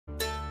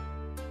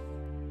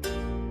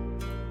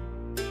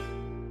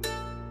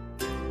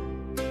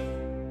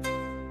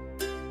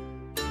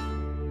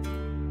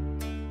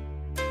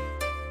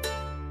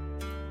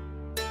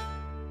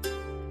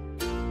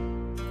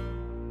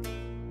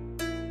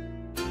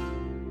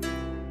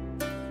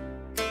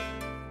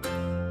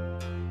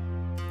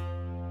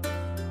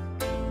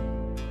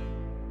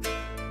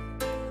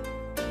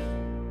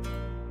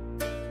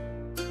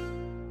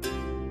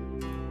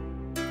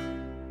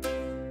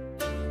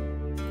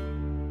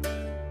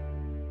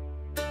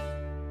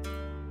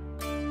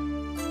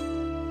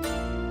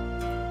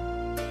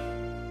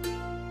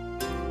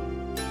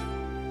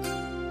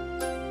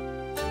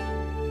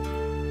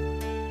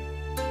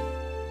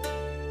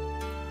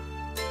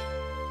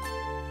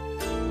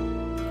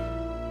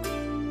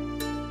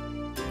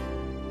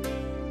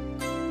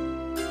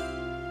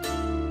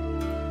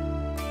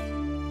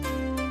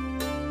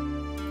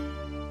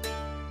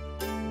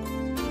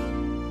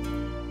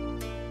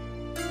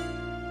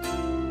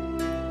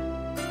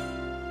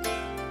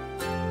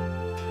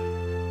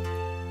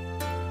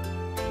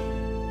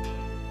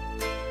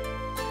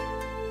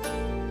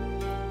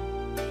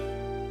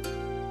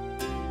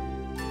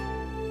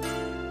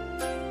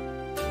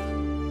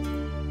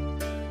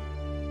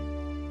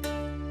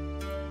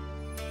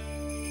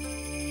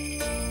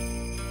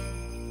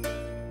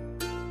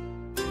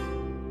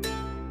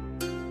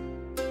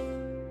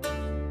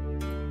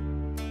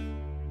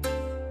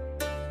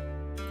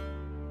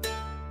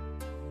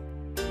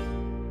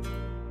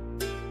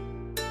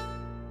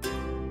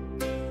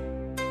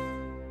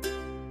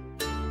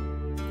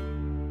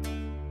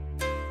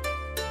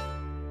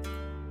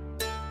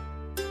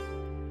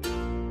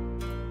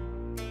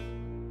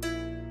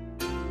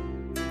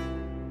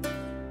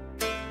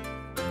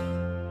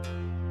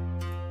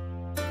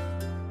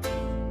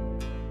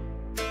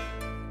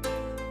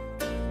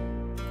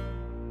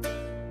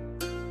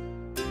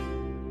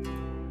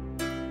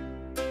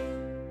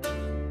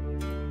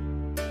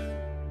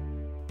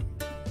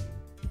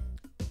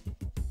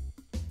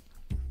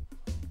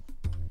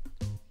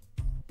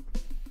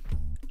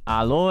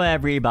Hello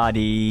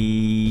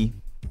everybody.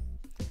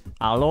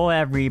 Hello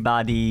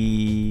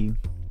everybody.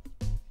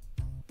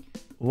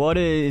 What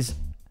is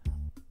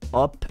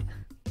up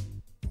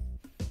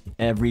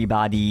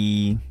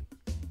everybody?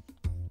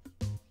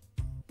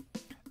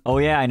 Oh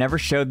yeah, I never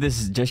showed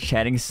this just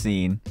chatting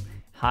scene.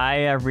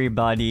 Hi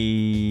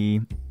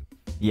everybody.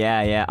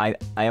 Yeah,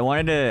 I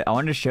wanted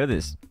to show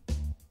this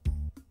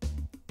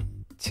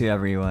to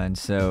everyone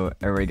so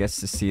everybody gets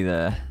to see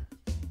the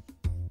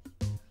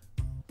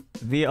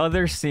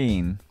other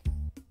scene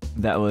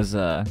that was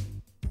what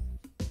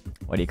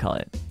do you call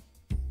it?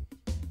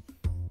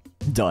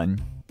 Done.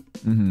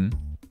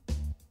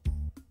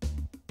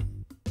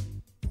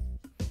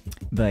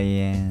 But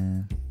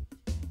yeah.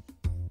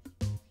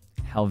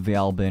 How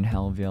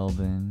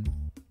Velbin.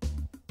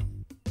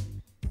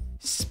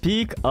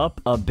 Speak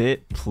up a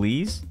bit,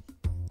 please.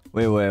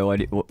 Wait, what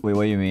do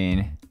you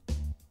mean?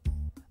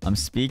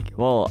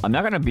 Well, I'm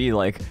not gonna be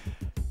like,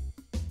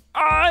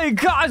 "Hey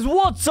guys,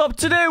 what's up?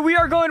 Today we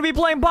are going to be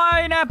playing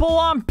Pineapple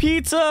on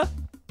Pizza."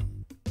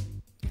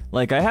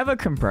 Like, I have a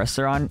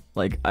compressor on,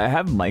 like, I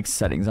have mic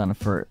settings on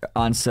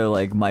so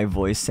like my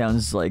voice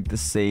sounds like the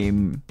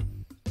same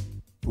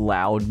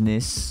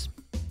loudness.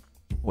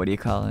 What do you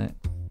call it?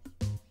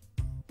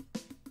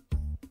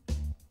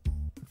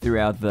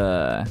 Throughout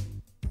the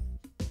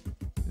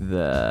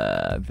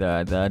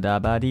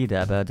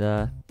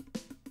da-ba-dee-da-ba-da.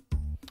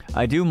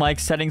 I do mic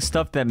setting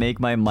stuff that make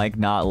my mic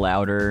not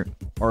louder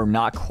or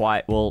not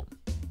quiet. Well,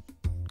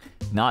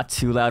 not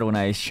too loud when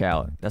I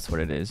shout. That's what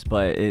it is.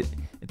 But it's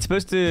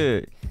supposed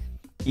to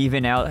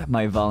even out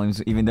my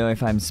volumes, even though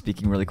if I'm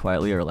speaking really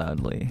quietly or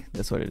loudly.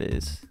 That's what it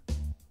is.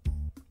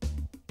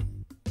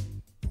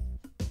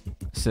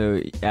 So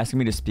asking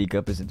me to speak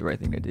up isn't the right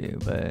thing to do,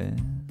 but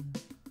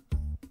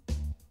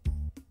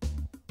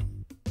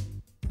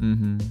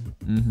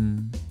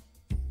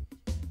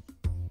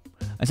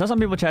I saw some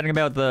people chatting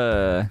about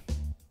a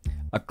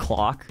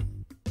clock.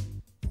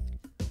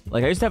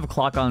 Like, I used to have a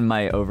clock on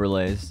my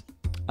overlays.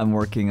 I'm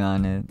working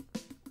on it.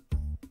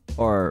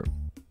 Or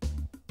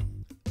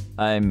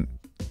I'm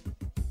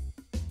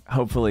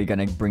hopefully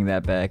gonna bring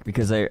that back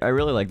because I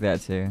really like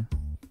that too.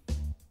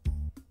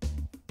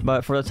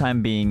 But for the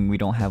time being, we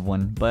don't have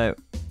one. But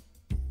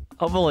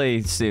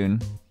hopefully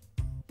soon,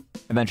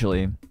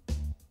 eventually,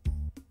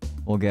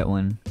 we'll get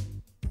one.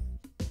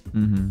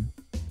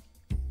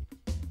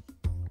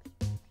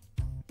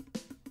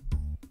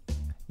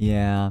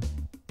 Yeah.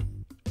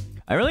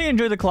 I really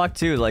enjoy the clock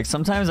too. Like,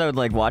 sometimes I would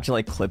like watch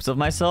like clips of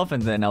myself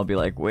and then I'll be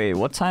like, wait,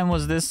 what time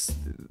was this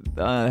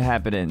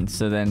happening?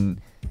 So then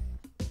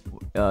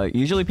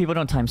usually people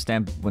don't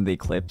timestamp when they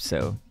clip,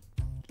 so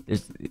you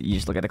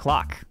just look at the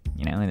clock,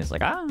 you know, and it's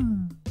like, ah,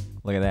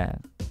 look at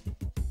that.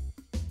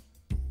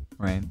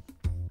 Right.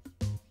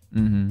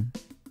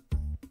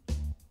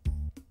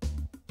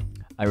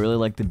 I really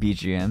like the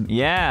BGM.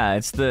 Yeah,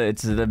 it's the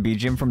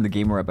BGM from the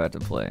game we're about to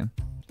play.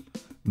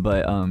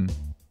 But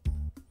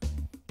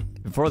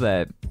before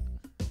that,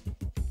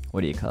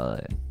 what do you call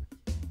it?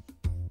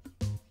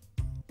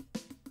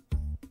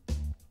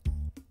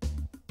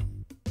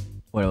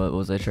 What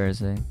was I trying to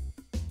say?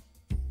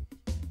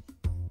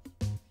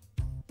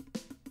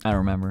 I don't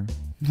remember.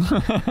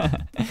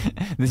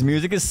 This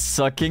music is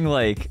sucking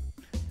like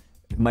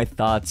my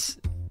thoughts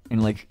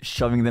and like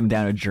shoving them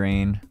down a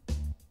drain.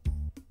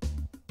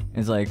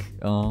 It's like,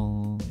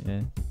 oh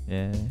yeah.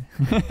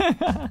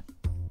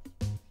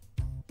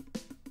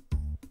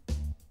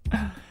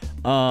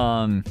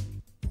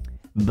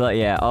 But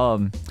yeah,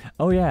 oh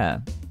yeah.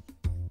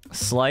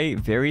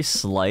 Very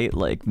slight,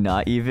 like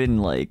not even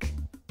like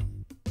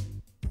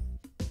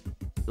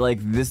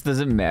this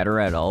doesn't matter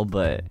at all,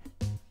 but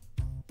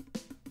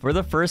for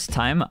the first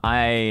time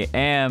I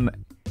am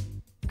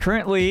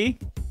currently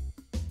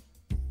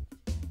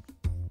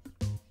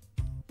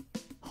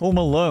home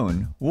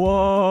alone.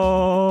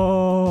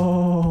 Whoa!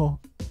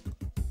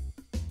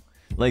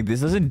 Like,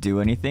 this doesn't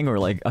do anything or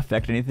like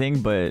affect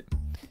anything, but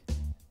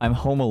I'm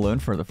home alone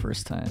for the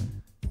first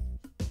time.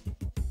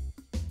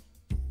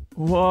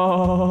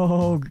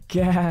 Whoa,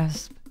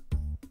 gasp.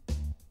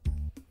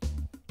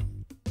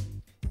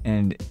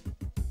 And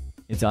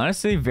it's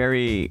honestly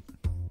very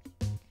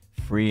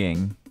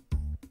freeing.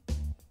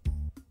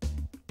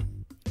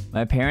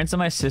 My parents and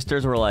my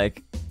sisters were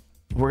like,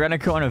 "We're gonna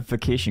go on a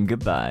vacation,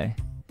 goodbye."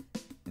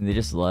 And they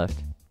just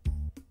left.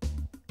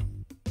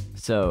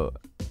 So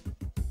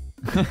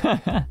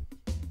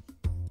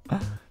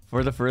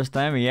for the first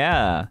time,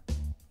 yeah.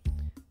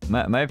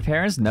 My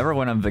parents never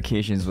went on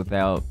vacations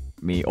without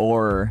me,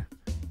 or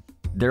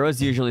there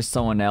was usually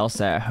someone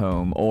else at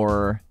home,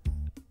 or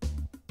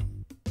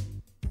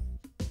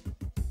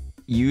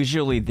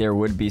usually there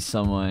would be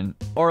someone,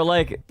 or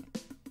like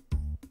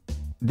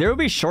there would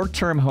be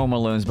short-term home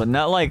alones, but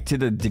not like to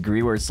the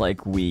degree where it's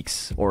like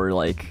weeks or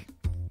like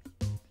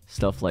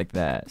stuff like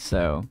that.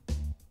 So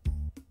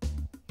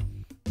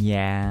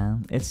yeah,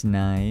 it's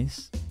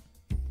nice.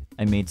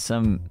 I made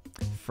some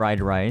fried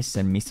rice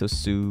and miso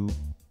soup.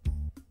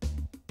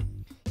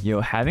 Yo,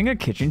 having a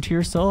kitchen to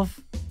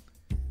yourself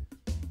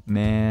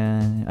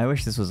Man, I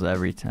wish this was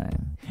every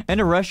time. And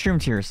a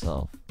restroom to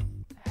yourself.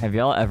 Have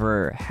y'all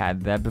ever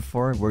had that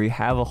before? Where you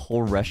have a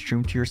whole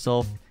restroom to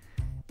yourself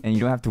and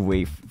you don't have to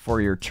wait for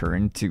your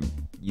turn to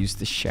use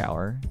the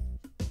shower?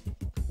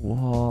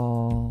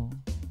 Whoa.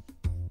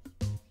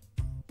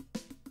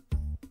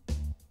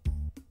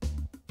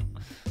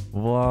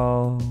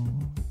 Whoa.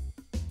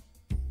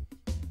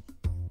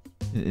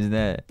 Is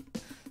that...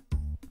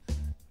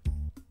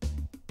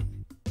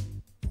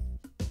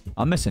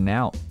 I'm missing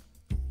out.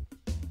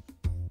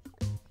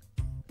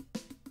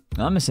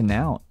 I'm missing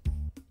out.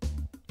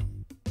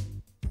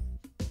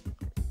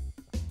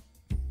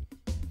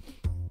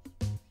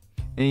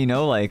 And you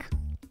know, like,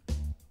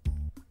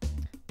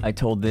 I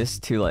told this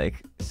to like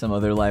some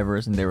other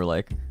livers and they were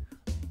like,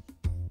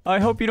 I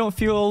hope you don't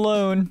feel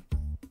alone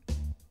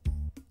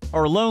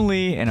or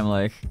lonely. And I'm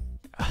like,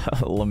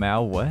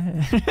 Lamau, what?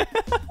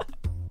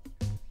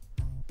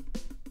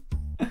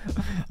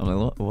 I'm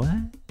like, what?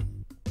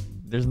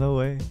 There's no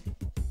way.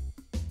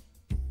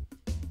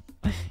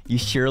 You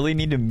surely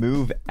need to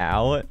move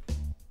out.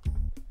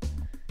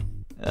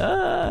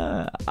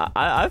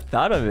 I've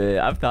thought of it.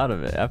 I've thought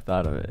of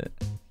it.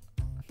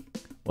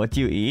 What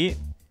do you eat?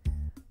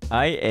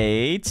 I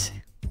ate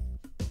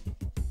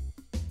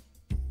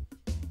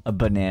a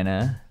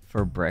banana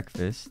for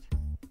breakfast.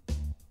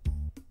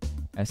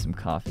 I had some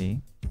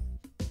coffee.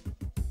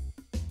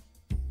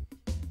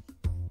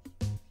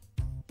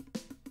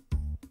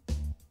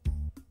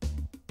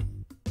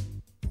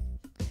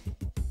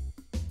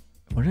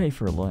 What did I eat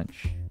for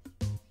lunch?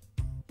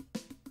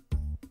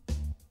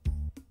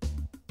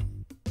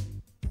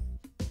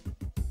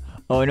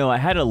 Oh no, I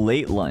had a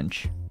late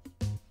lunch.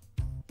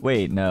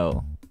 Wait,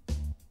 no.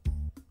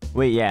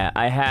 Wait, yeah,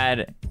 I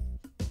had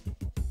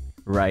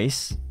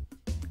rice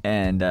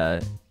and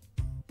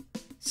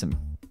some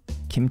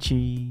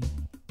kimchi,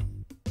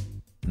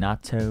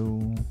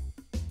 natto.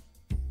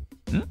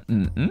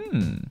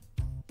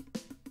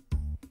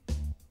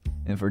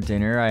 And for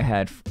dinner, I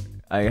had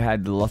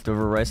the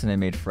leftover rice and I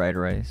made fried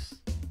rice,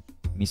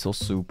 miso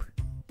soup.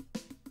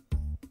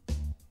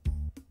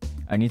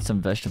 I need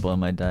some vegetable in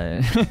my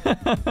diet.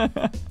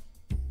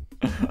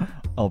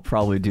 I'll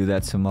probably do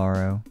that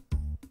tomorrow.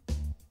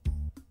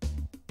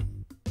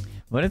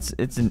 But it's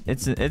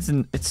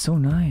so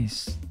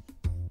nice.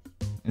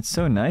 It's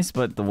so nice,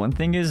 but the one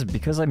thing is,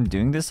 because I'm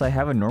doing this, I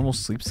have a normal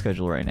sleep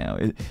schedule right now.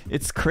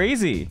 It's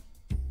crazy.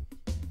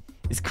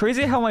 It's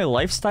crazy how my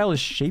lifestyle is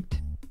shaped.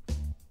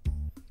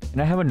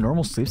 And I have a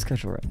normal sleep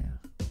schedule right now.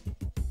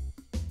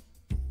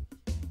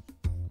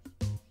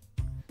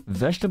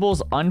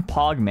 Vegetables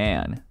unpog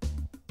man.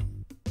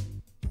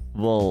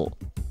 Well,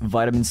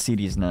 vitamin C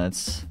these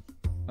nuts.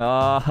 What's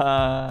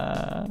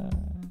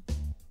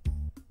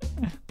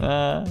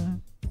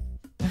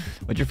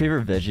your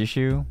favorite veggie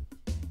shoe?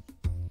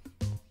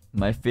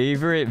 My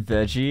favorite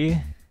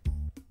veggie?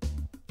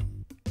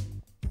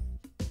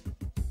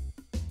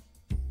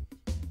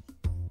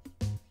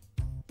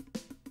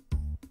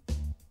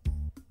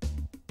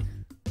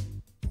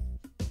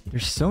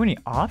 There's so many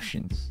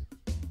options.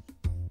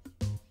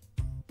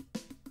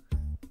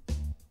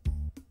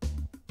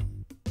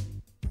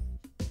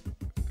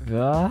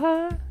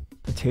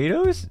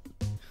 Potatoes?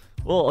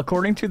 Well,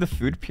 according to the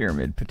food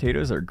pyramid,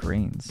 potatoes are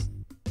grains.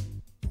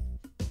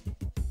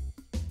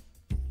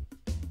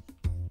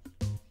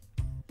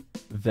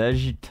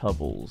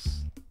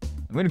 Vegetables.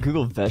 I'm gonna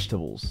Google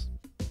vegetables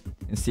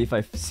and see if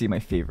I see my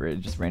favorite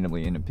just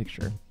randomly in a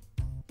picture.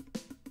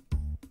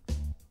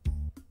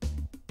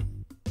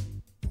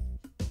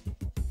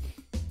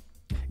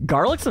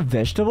 Garlic's a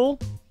vegetable?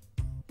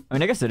 I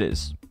mean, I guess it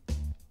is.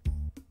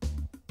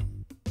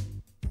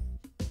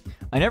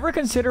 I never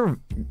consider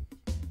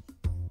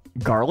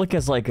garlic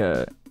as like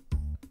a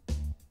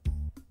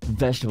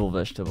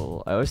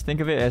vegetable. I always think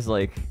of it as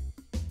like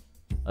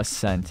a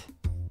scent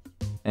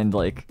and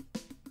like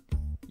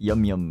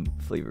yum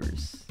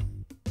flavors.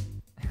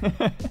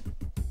 I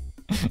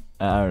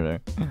don't know.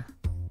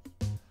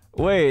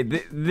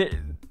 Wait,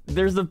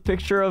 there's a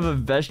picture of a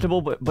vegetable,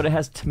 but it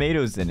has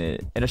tomatoes in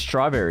it and a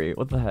strawberry.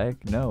 What the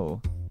heck?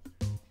 No.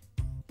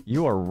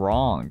 You are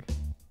wrong.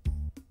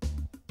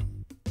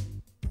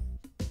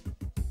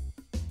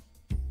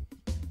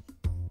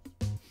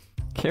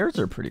 Carrots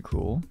are pretty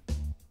cool.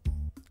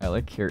 I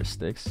like carrot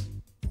sticks.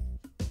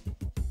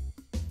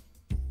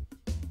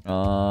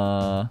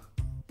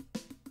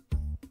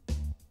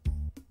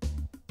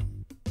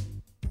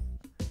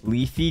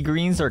 Leafy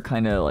greens are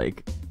kind of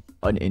like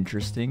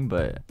uninteresting,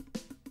 but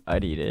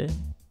I'd eat it.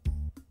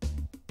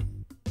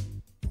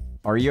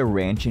 Are you a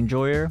ranch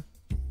enjoyer?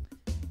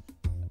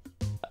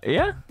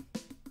 Yeah.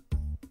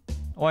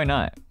 Why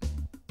not?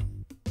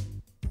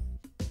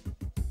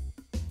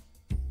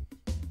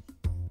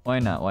 Why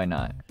not? Why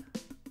not?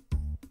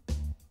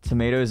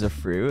 Tomato is a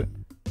fruit?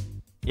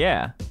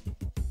 Yeah.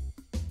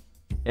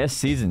 It has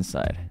seeds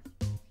inside.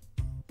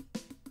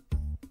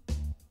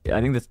 Yeah,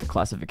 I think that's the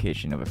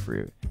classification of a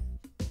fruit.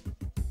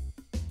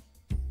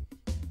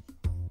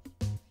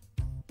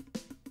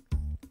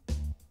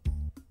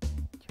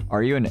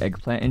 Are you an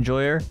eggplant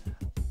enjoyer?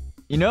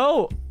 You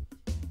know,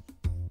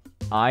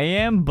 I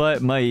am,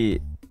 but my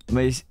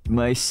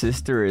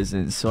sister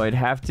isn't, so I'd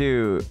have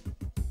to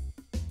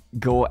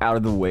go out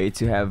of the way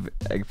to have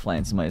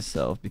eggplants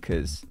myself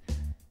because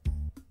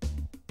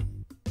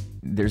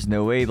there's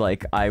no way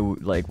like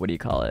like what do you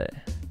call it?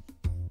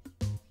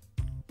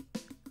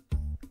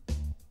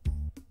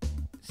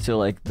 So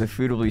like the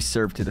food will be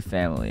served to the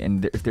family,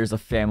 and if there's a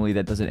family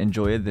that doesn't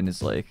enjoy it, then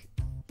it's like,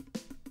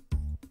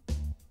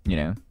 you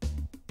know,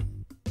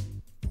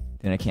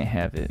 then I can't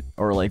have it.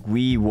 Or like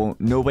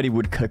nobody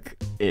would cook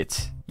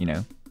it, you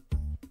know?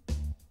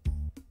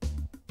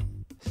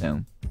 So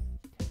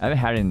I haven't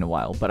had it in a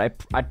while, but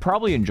I'd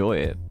probably enjoy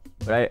it.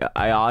 But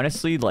I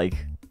honestly like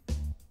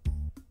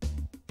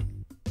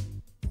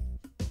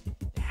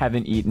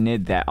haven't eaten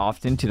it that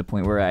often to the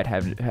point where I'd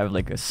have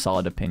like a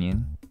solid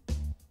opinion.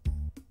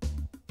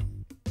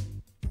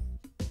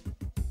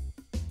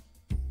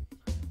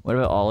 What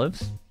about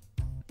olives?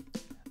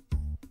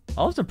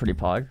 Olives are pretty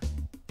pog.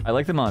 I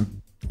like them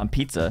on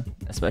pizza,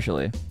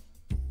 especially.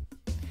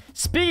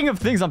 Speaking of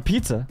things on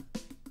pizza.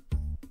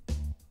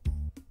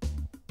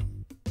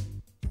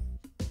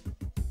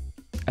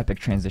 Epic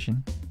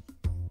transition.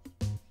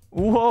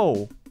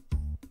 Whoa!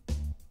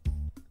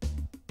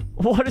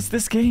 What is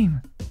this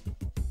game?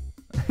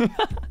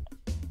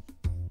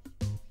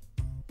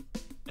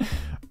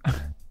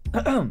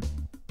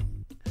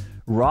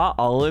 Raw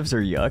olives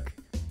are yuck.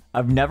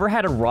 I've never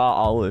had a raw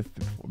olive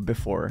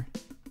before.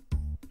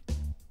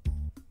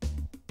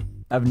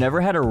 I've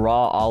never had a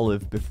raw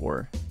olive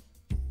before.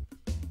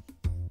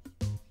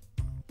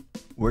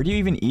 Where do you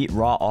even eat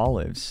raw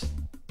olives?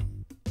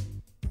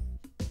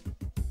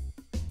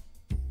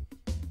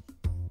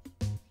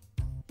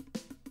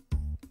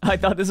 I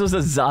thought this was a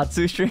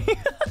Zatsu stream.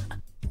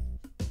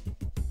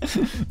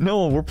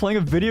 No, we're playing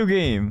a video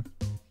game.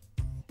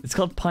 It's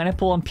called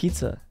Pineapple on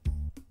Pizza.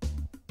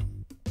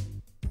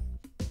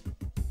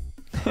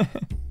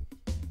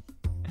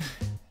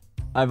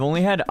 I've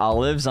only had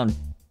olives on,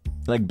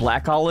 like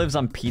black olives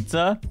on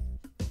pizza,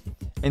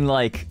 and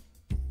like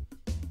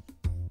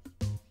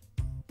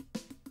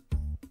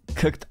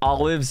cooked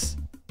olives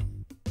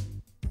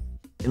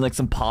in like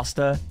some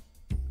pasta,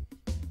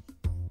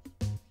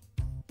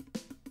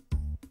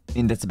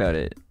 and that's about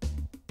it,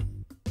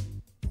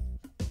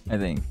 I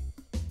think.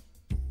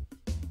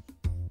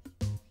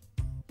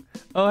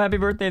 Oh, happy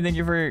birthday! Thank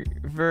you for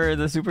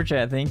the super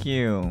chat. Thank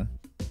you.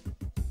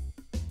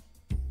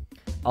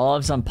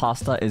 Olives on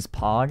pasta is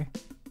pog.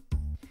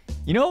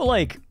 You know,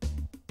 like,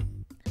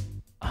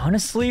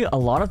 honestly, a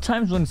lot of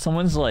times when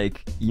someone's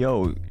like,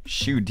 yo,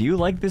 shoot, do you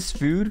like this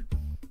food?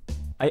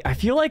 I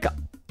feel like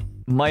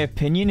my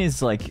opinion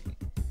is like,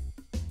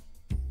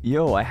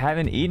 yo, I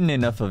haven't eaten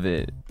enough of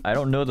it. I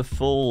don't know the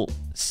full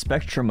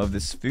spectrum of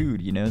this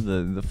food, you know,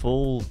 the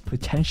full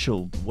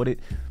potential, what it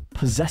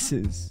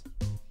possesses.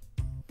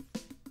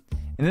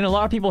 And then a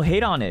lot of people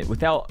hate on it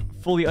without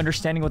fully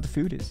understanding what the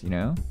food is, you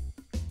know?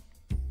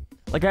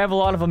 Like, I have a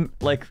lot of them,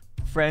 like,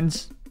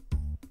 friends,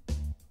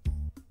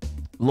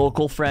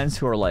 local friends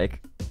who are like,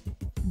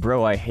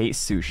 bro, I hate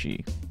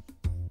sushi.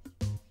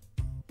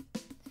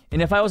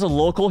 And if I was a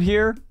local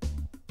here,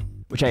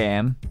 which I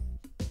am,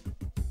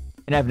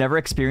 and I've never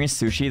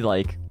experienced sushi,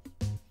 like,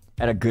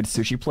 at a good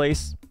sushi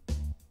place,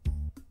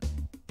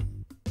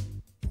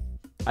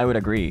 I would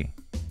agree,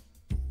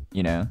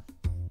 you know?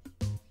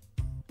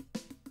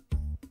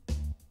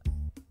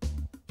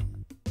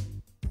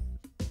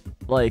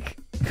 Like...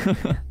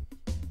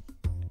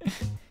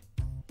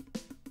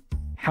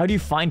 How do you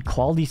find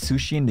quality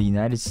sushi in the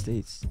United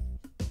States?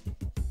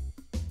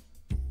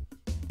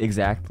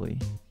 Exactly.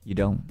 You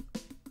don't.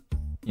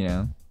 You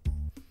know?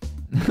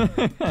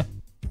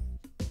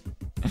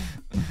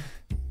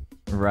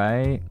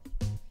 Right?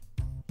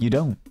 You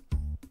don't.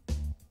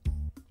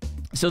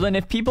 So then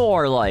if people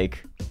are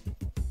like...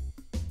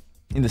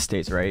 in the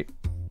States, right?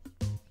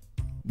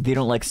 They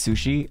don't like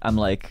sushi. I'm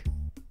like,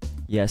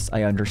 yes,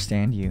 I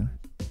understand you.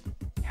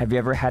 Have you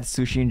ever had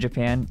sushi in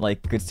Japan?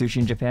 Like, good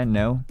sushi in Japan?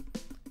 No?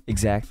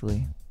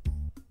 Exactly.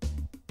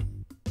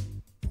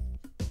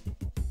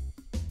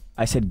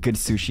 I said good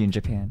sushi in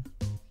Japan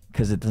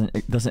because it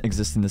doesn't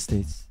exist in the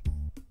States.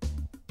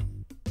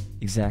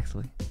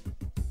 Exactly.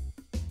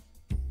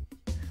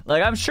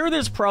 Like, I'm sure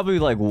there's probably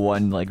like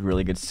one like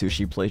really good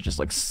sushi place just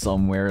like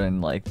somewhere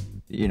in like,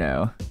 you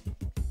know.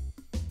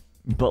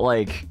 But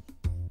like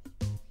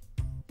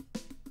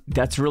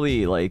that's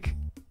really like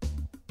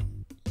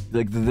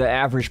the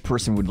average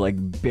person would like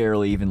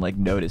barely even like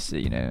notice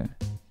it, you know.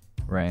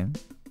 Right?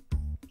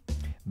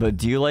 But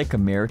do you like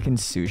American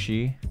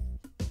sushi?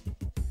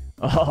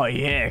 Oh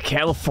yeah,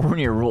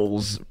 California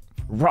rolls.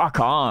 Rock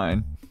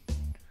on.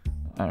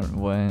 I don't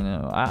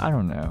know. I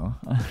don't know.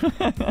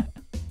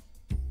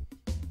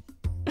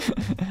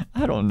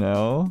 I don't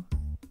know.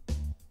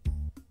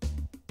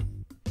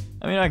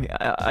 I mean,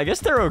 I guess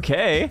they're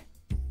okay.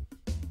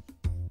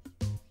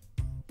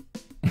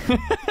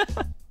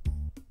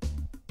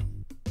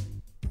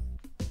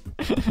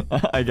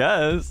 I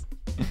guess.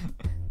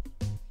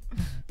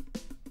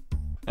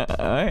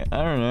 I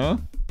don't know.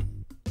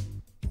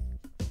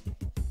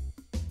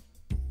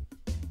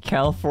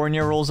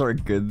 California rolls are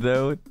good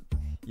though.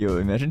 Yo,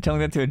 imagine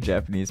telling that to a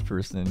Japanese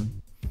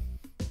person.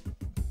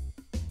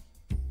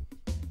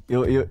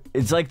 Yo,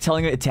 it's like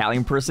telling an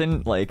Italian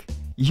person, like,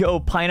 yo,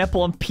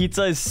 pineapple on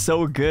pizza is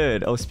so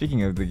good. Oh,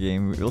 speaking of the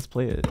game, let's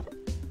play it.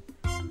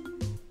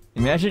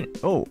 Imagine,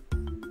 oh.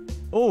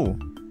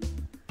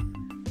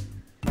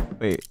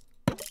 Wait.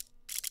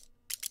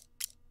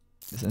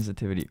 The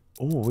sensitivity.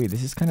 Oh, wait,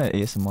 this is kind of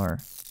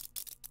ASMR.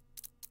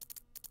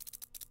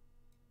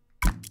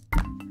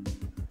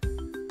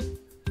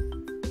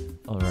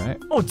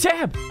 Alright. Oh,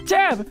 tab!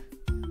 Tab!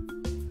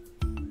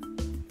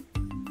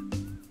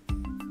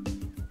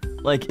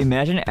 Like,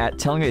 imagine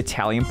telling an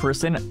Italian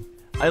person,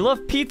 I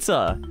love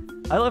pizza!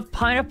 I love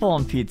pineapple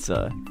on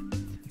pizza.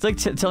 It's like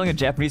telling a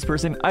Japanese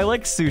person, I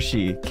like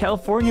sushi,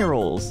 California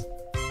rolls.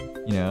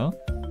 You know?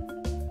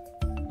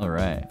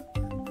 Alright.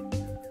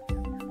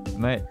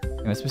 Am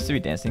I supposed to be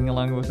dancing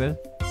along with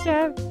it?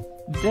 Dab!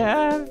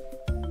 Dab!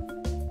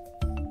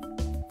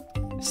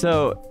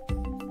 So,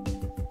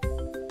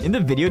 in the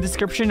video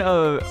description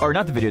of, or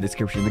not the video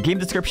description, the game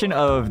description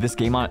of this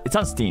game it's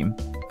on Steam.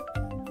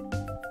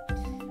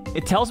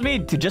 It tells me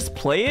to just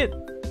play it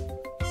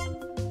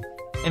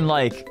and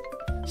like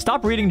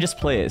stop reading, just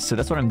play it. So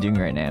that's what I'm doing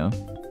right now.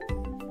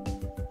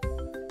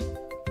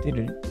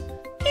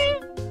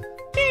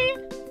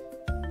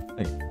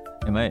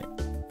 Like,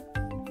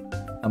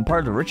 I'm part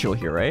of the ritual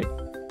here, right?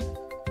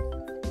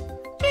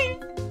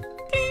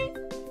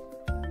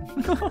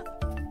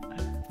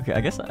 Okay, I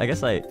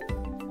guess I.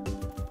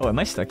 Oh, am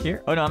I stuck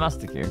here? Oh no, I'm not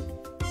stuck here.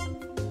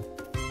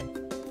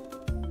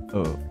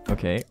 Oh,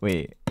 okay.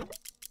 Wait.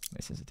 My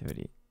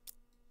sensitivity.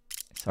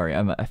 Sorry,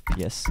 I'm a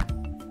FPS.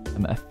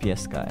 I'm an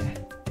FPS guy.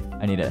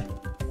 I need a.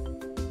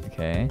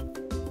 Okay.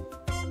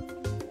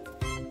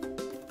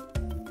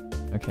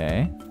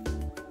 Okay.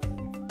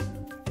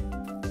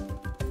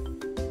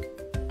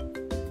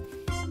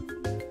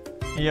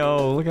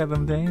 Yo, look at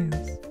them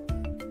dance.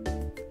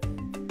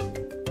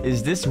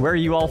 Is this where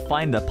you all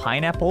find the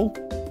pineapple?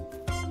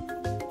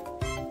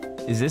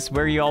 Is this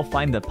where you all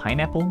find the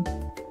pineapple?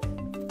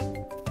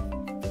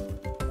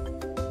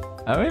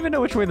 I don't even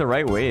know which way the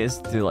right way is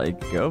to like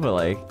go, but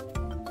like...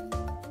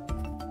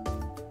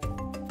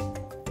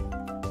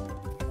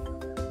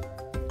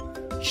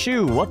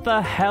 Shoo, what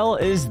the hell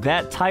is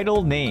that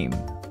title name?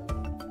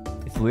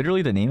 It's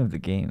literally the name of the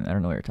game. I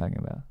don't know what you're talking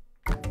about.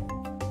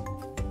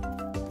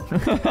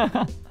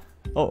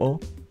 Uh-oh.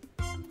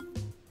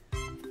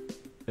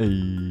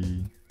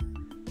 Hey.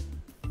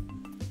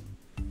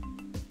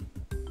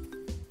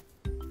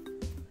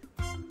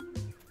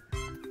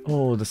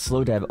 Oh, the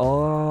slow dab.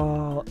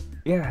 Oh,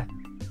 yeah.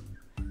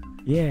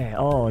 Yeah,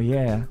 oh,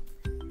 yeah.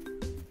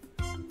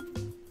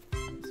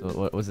 So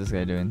what was this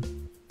guy doing?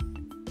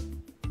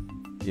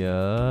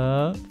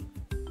 Yup.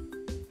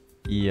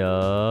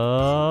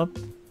 Yup.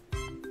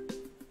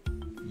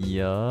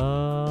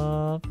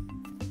 Yup.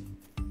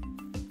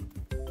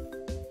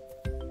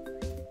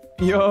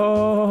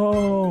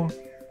 Yo!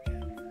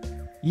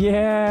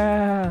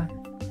 Yeah!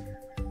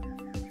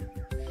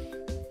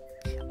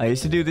 I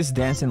used to do this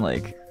dance in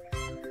like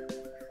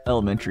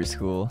elementary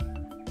school.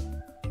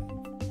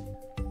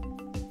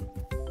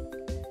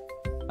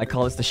 I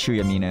call this the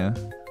Yamino.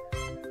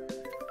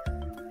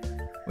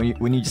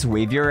 When you just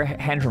wave your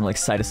hand from like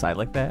side to side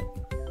like that.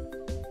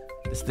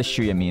 It's the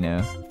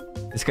Yamino.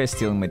 This guy's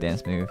stealing my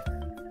dance move.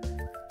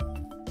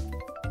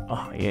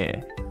 Oh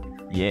yeah.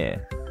 Yeah.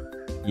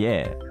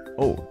 Yeah.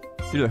 Oh,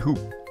 do the hoop.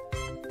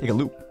 Take a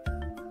loop.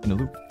 In a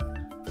loop.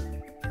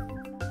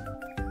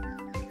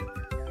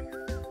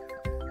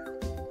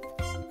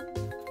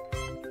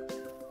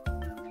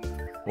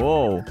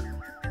 Whoa.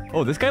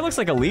 Oh, this guy looks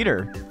like a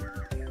leader.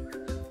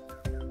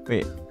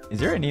 Wait, is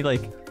there any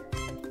like...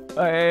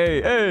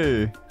 Hey,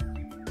 hey!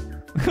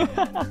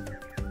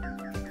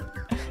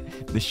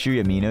 The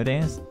Yamino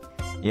dance?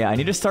 Yeah, I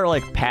need to start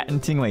like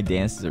patenting my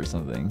dances or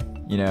something,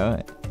 you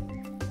know?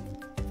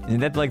 Isn't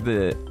that like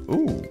the...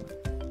 Ooh.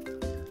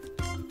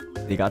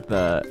 They got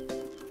the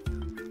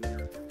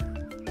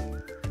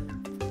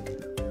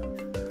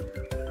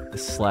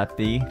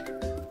slappy.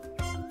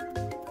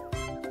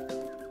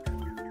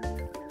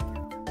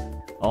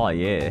 Oh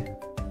yeah.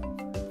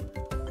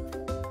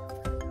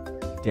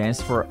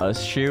 Dance for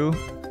us, Shu?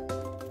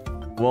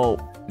 Well,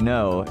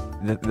 no.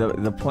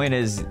 The point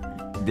is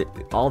that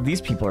all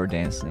these people are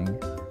dancing.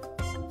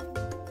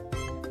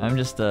 I'm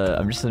just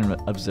an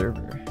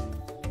observer.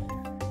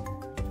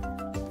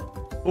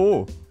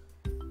 Oh.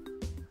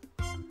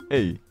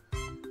 Hey.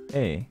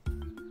 Hey.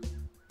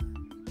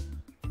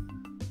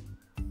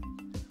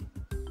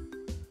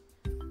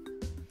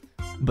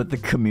 But the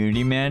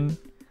community, man?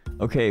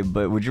 Okay,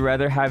 but would you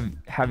rather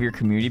have your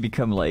community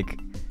become like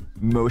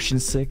motion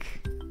sick?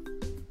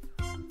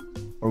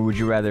 Or would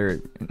you rather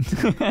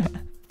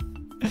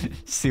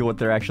see what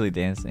they're actually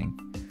dancing?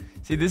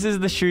 See, this is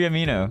the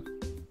Yamino.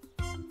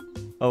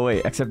 Oh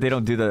wait, except they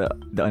don't do the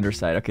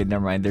underside. Okay,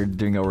 never mind. They're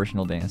doing an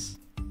original dance.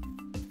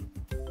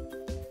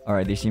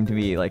 Alright, they seem to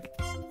be like...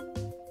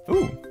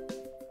 Ooh.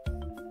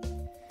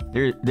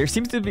 There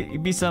seems to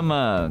be some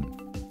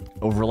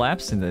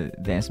overlaps in the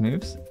dance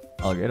moves.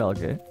 All good, all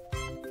good.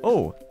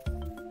 Oh,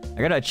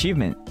 I got an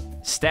achievement.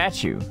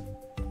 Statue.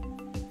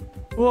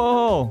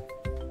 Whoa!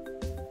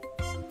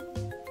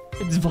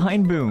 It's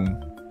Vine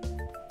Boom.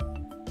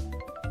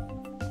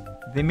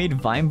 They made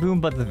Vine Boom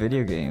but the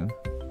video game.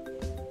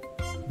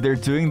 They're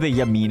doing the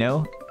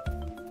Yamino.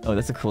 Oh,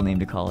 that's a cool name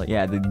to call it.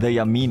 Yeah, the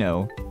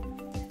Yamino.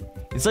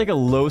 It's like a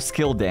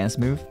low-skill dance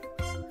move.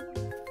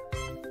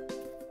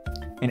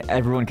 And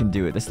everyone can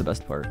do it. That's the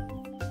best part.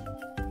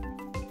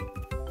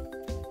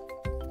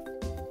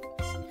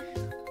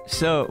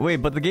 So, wait,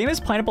 but the game is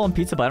pineapple and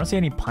pizza, but I don't see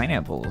any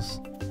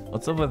pineapples.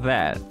 What's up with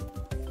that?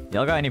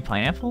 Y'all got any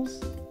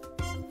pineapples?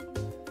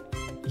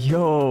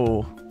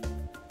 Yo.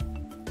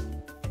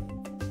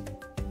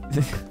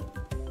 This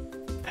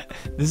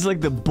is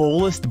like the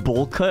boldest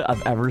bowl cut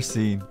I've ever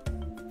seen.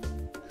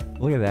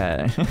 Look at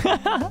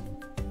that.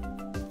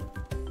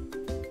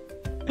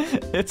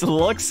 It's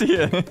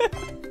Luxiem.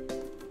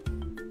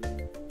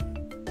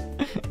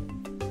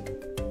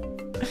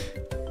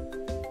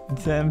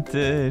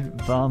 Tempted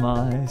by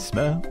my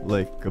smell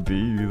like a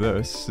bee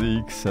that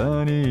seeks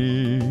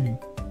honey.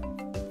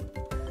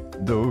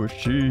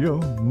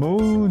 Doshio mo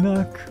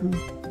naku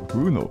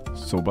boku no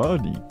soba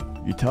ni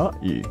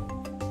itai.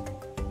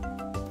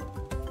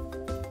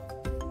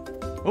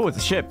 Oh, it's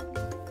a ship.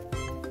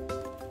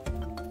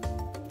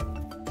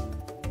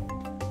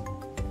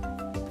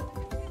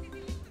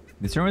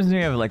 This reminds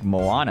me of like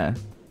Moana.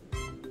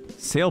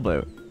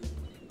 Sailboat.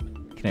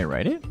 Can I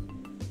write it?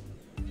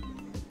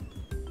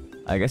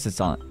 I guess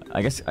it's on.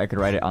 I guess I could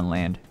write it on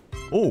land.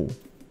 Oh,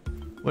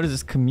 what is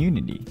this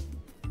community?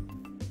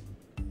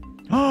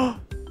 Oh,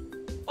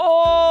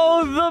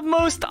 the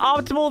most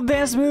optimal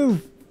dance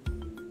move.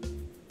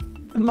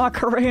 The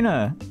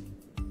Macarena.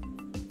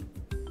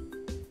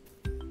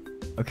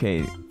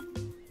 Okay,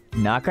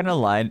 not gonna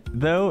lie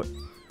though,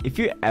 if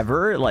you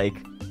ever like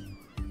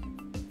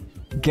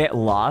get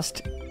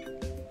lost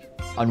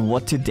on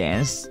what to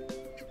dance,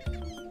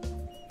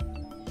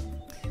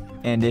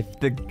 and if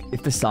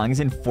the song is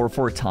in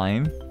 4/4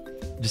 time,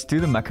 just do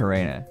the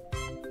Macarena.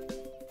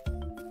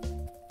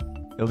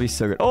 It'll be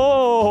so good.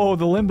 Oh,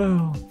 the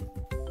limbo.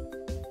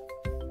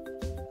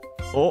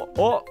 Oh,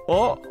 oh,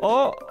 oh,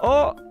 oh,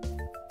 oh.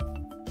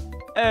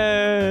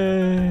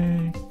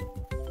 Hey.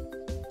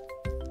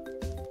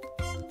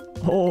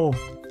 Oh.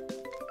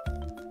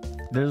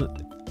 There's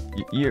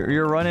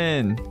you're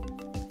running.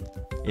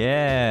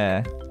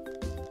 Yeah.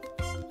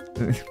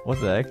 What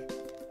the heck?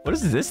 What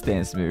is this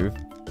dance move?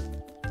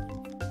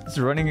 It's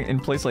running in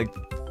place like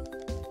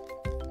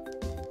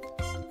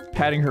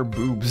patting her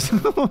boobs.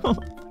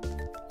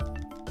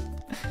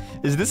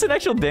 Is this an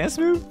actual dance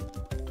move?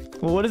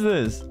 Well, what is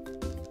this?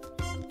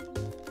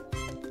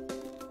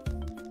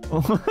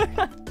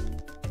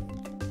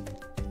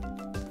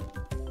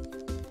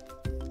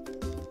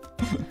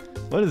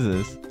 What is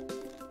this?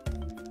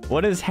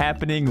 What is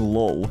happening,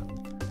 lol?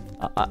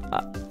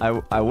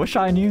 I wish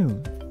I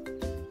knew.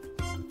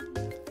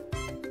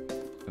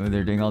 Oh,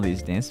 they're doing all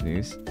these dance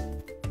moves.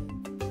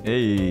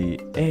 Hey,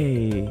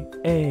 hey,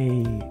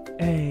 hey,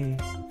 hey.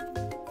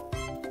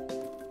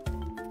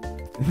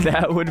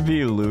 That would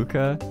be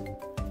Luca.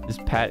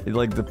 Just pat,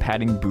 like the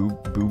patting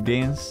boob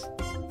dance.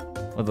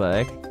 What the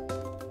heck?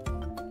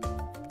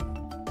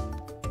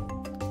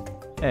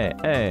 Hey,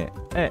 hey,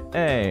 hey,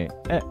 hey,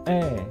 hey,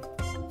 hey.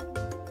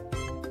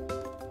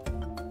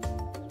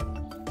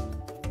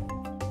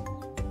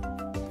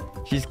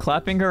 She's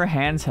clapping her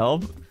hands,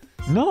 help?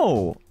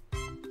 No!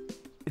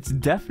 It's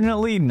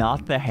definitely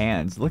not the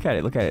hands. Look at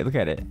it, look at it, look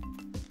at it.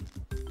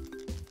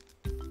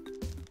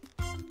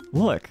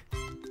 Look.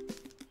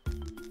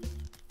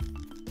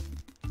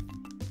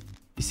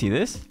 You see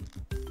this?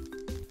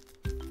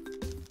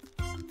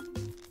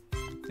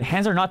 The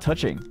hands are not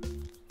touching.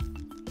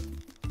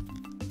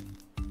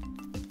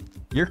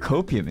 You're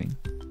copiuming.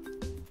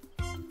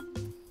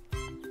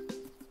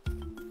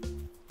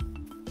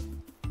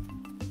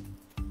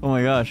 Oh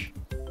my gosh.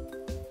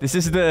 This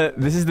is the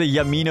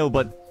Yamino,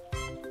 but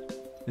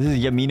this is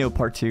Yamino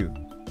part 2.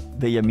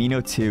 The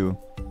Yamino 2.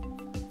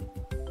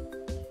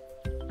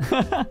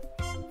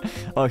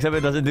 Oh, except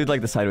it doesn't do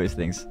like the sideways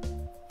things.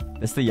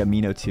 That's the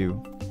Yamino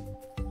 2.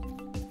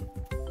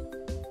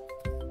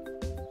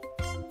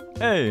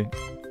 Hey!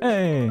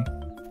 Hey!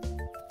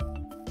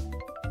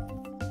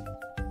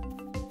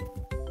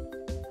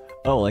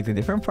 Oh, like the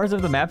different parts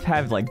of the map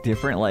have like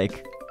different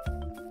like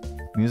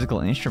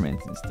musical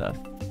instruments and stuff.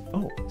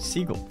 Oh,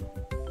 seagull.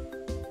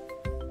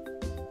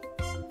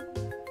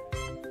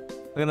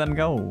 Look at them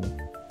go.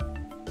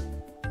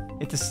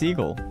 It's a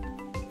seagull.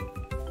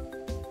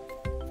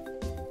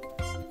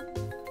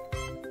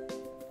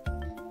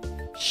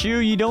 Shoo,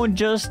 you don't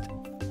just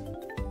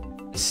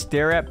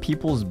stare at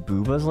people's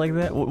boobas like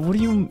that? What do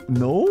you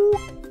know?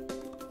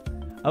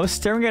 I was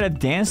staring at a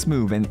dance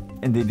move and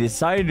they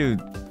decided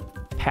to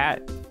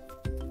pat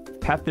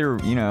their,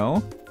 you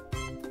know.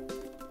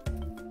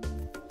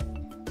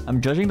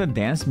 I'm judging the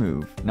dance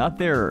move, not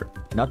their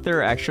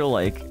actual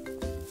like,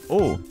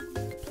 oh,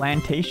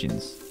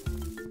 plantations.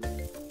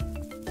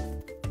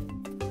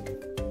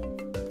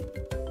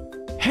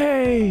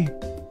 Hey!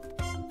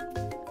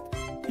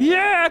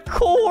 Yeah,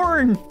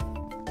 corn!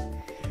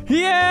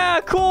 Yeah,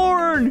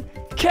 corn!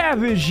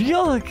 Cabbage,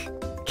 yuck!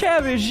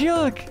 Cabbage,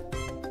 yuck!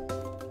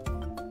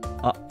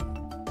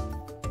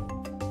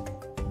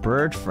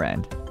 Bird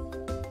friend.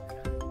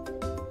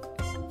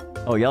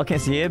 Oh, y'all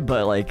can't see it,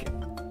 but like,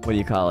 what do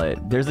you call it?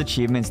 There's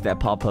achievements that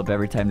pop up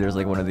every time there's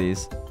like one of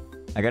these.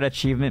 I got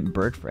achievement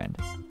bird friend.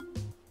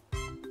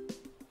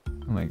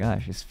 Oh my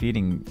gosh, he's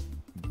feeding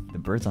the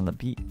birds on the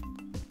beat.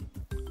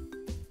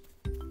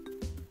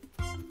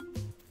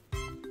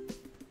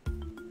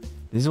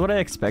 This is what I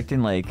expect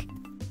in like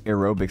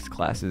aerobics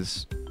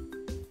classes.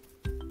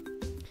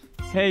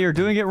 Hey, you're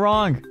doing it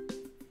wrong.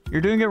 You're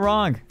doing it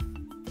wrong.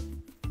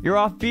 You're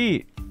off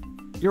beat.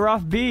 You're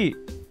off beat.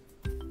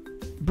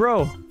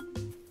 Bro.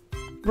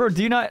 Bro,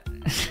 do you not...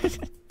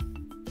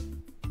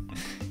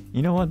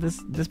 You know what?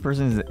 This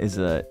person is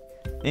a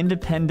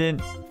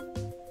independent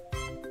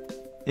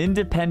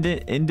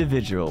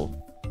individual.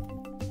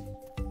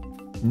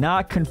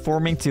 Not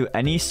conforming to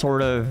any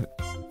sort of,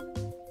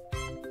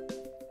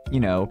 you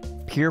know,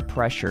 peer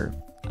pressure.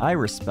 I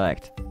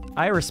respect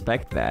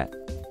that.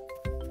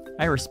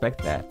 I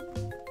respect that.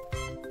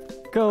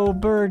 Go,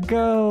 bird,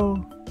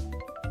 go!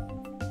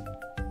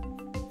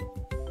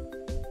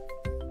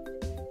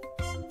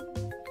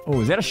 Oh,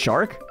 is that a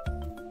shark?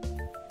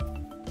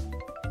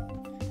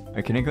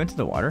 Wait, can I go into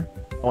the water?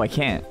 Oh, I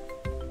can't.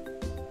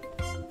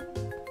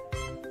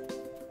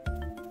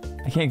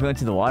 I can't go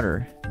into the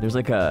water. There's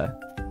like a...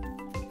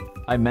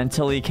 I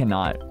mentally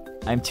cannot.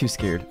 I'm too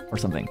scared or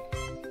something.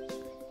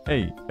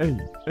 Hey, hey,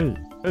 hey,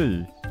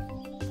 hey.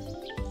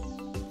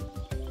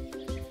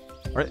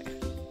 What?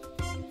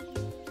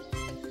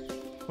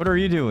 What are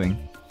you doing?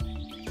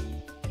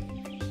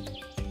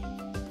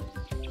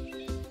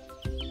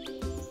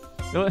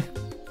 What?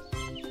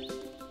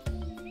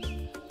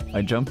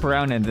 I jump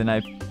around and then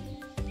I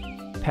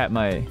pat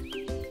my...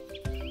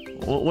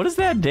 What is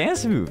that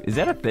dance move? Is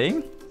that a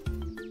thing?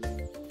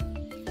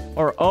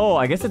 Or, oh,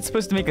 I guess it's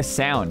supposed to make a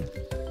sound.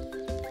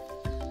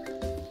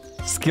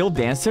 Skilled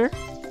dancer?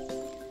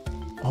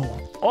 Oh,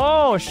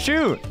 oh,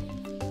 shoot!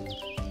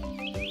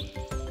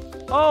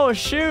 Oh,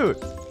 shoot!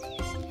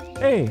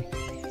 Hey!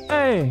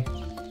 Hey!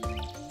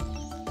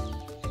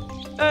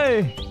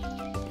 Hey!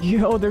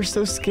 Yo, they're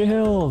so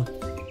skilled!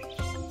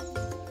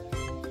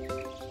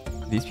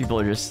 These people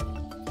are just...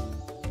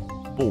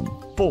 Boom,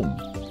 boom.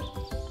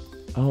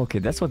 Oh, okay,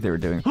 that's what they were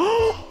doing. Turtle!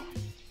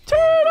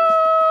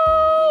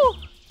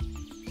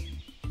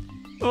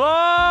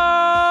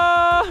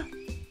 Ah!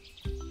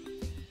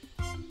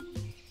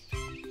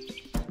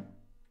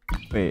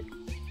 Wait.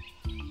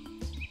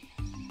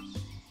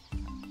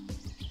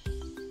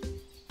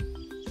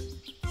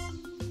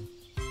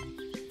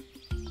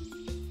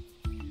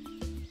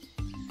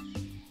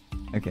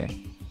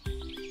 Okay.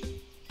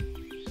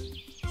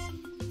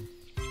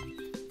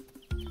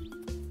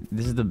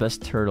 This is the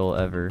best turtle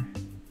ever.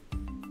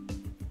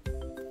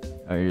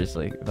 Oh, you're just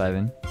like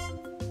vibing.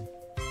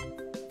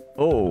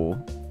 Oh.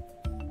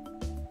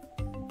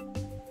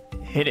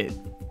 Hit it.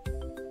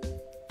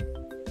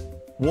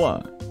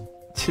 1,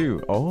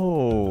 2.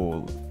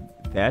 Oh.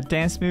 That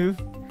dance move?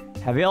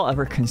 Have y'all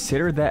ever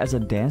considered that as a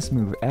dance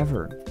move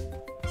ever?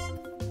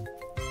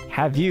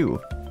 Have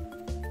you?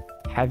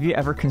 Have you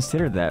ever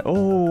considered that?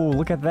 Oh,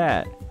 look at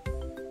that.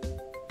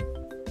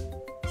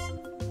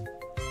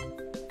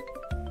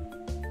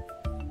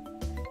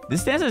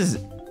 This dance is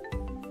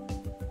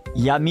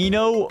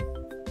Yamino,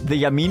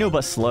 the Yamino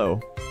but slow.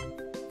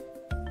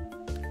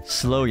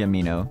 Slow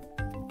Yamino.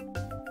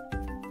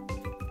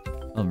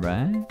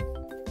 Alright.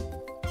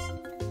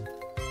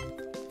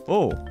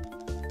 Oh,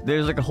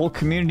 there's like a whole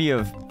community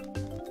of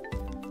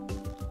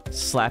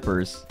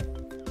slappers.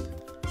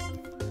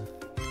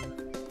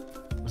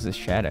 What's this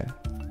shadow?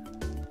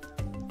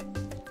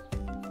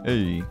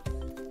 Hey.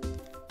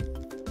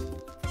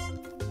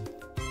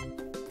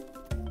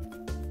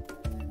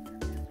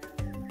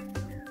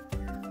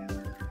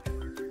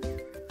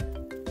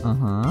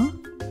 Uh-huh.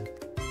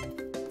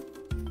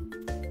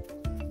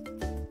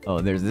 Oh,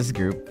 there's this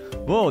group.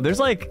 Whoa, there's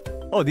like...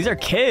 Oh, these are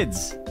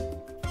kids!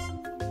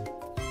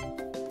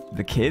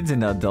 The kids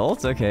and the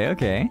adults? Okay,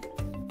 okay.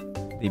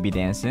 They be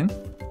dancing.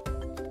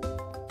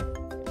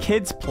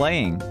 Kids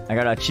playing. I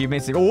got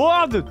achievements.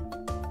 Whoa, dude!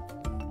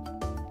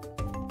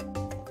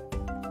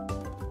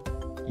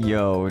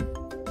 Yo.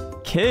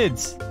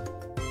 Kids!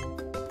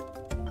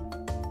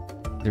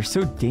 They're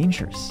so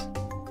dangerous.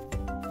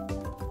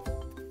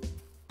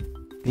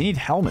 They need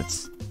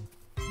helmets.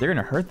 They're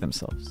gonna hurt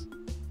themselves.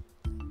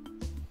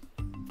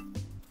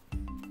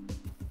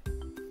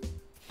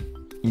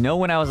 You know,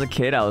 when I was a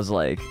kid, I was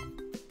like,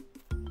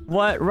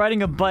 what?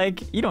 Riding a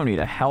bike? You don't need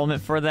a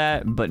helmet for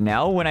that. But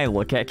now when I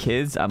look at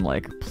kids, I'm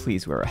like,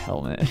 please wear a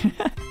helmet.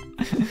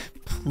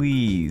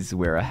 Please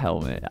wear a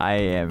helmet. I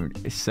am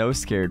so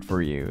scared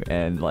for you.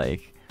 And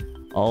like,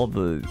 all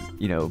the,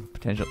 you know,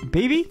 potential...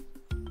 Baby?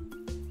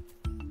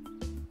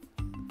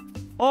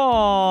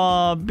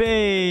 Oh,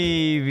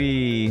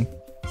 baby.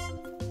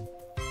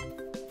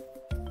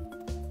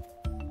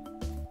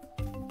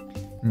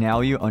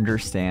 Now you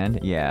understand?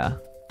 Yeah.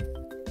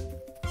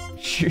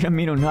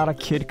 Yamino, not a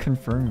kid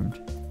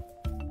confirmed.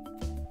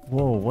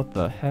 Whoa, what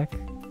the heck?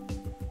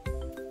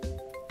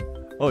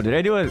 Oh, did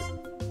I do it?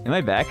 Am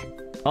I back?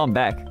 Oh, I'm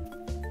back.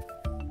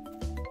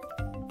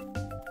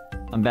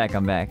 I'm back,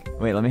 I'm back.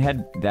 Wait, let me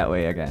head that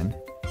way again.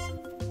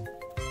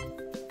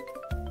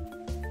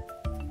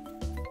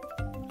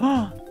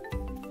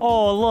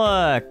 Oh,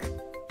 look!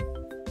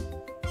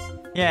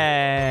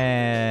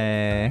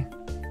 Yay!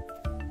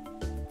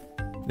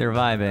 They're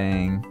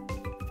vibing.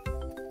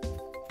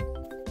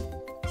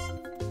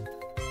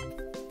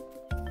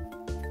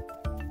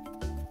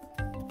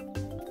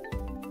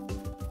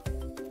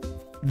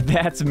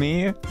 That's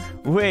me?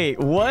 Wait,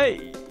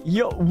 what?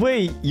 Yo,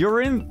 wait,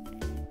 you're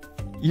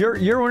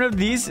you're one of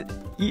these?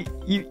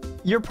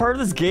 You're part of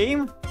this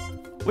game?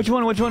 Which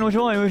one? Which one? Which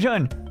one? Which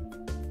one?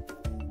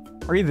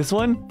 Are you this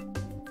one?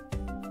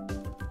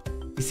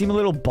 You seem a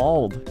little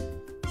bald.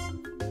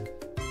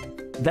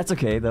 That's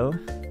okay, though.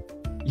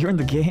 You're in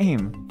the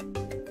game.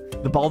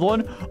 The bald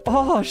one?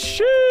 Oh,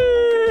 shit!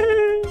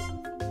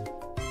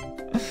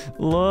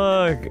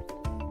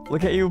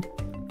 Look at you.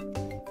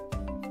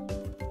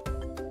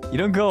 You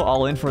don't go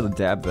all in for the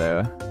dab,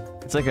 though.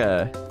 It's like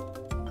a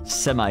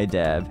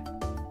semi-dab.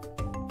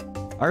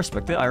 I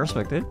respect it, I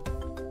respect it.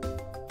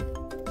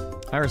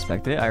 I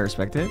respect it, I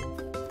respect it.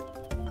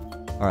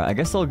 Alright, I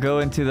guess I'll go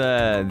into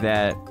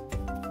that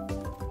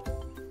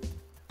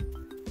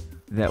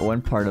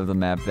one part of the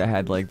map that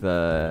had like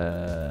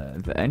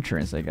the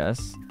entrance, I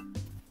guess.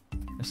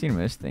 I've seen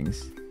most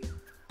things.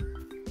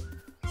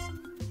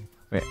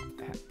 Wait.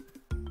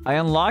 I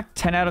unlocked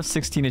 10 out of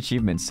 16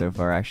 achievements so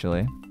far,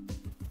 actually.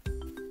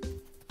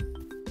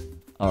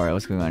 Alright,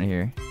 what's going on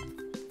here?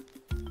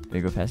 Did I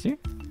go past here?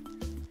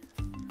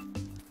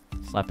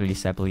 Slappily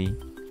sappily.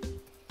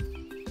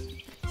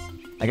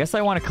 I guess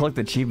I want to collect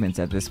achievements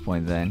at this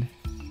point then.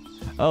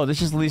 Oh, this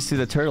just leads to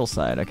the turtle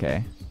side,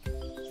 okay.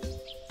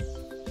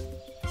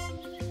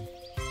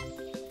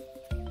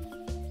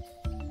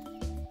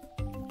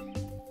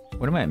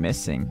 What am I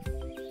missing?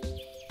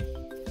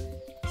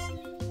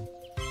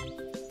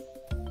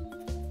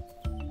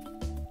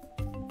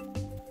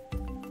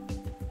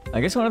 I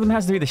guess one of them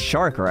has to be the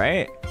shark,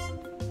 right?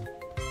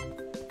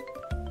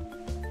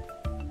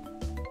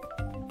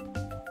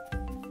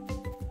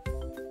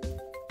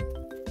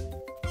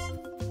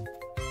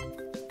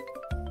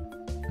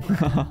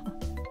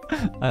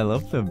 I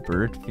love the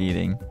bird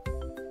feeding.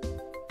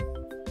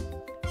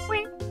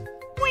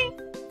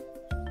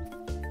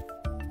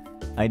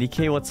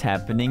 IDK, what's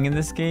happening in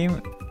this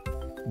game?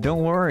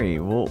 Don't worry,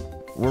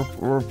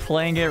 we're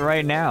playing it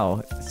right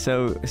now,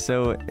 so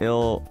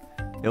it'll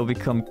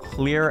become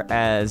clear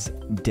as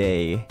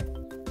day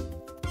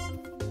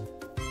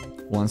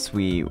once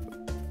we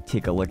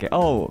take a look at.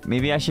 Oh,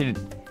 maybe I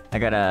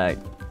gotta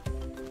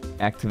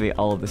activate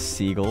all of the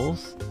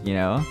seagulls. You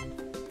know,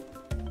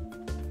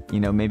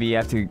 maybe you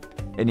have to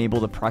enable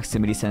the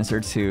proximity sensor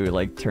to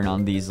like turn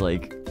on these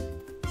like,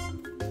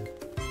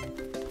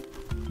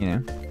 you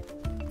know,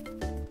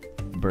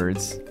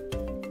 birds.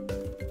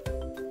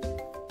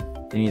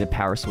 They need a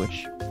power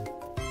switch.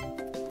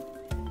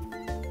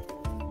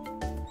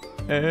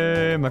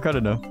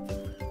 Macarena.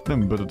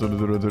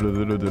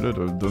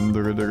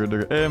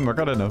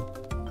 Macarena.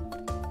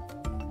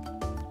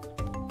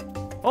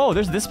 Oh,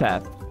 there's this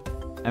path.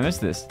 I missed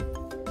this.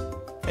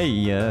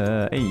 Hey,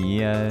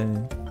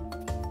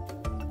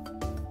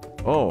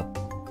 Oh.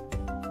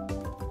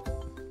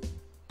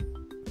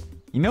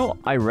 You know,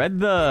 I read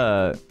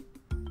the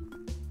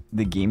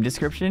game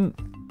description,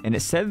 and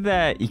it said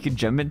that you could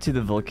jump into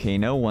the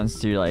volcano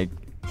once you're like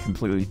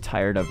completely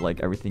tired of like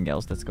everything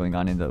else that's going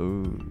on in the.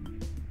 Ooh.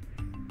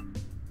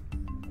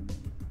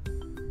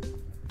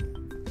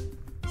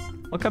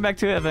 We'll come back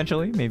to it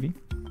eventually, maybe.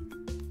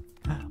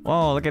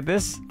 Whoa, look at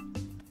this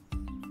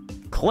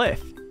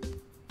cliff.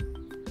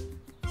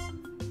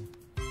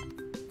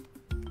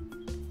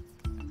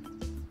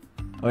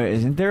 Wait,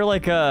 isn't there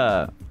like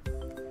a,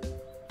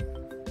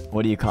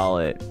 what do you call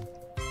it?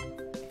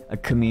 A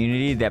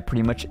community that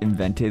pretty much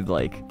invented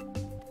like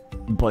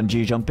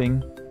bungee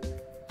jumping?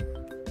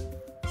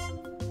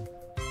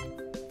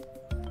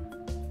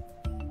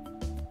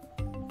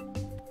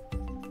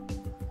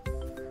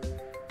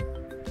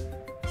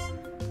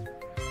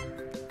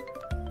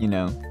 You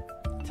know,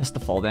 test the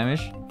fall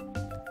damage.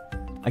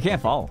 I can't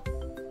fall.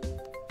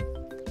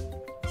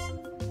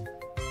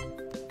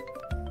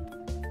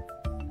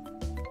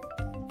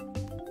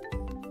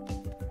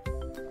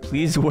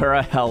 Please wear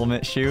a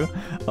helmet, shoe.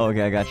 Oh,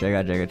 okay, I got you.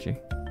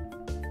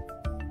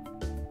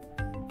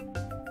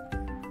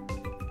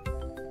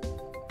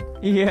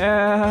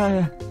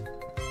 Yeah!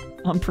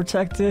 I'm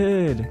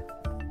protected!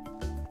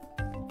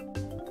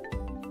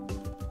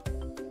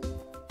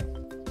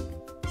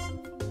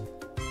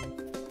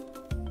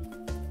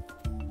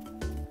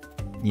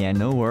 Yeah,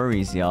 no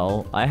worries,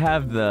 y'all. I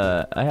have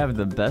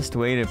the best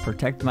way to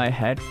protect my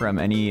head from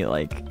any,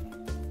 like,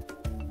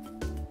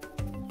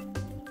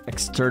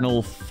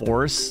 external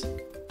force.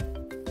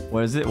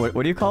 What is it? What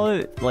do you call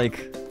it?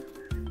 Like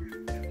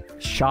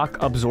shock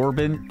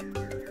absorbent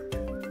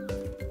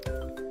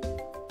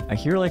I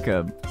hear like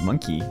a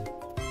monkey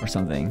or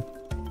something.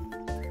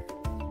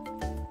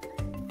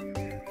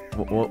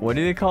 What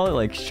do they call it?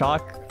 Like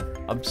shock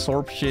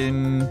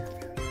absorption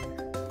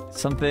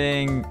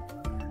something.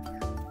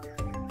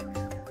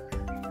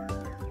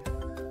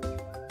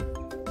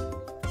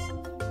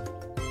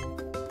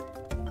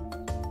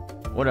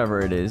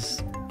 Whatever it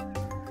is,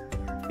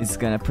 it's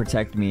gonna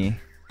protect me.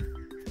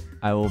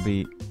 I will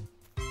be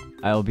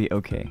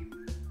okay.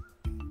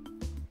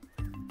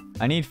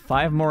 I need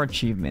 5 more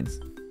achievements.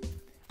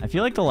 I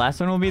feel like the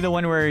last one will be the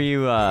one where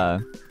you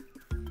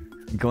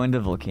go into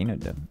volcano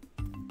dome.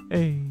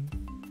 Hey,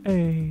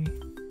 hey.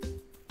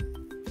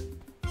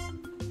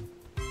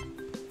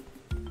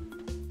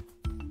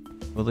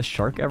 Will the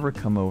shark ever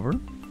come over?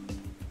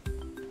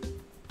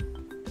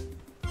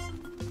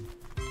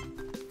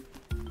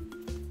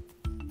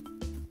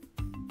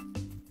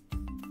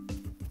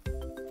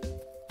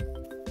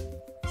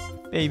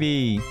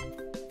 Baby!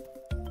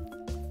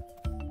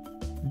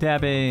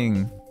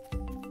 Dabbing!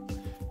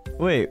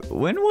 Wait,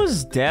 when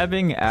was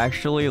dabbing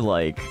actually,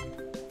 like,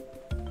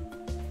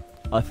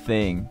 a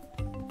thing?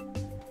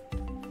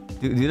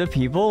 Do the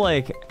people,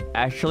 like,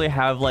 actually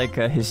have, like,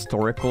 a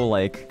historical,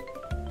 like,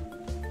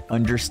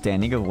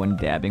 understanding of when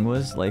dabbing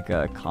was, like,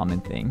 a common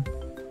thing?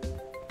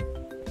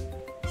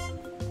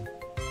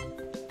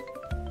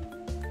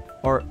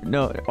 Or,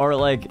 no, or,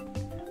 like,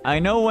 I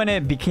know when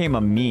it became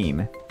a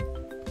meme.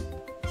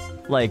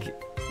 Like,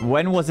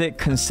 when was it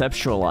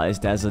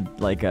conceptualized as a,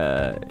 like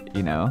a,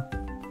 you know?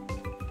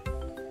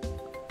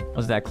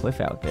 What's that cliff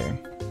out there?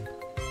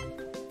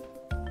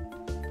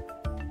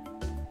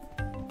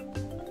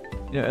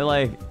 You know,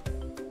 like,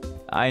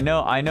 I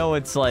know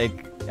it's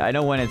like, I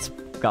know when it's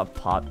got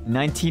popped.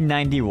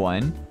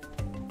 1991?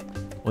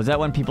 Was that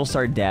when people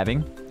started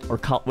dabbing? Or,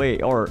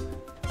 wait, or,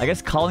 I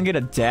guess calling it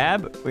a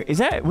dab? Wait, is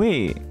that,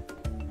 wait.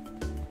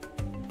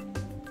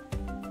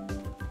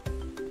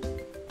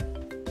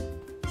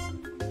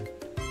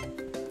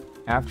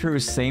 After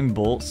Usain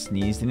Bolt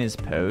sneezed in his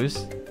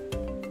pose?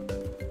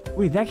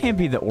 Wait, that can't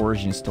be the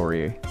origin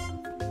story.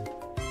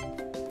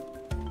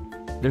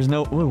 There's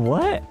no... Wait,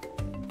 what?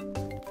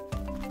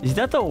 Is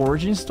that the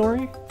origin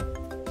story?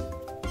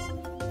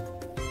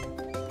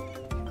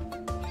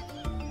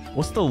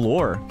 What's the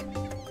lore?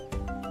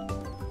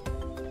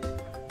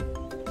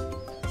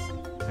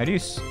 How do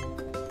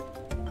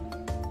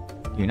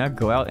you not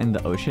go out in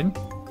the ocean?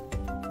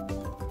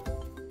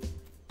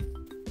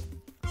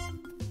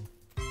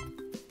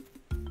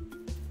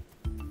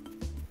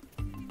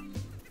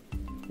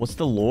 What's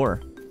the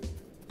lore?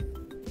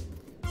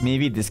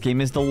 Maybe this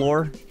game is the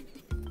lore?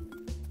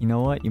 You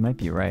know what? You might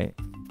be right.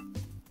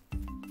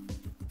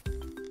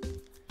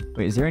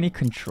 Wait, is there any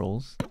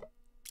controls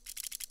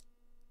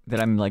that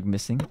I'm, like,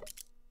 missing?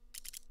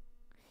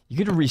 You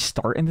could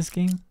restart in this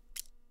game?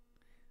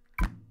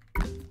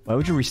 Why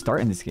would you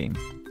restart in this game?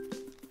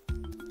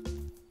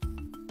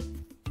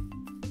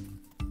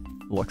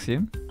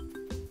 Luxiem?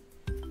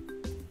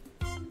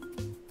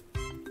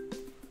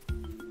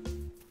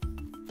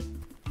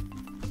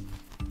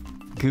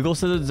 Google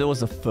says it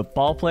was a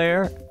football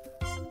player.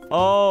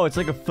 Oh, it's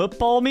like a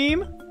football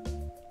meme?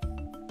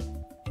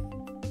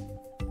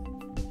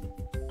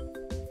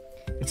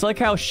 It's like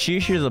how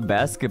Sheesh is a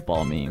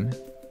basketball meme.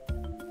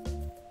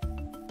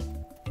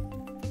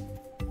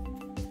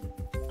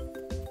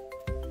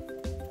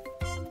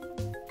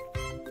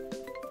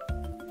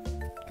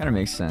 Kind of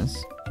makes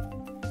sense.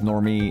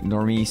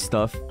 Normie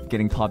stuff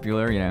getting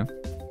popular, you know.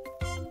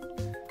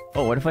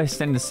 Oh, what if I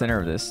stand in the center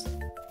of this?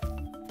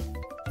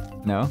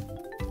 No?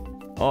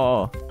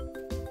 Oh.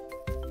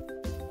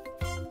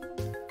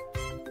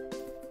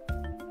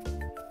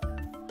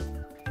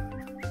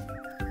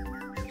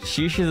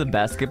 Sheesh is a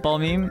basketball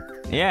meme?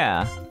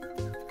 Yeah.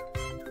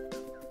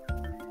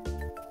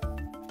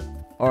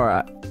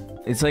 Or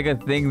it's like a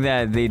thing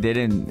that they did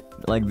in,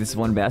 like, this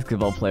one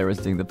basketball player was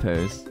doing the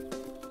pose.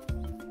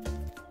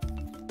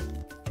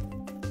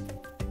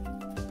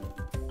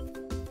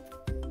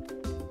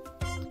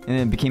 And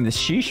then it became the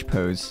sheesh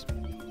pose.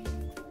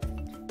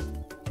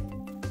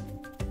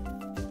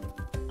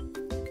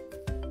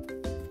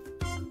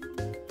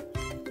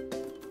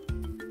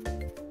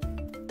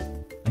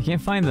 I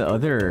can't find the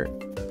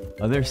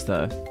other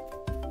stuff.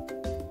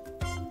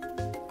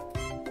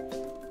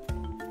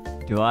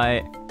 Do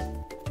I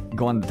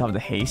go on the top of the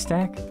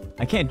haystack?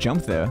 I can't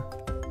jump though.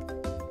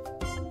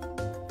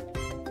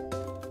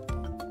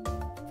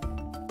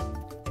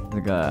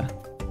 Like a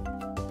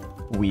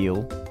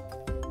wheel.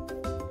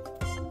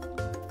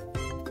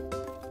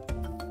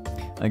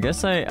 I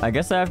guess I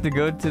have to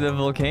go to the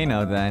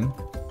volcano then.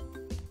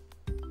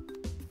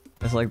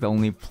 That's like the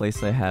only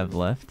place I have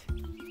left.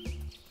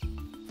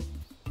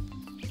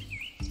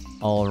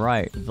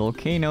 Alright,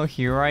 volcano,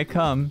 here I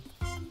come.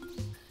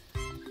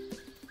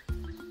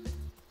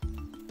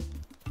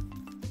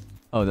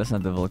 Oh, that's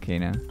not the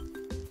volcano.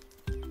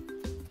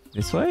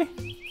 This way?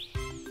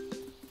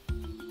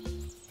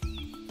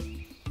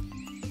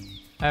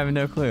 I have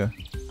no clue.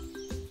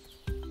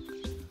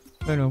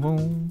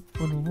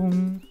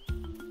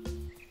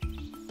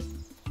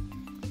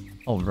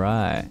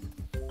 Alright.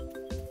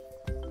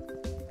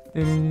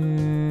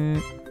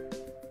 Is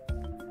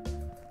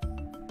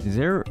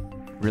there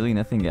really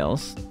nothing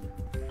else?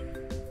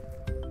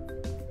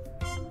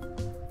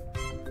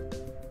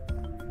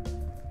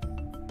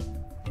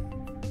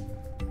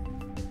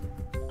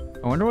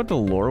 I wonder what the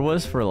lore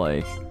was for,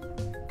 like,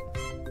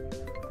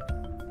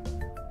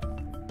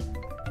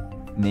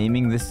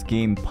 naming this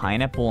game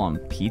Pineapple on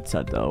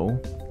Pizza, though.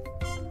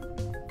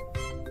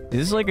 Is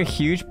this like a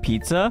huge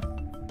pizza?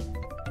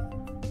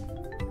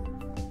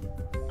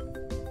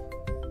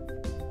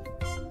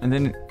 And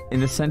then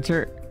in the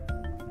center...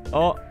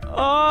 Oh!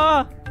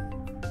 Ah!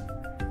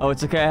 Oh,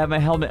 it's okay, I have my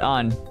helmet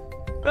on.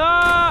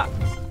 Ah!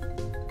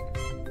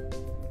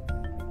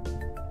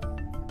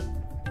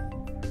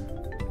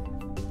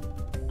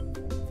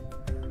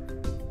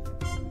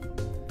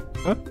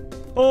 Huh?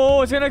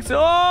 Oh, it's gonna...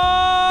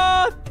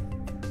 Oh!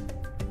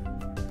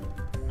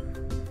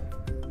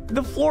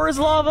 The floor is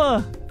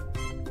lava!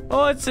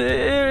 Oh, it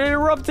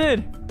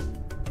erupted!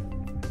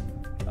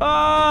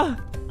 Ah!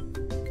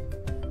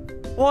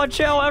 Watch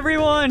out,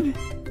 everyone!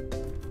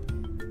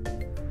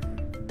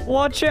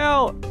 Watch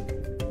out!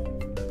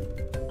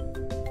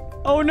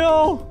 Oh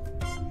no!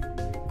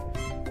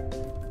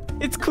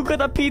 It's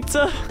Kukata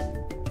Pizza!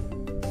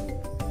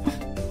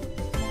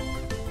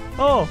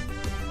 Oh!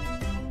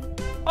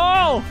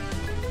 Oh!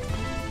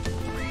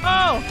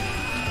 Oh!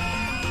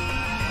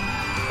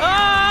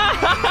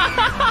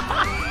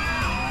 Ah!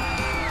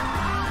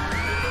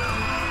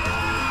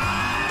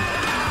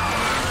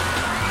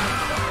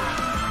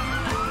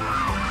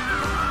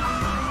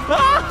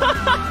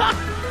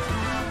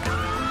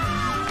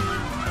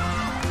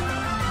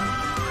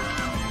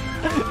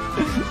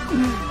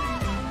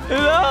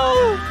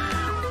 No!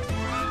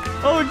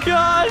 Oh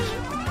gosh!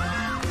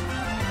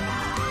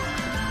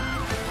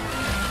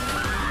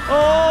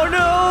 Oh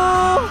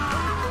no!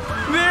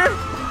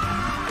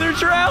 They're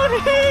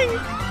drowning!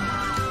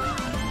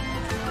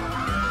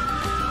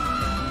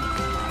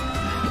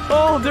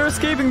 Oh, they're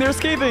escaping, they're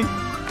escaping!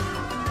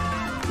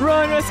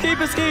 Run,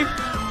 escape, escape!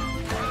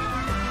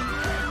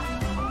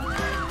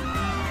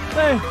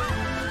 Hey!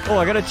 Oh,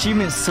 I got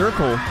achievement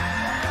circle.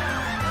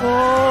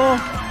 Oh!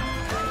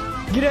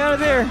 Get out of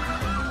there!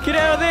 Get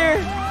out of there!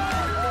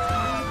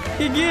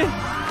 Get!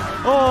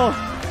 Oh!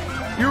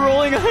 You're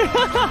rolling.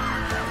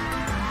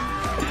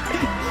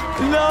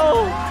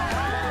 No!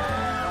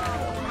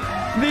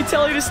 They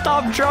tell you to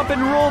stop, drop,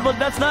 and roll, but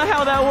that's not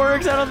how that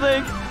works, I don't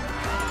think.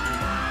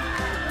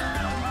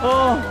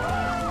 Oh!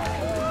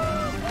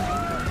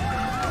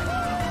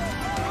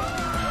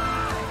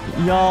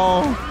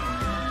 Y'all.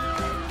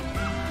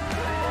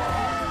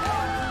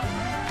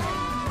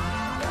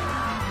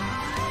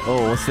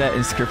 Oh, what's that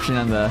inscription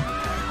on the...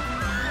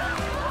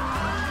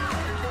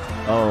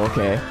 Oh,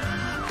 okay.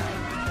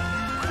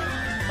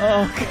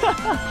 Oh,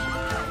 God.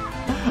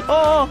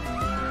 Oh!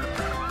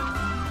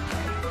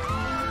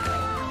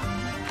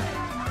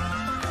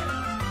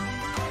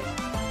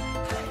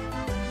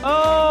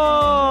 Oh!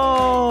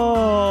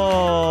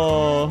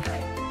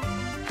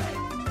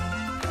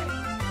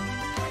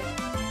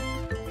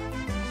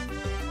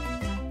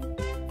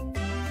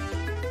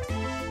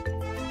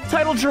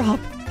 Title drop!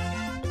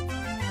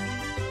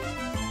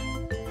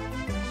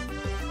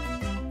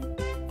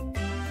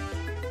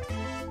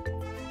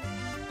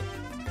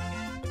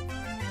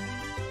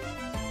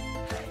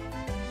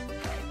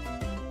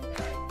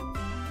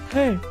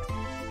 Hey!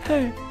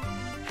 Hey!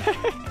 Hey!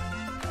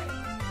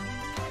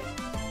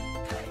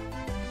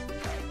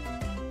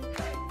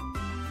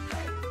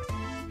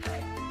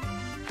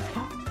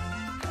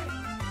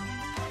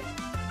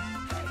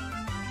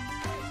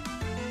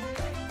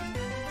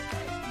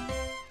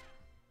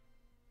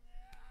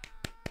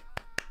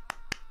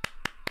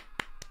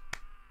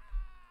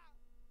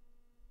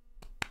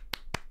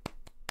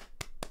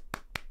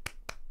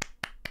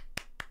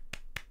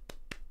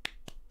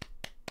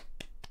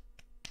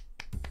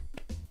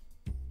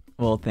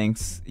 Well,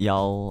 thanks,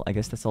 y'all. I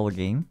guess that's all the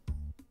game.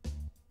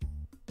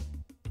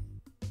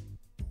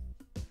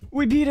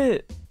 We beat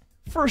it!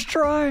 First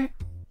try!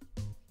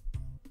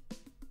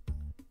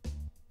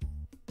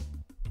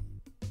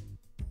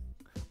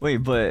 Wait,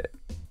 but...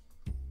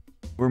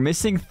 we're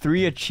missing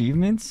 3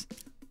 achievements?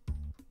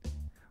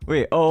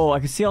 Wait, oh, I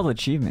can see all the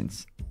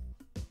achievements.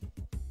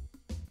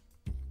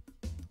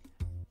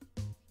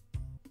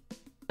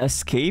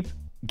 Escape,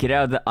 get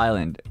out of the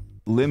island.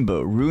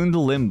 Limbo, ruin the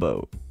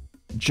limbo.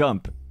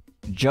 Jump.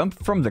 Jump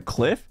from the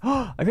cliff?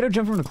 I gotta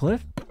jump from the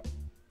cliff?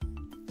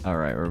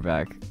 Alright, we're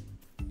back.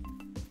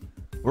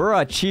 We're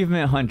an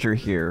achievement hunter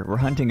here. We're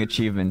hunting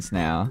achievements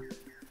now.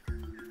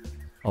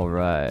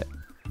 Alright.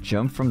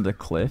 Jump from the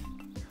cliff?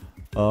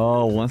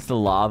 Oh, once the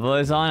lava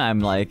is on,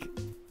 I'm like,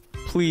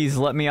 please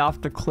let me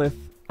off the cliff.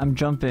 I'm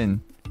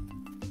jumping.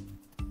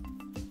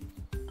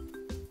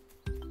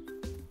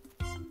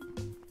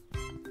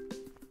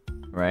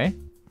 Right?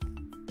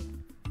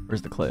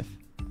 Where's the cliff?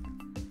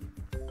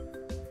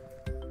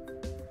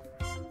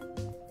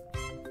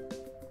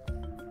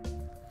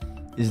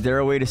 Is there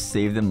a way to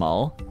save them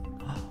all?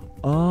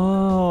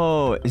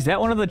 Oh, is that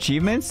one of the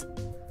achievements?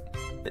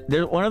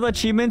 One of the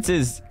achievements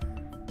is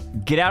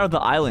get out of the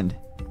island.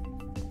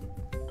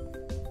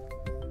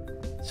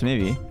 So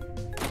maybe.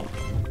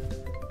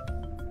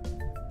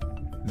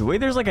 The way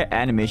there's like an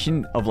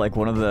animation of like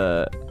one of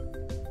the...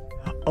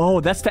 Oh,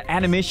 that's the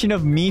animation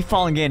of me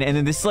falling in, and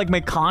then this is like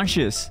my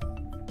conscious.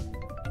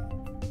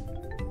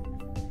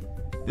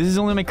 This is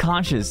only my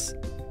conscious.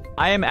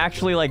 I am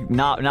actually like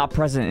not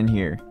present in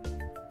here.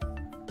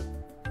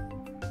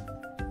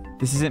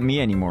 This isn't me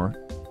anymore.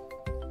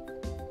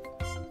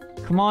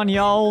 Come on,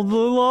 y'all, the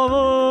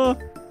lava!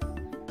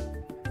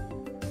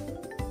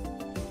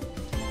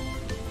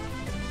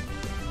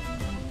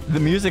 The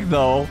music,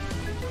 though.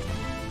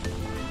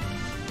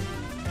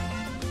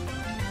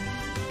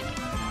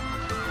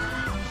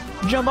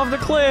 Jump off the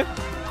cliff!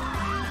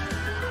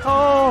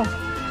 Oh!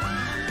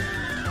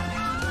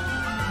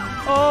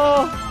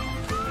 Oh!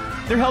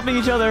 They're helping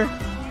each other.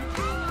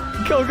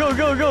 Go, go,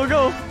 go, go,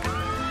 go!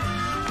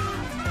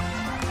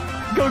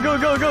 Go, go,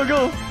 go, go,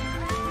 go!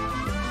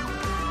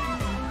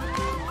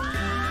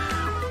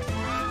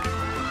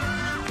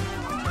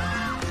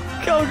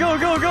 Go, go,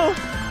 go, go!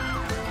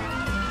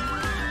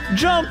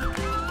 Jump!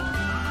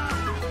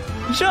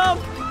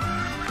 Jump!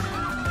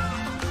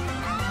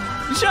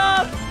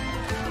 Jump!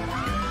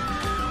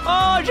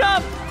 Oh,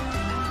 jump!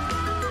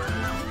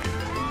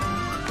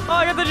 Oh,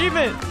 I got the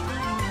achievement!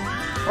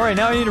 Alright,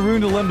 now I need to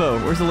ruin the limbo.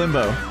 Where's the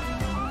limbo?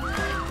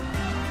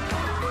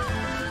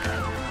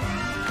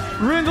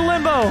 Ruin the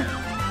limbo!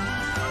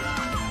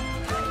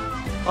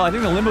 Oh, I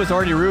think the limbo is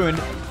already ruined.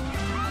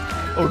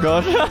 Oh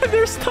gosh,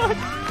 they're stuck!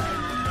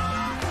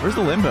 Where's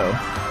the limbo?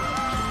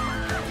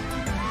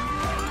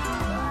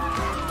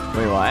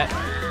 Wait, what?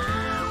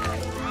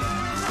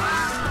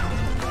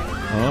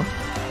 Huh?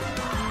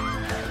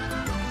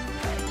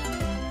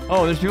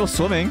 Oh, there's people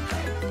swimming.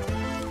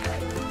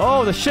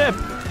 Oh, the ship!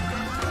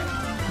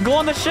 Go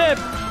on the ship!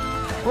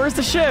 Where's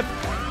the ship?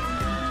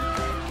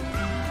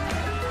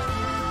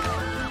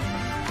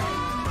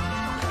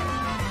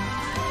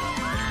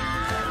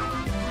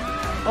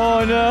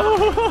 Oh no!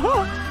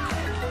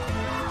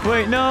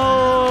 Wait, no!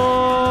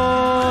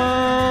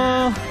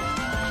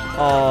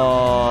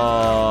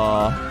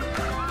 Oh,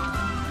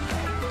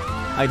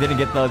 I didn't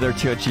get the other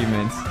 2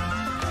 achievements.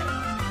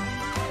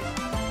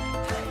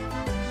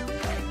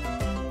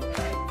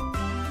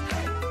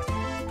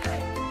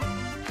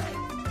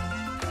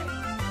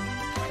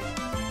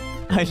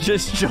 I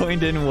just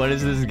joined in. What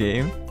is this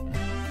game?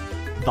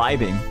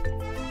 Vibing.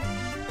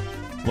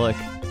 Look.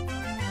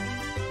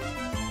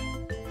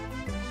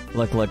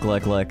 Look, look,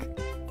 look, look.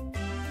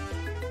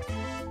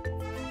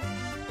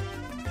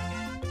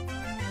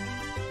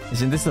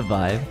 Isn't this a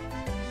vibe?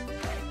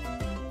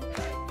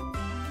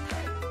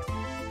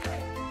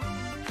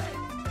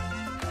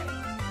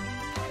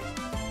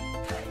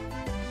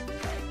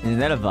 Isn't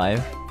that a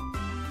vibe?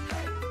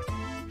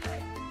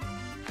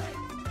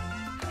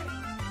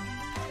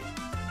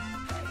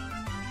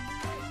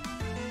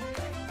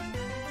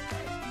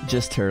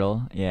 Just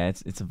turtle. Yeah,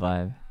 it's a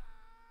vibe.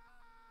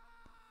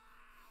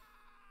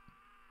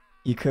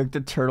 You cooked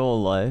a turtle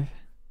alive?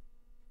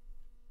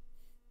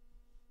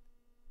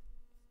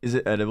 Is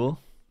it edible?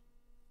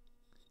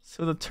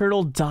 So the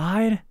turtle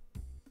died?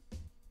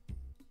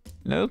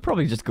 No, it'll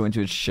probably just go into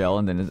its shell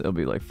and then it'll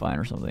be like fine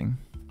or something.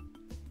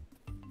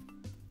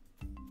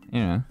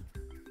 You know.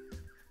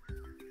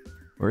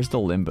 Where's the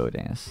limbo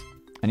dance?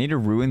 I need to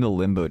ruin the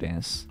limbo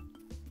dance.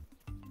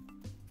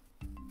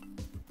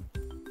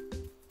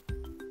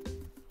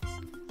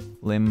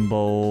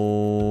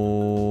 Limbo.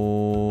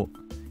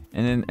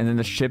 And then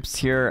the ships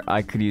here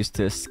I could use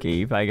to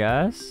escape, I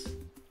guess.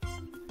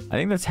 I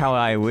think that's how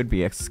I would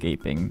be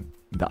escaping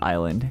the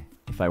island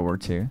if I were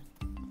to.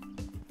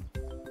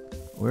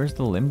 Where's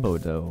the limbo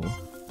though?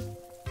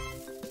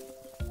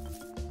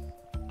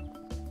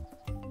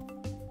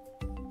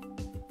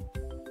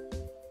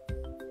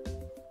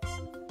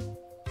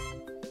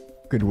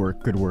 Good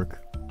work, good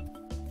work.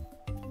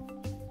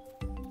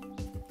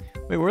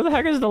 Wait, where the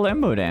heck is the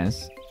limbo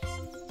dance?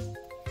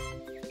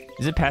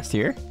 Is it past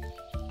here?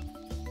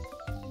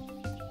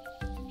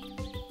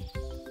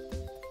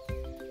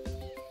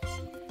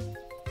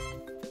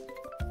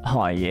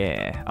 Oh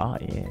yeah, oh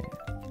yeah.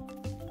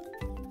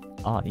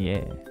 Oh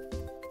yeah.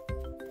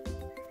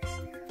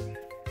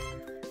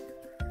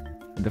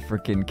 The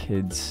freaking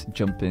kids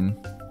jumping.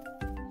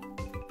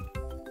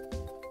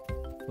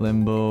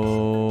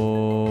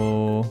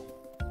 Limbo.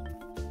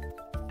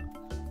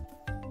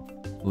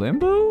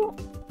 Limbo?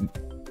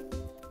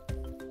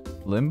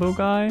 Limbo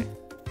guy?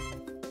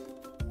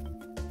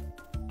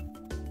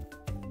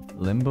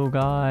 Limbo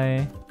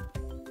guy?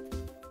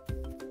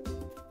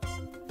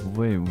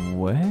 Wait,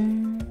 what?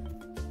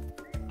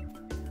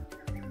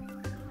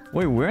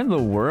 Wait, where in the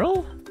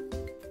world?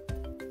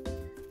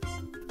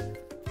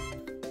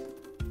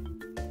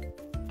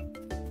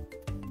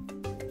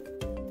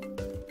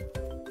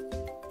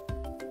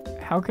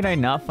 How could I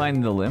not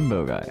find the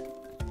limbo guy?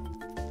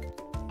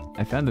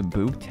 I found the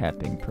boob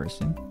tapping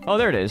person. Oh,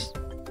 there it is.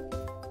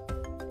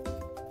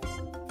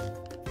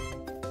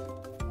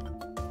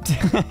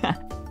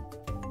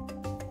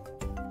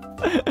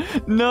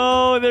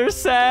 No, they're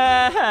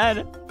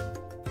sad.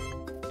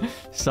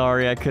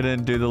 Sorry, I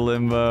couldn't do the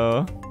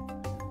limbo.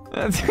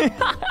 I'm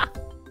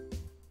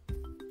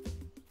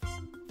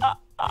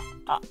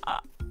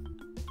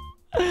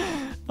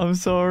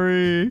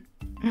sorry.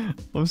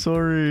 I'm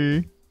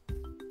sorry.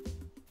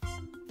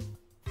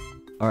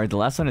 Alright, the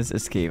last one is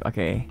escape.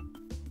 Okay.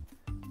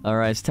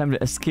 Alright, it's time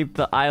to escape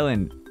the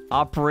island.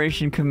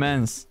 Operation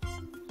commence.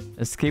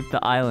 Escape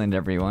the island,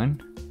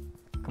 everyone.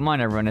 Come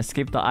on, everyone,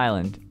 escape the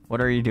island. What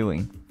are you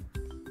doing?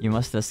 You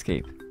must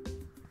escape.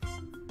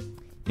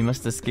 You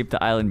must escape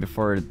the island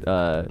before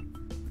the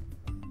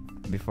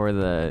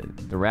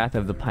wrath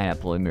of the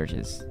pineapple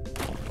emerges.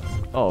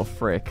 Oh,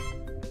 frick.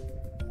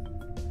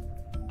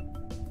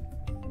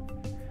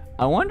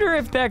 I wonder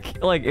if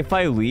that, like, if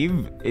I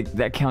leave,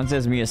 that counts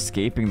as me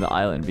escaping the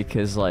island,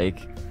 because, like,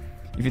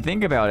 if you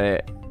think about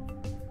it,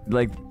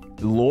 like,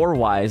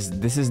 lore-wise,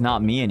 this is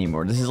not me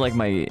anymore. This is, like,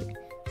 my,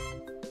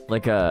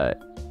 like, I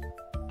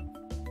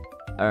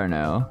don't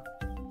know.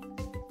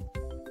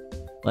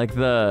 Like,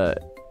 the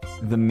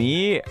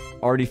me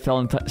already fell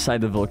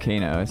inside the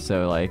volcano,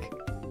 so, like,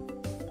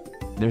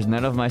 there's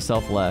none of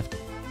myself left.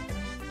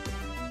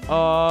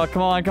 Oh,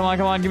 come on, come on,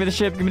 come on, give me the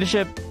ship, give me the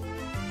ship.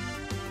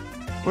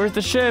 Where's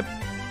the ship?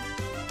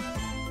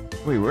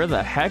 Wait, where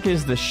the heck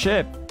is the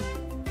ship?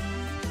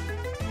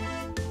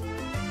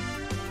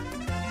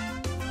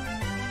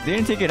 They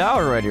didn't take it out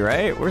already,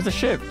 right? Where's the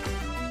ship?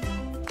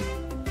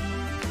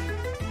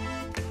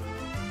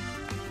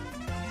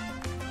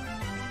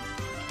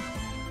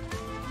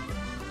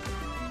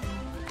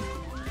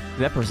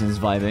 That person's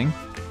vibing.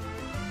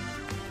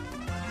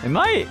 Am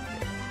I?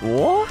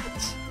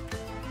 What?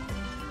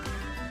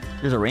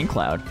 There's a rain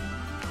cloud.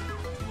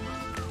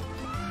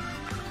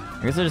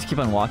 I guess I'll just keep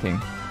on walking.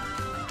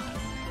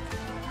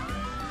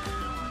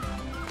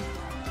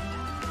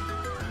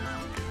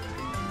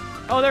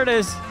 Oh, there it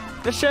is!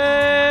 The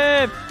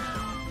ship!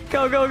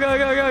 Go, go, go,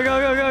 go, go, go,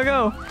 go, go,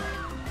 go!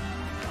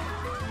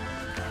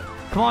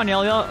 Come on,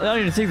 y'all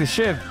need to take the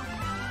ship.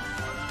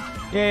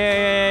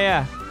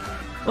 Yeah.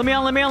 Let me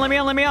on, let me on, let me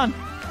on, let me on!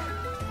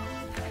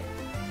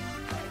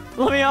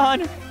 Let me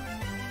on!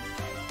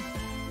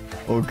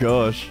 Oh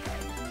gosh.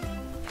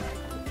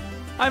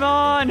 I'm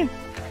on!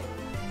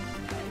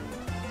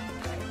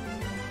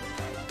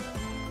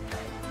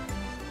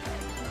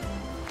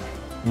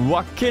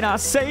 What can I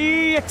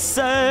say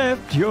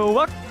except you're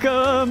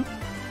welcome?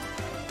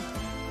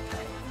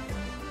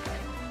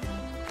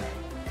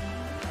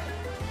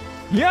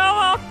 You're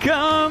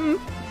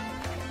welcome!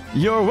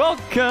 You're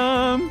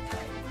welcome!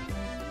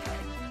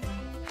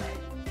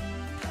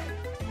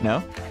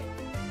 No?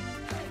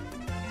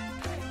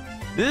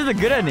 This is a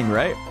good ending,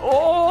 right?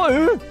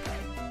 Oh!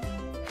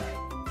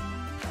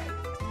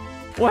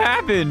 What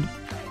happened?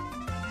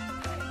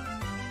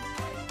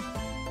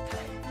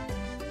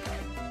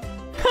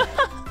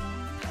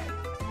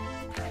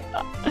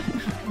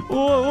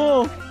 Whoa,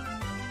 whoa.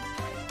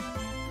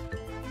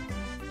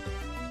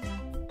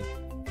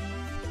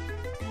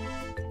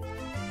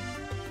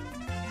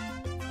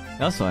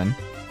 That's fun.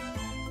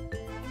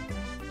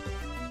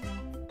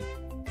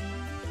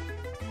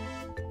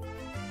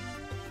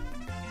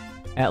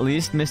 At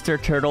least Mr.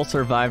 Turtle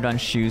survived on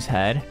Shu's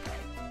head.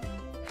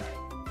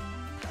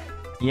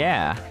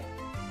 Yeah.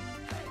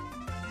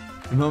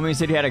 The moment you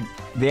said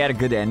they had a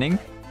good ending?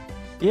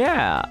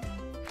 Yeah.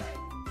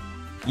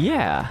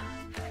 Yeah.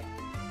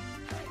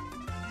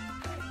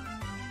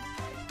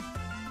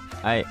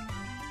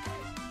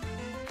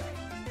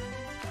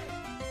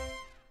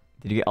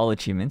 Did you get all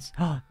achievements?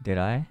 Did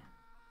I?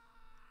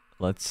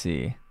 Let's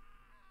see.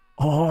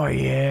 Oh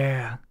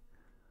yeah.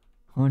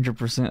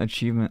 100%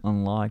 achievement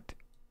unlocked.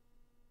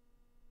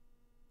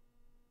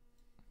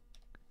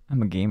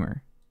 I'm a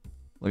gamer.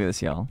 Look at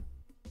this, y'all.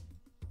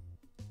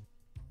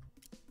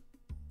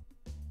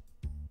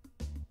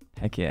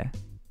 Heck yeah.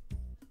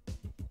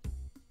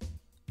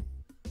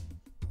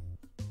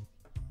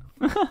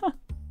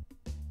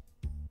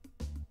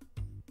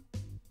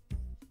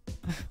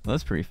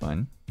 That's pretty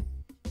fun.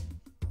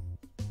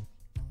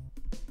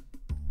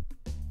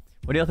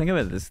 What do y'all think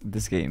about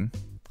this game?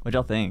 What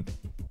y'all think?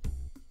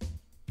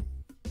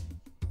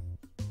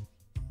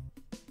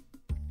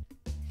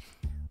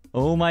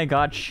 Oh my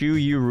god, Shu,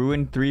 you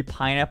ruined 3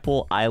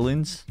 pineapple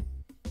islands?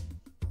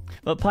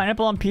 But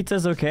pineapple on pizza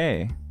is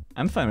okay.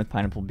 I'm fine with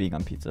pineapple being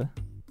on pizza.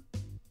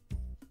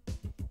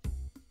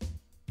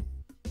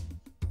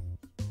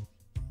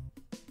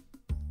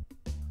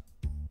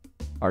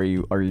 Are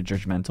you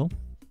judgmental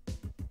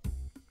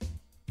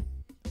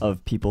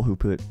of people who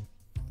put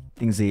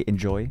things they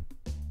enjoy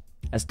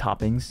as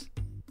toppings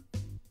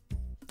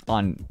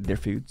on their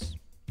foods?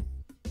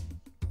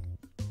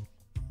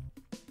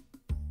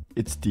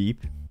 It's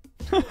deep.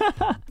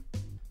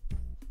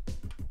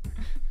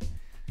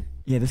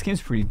 Yeah, this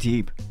game's pretty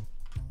deep.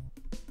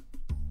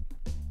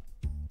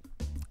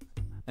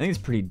 I think it's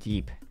pretty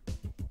deep.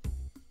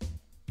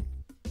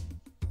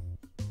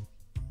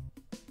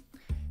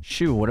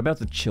 Shoo, what about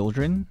the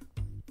children?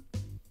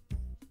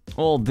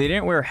 Well, they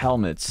didn't wear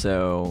helmets,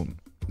 so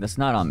that's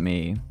not on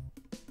me.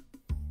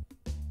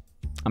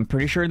 I'm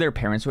pretty sure their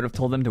parents would have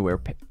told them to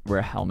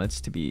wear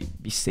helmets to be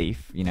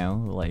safe, you know?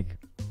 Like,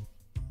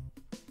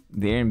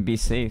 they didn't be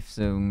safe,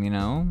 so, you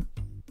know,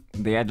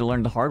 they had to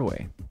learn the hard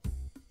way.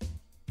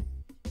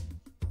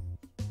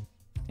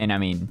 And I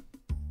mean,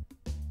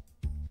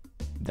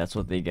 that's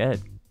what they get.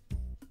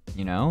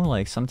 You know,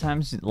 like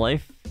sometimes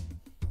life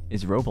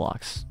is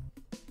Roblox.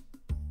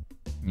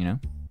 You know?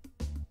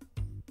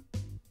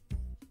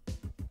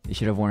 They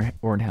should have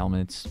worn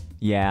helmets.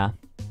 Yeah.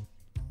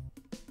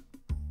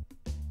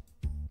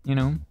 You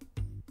know?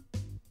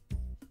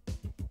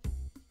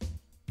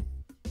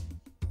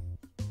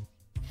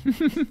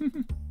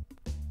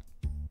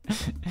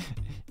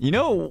 You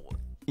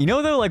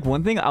know though, like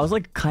one thing I was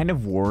like kind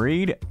of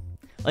worried.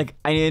 Like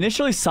I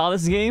initially saw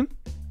this game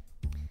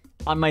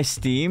on my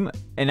Steam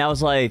and I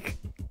was like,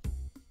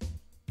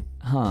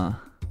 huh.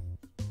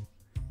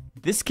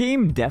 This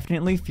game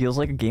definitely feels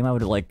like a game I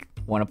would like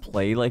want to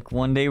play like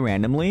one day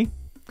randomly.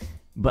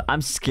 But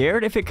I'm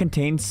scared if it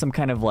contains some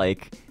kind of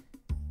like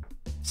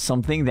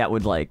something that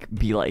would like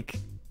be like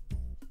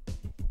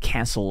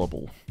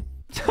cancelable.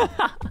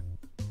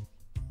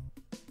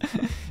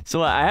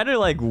 So I had to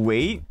like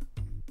wait.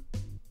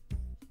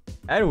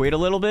 I had to wait a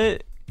little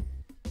bit.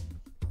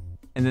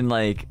 And then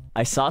like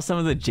I saw some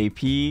of the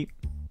JP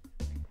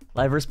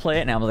livers play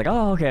it and I was like,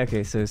 oh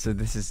okay, so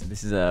this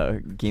is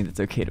a game that's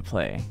okay to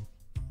play.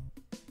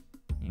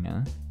 You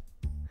know?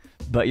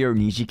 But your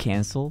Niji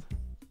canceled?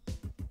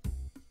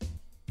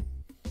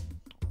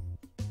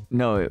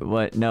 No,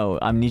 what? No,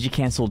 I'm Niji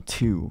canceled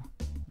too.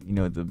 You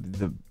know,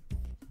 the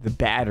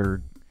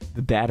batter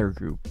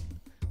group.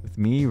 With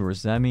me,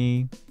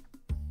 Rosemi,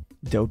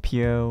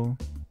 Doppio,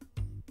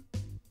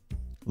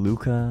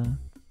 Luca.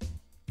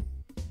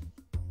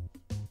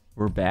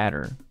 We're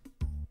batter.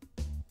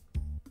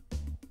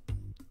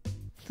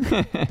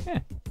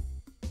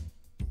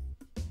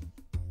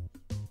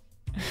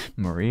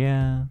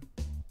 Maria.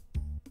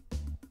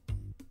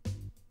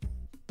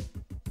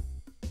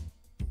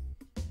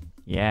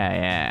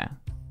 Yeah.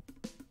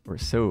 We're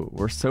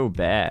so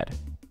bad.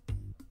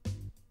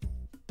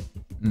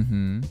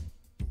 Mm-hmm.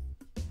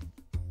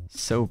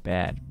 So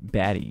bad.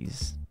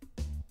 Baddies.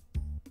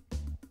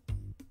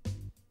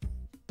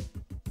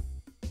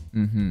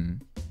 Mm-hmm.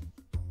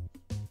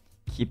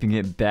 Keeping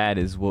it bad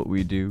is what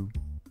we do.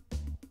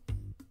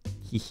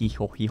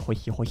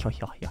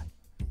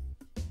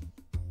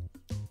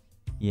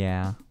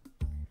 Yeah.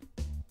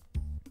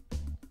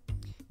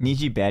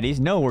 Niji baddies?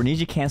 No, we're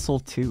Niji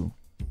canceled too.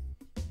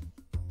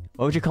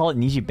 What would you call it?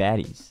 Niji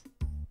baddies.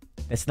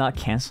 That's not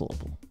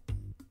cancelable.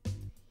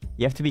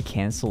 You have to be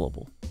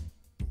cancelable.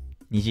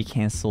 Niji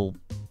cancel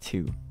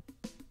 2.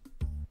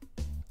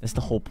 That's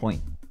the whole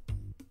point.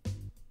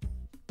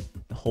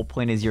 The whole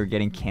point is you're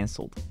getting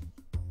canceled.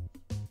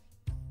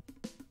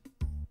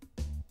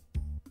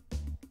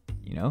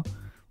 You know?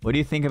 What do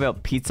you think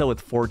about pizza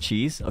with 4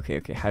 cheese?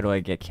 Okay, how do I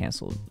get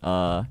canceled?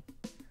 5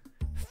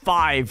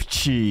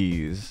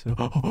 cheese.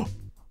 Oh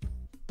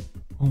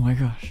my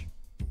gosh.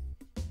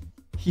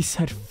 He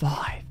said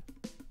 5.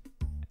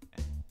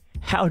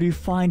 How do you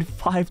find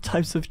 5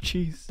 types of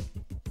cheese?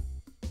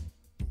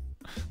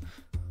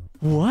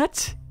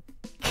 What?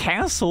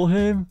 Cancel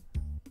him?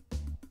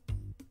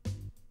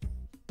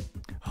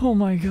 Oh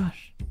my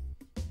gosh.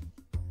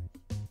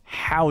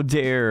 How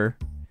dare.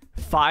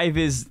 5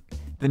 is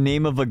the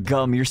name of a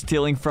gum. You're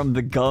stealing from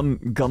the gum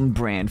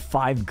brand.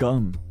 5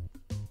 gum.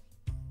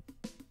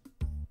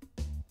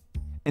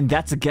 And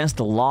that's against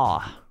the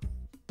law.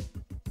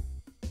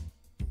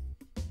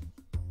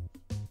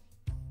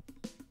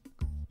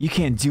 You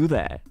can't do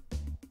that.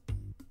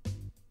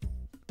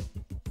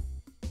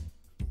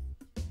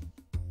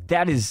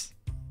 That is...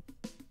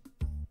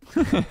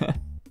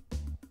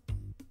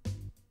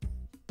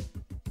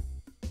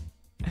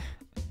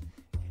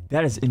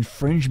 that is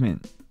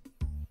infringement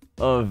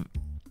of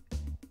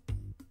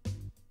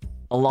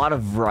a lot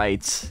of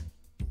rights.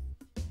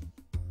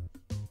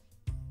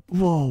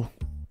 Whoa.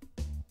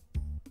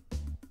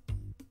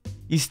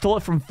 You stole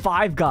it from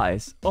 5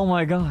 Guys. Oh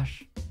my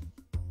gosh.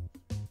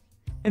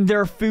 And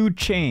they're a food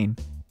chain.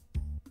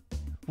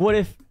 What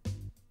if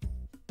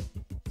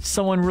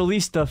someone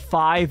released a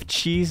 5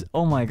 cheese?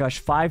 Oh my gosh,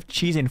 5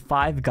 cheese and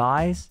 5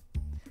 Guys?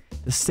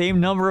 The same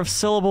number of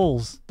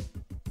syllables.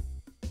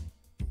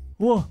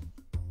 Whoa.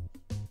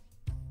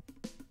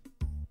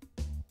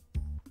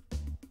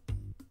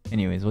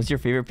 Anyways, what's your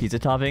favorite pizza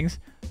toppings?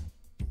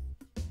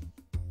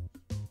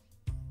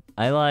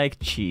 I like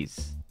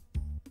cheese.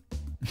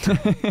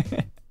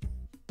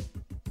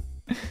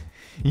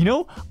 You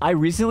know, I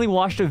recently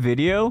watched a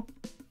video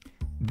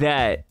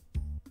that...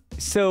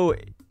 So,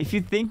 if you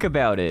think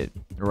about it,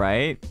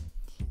 right?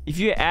 If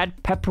you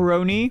add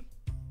pepperoni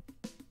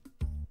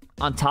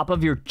on top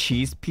of your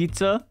cheese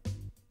pizza,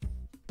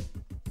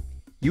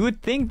 you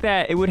would think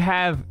that it would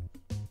have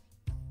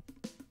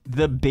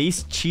the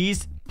base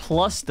cheese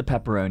plus the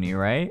pepperoni,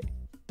 right?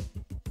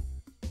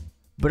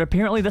 But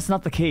apparently that's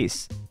not the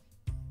case.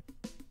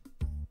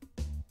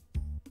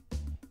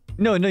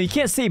 No, you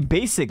can't say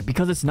basic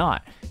because it's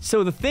not.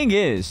 So the thing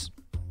is,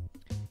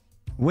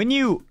 when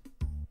you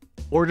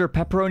order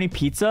pepperoni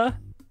pizza,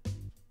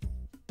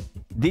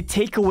 they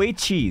take away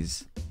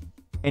cheese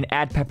and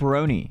add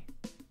pepperoni.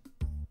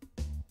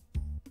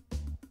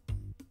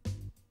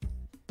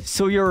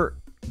 So you're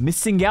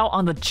missing out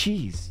on the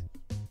cheese.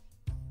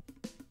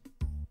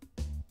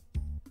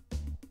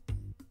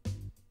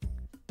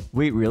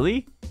 Wait,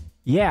 really?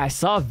 Yeah, I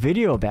saw a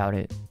video about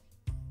it.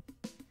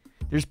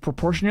 There's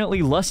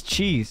proportionately less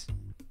cheese.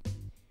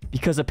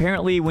 Because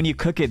apparently when you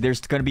cook it,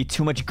 there's gonna be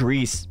too much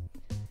grease.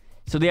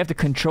 So they have to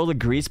control the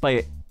grease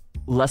by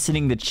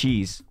lessening the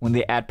cheese when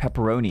they add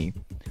pepperoni.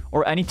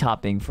 Or any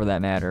topping for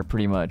that matter,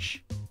 pretty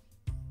much.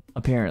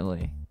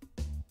 Apparently.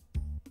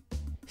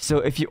 So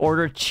if you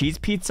order cheese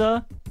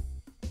pizza,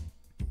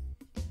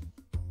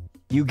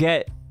 you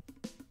get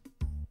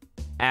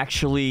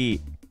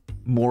actually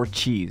more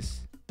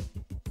cheese.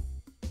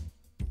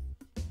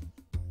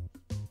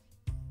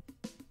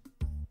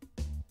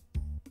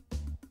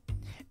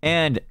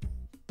 And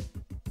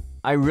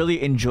I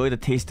really enjoy the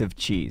taste of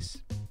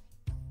cheese.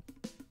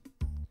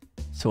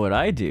 So what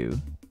I do,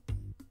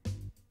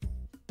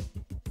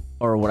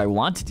 or what I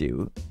want to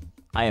do,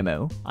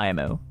 IMO,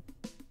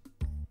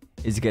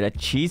 is get a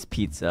cheese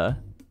pizza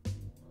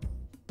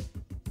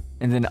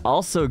and then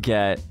also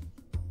get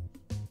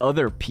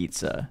other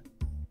pizza.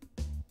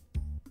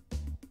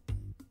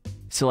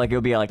 So like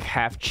it'll be like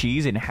half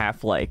cheese and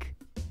half like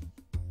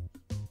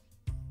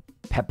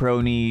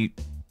pepperoni,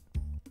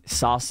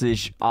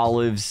 sausage,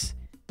 olives,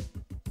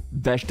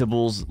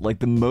 vegetables, like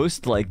the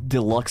most like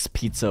deluxe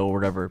pizza or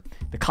whatever.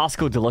 The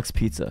Costco deluxe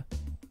pizza.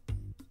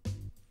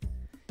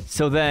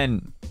 So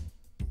then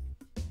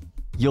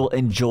you'll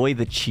enjoy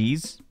the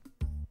cheese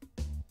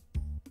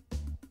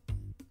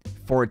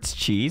for its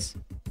cheese.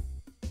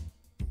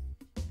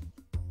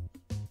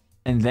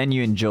 And then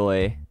you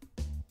enjoy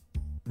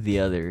the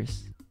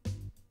others.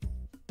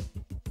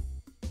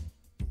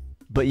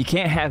 But you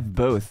can't have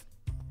both,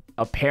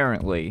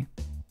 apparently.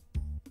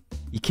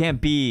 You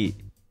can't be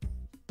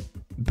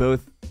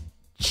both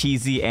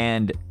cheesy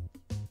and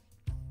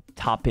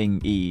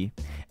topping-y.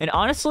 And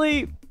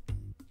honestly,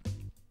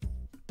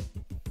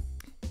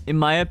 in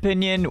my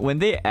opinion, when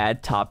they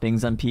add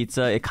toppings on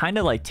pizza, it kind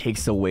of like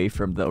takes away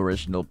from the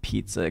original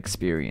pizza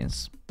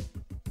experience.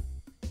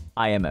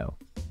 IMO.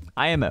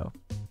 IMO.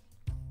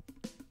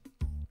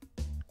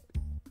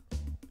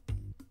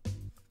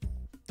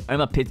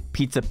 I'm a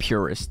pizza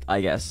purist, I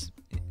guess,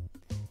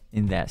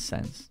 in that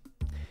sense.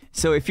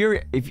 So if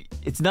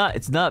it's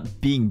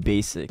not being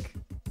basic.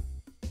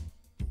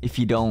 If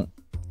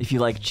you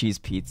like cheese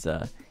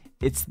pizza,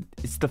 it's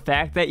the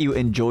fact that you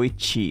enjoy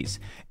cheese.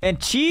 And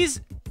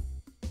cheese,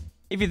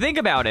 if you think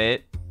about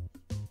it,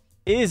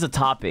 is a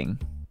topping.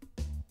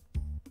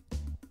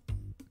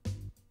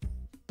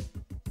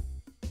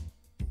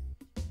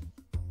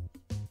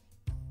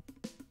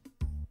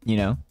 You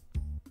know?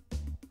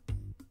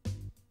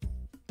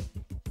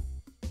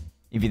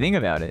 If you think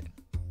about it.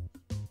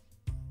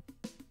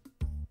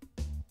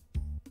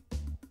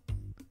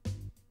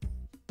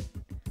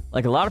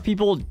 Like a lot of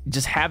people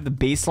just have the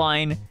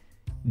baseline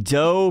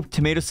dough,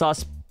 tomato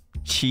sauce,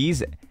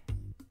 cheese,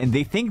 and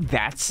they think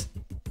that's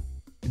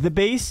the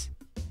base.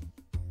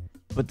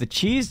 But the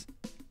cheese,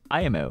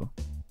 IMO,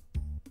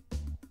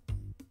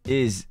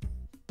 is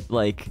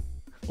like,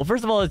 well,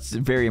 first of all, it's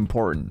very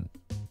important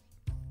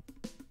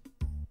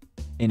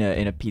in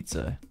a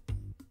pizza.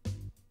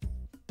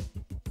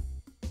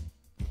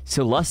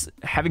 So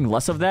having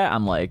less of that,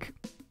 I'm like,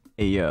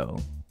 hey yo,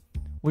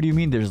 what do you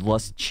mean there's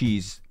less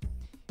cheese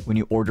when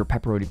you order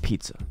pepperoni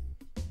pizza?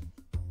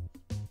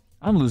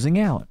 I'm losing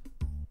out.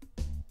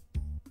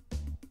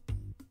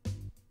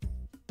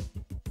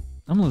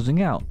 I'm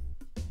losing out.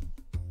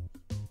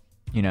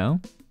 You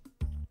know?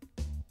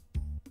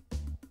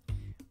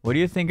 What do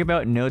you think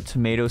about no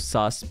tomato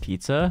sauce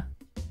pizza?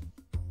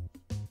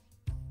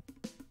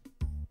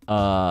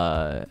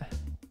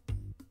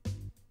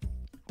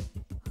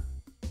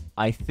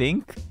 I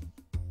think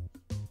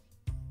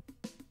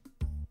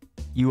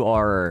you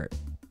are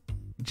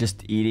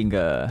just eating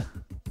a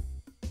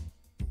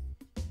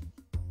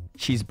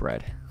cheese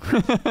bread.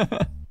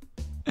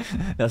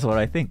 That's what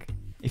I think.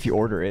 If you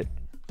order it,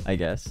 I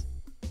guess.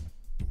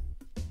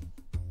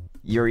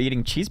 You're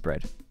eating cheese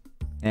bread.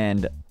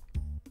 And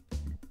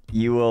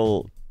you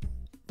will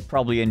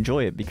probably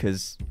enjoy it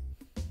because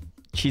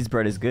cheese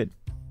bread is good.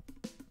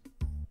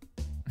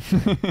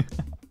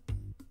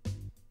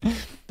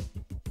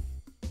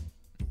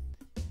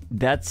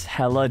 That's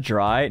hella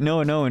dry.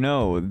 No.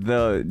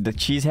 The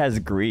cheese has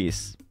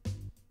grease.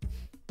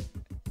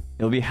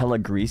 It'll be hella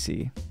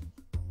greasy.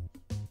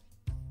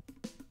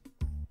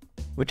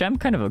 Which I'm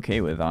kind of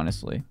okay with,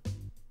 honestly.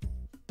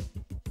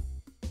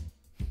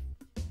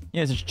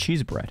 Yeah, it's just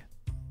cheese bread.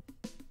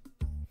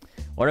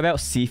 What about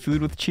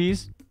seafood with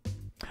cheese?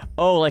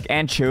 Oh, like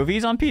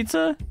anchovies on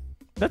pizza?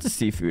 That's a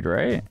seafood,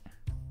 right?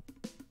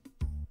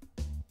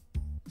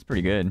 It's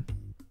pretty good,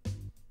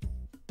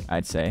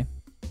 I'd say.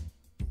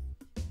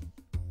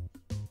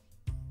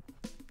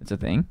 It's a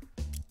thing.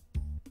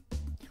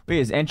 Wait,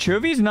 is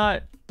anchovies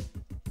not...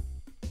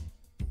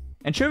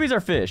 Anchovies are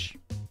fish.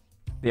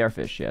 They are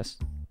fish, yes.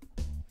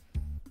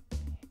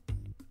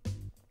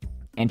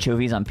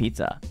 Anchovies on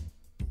pizza.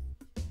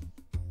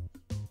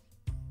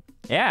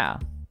 Yeah,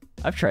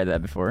 I've tried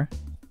that before.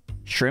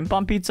 shrimp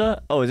on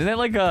pizza? Oh, isn't it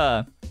like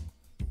a...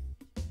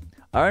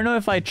 I don't know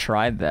if I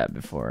tried that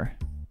before,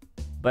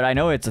 but I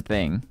know it's a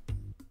thing.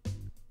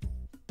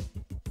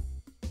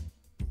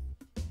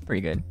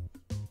 Pretty good.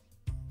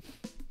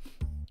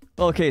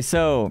 Okay,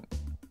 so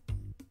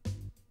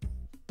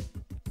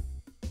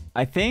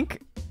I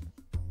think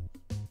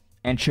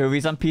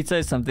anchovies on pizza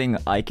is something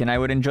Ike and I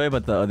would enjoy,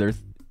 but the other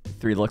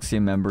three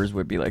Luxiem members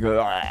would be like,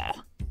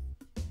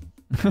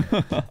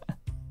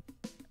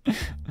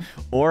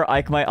 or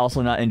Ike might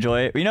also not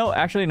enjoy it. You know,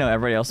 actually, no,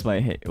 everybody else will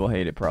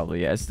hate it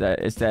probably. Yeah, it's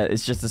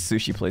just a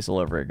sushi place all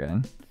over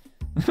again.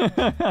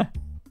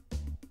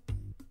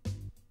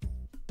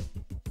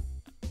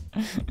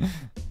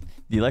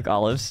 Do you like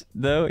olives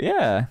though?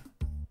 Yeah.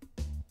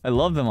 I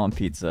love them on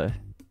pizza.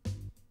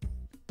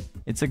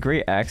 It's a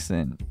great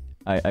accent.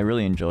 I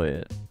really enjoy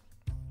it.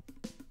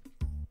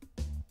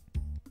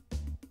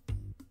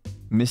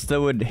 Mista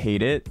would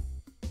hate it.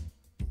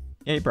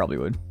 Yeah, he probably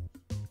would.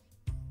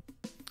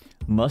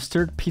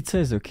 Mustard pizza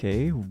is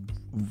okay?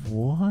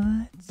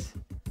 What?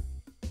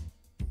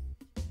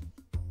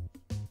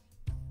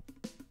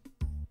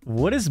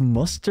 What is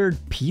mustard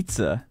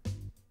pizza?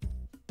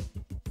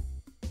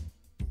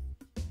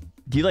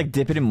 Do you like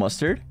dip it in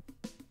mustard?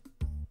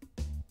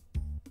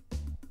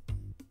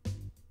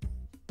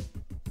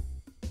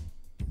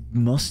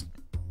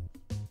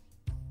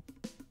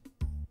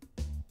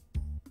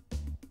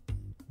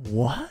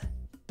 What?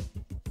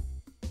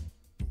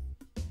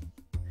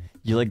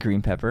 You like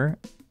green pepper?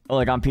 Oh,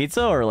 like on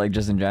pizza or like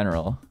just in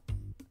general?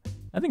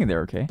 I think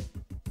they're okay.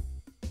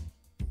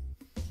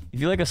 If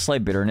you like a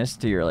slight bitterness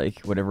to your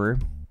like whatever,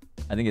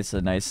 I think it's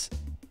a nice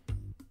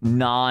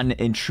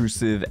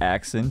non-intrusive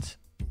accent.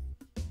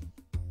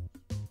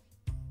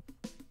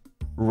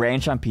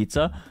 Ranch on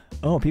pizza?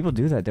 Oh, people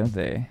do that, don't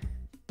they?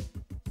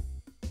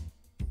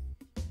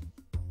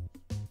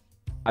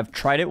 I've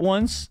tried it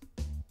once,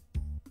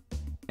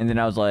 and then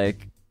I was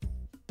like,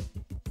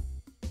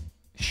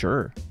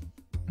 sure.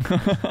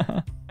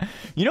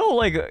 You know,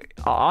 like,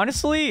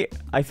 honestly,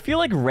 I feel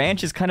like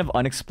ranch is kind of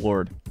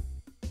unexplored.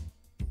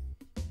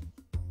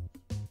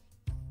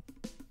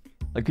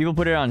 Like, people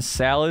put it on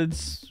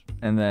salads,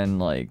 and then,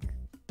 like,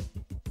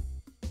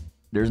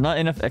 there's not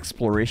enough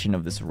exploration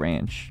of this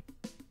ranch.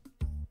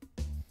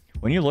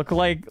 When you look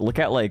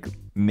at like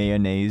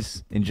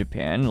mayonnaise in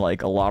Japan,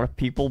 like a lot of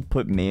people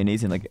put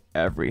mayonnaise in like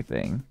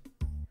everything.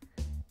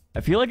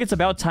 I feel like it's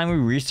about time we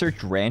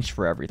research ranch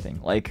for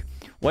everything. Like,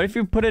 what if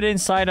you put it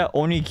inside a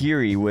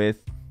onigiri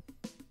with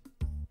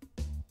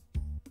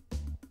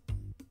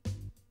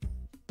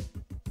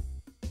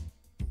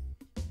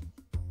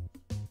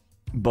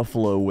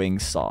buffalo wing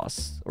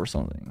sauce or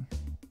something?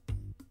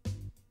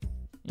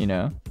 You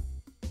know?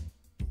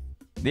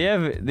 They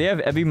have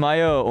ebi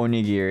mayo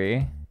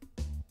onigiri.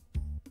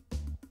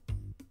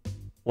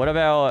 What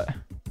about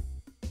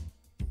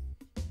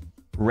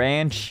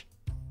ranch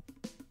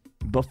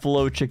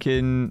buffalo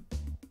chicken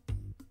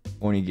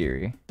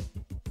onigiri?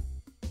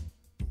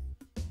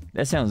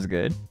 That sounds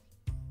good.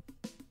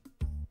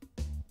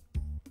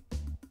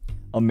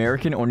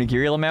 American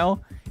onigiri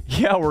lamau?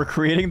 Yeah, we're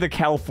creating the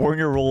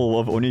California roll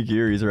of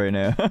onigiris right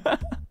now.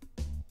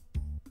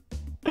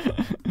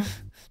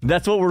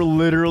 That's what we're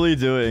literally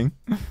doing.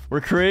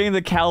 We're creating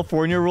the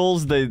California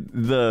rolls,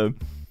 the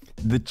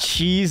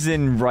cheese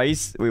and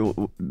rice. Wait,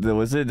 what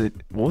was it?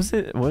 What was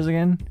it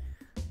again?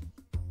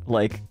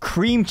 Like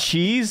cream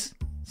cheese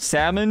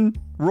salmon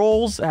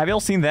rolls. Have y'all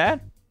seen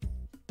that?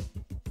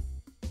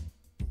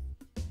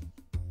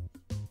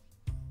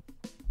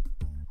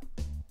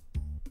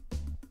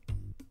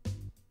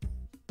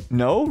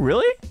 No,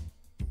 really?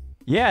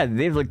 Yeah,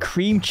 they have like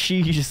cream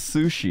cheese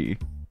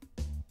sushi.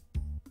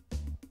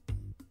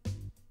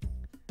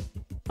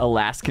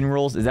 Alaskan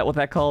rolls. Is that what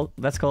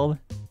that's called?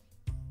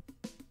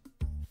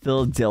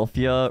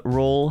 Philadelphia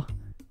roll.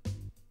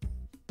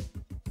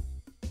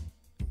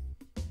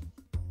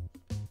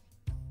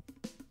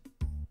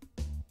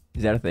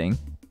 Is that a thing?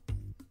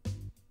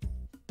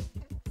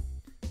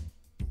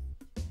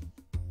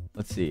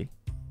 Let's see.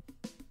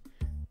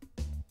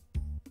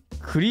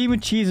 Cream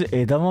cheese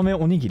edamame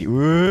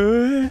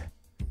onigiri.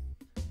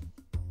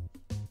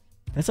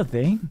 That's a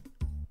thing?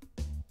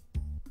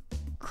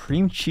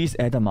 Cream cheese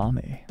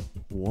edamame.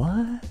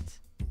 What?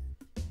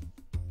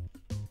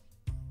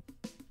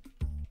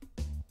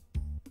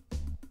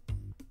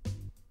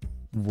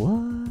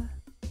 What?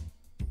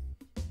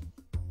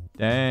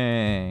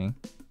 Dang.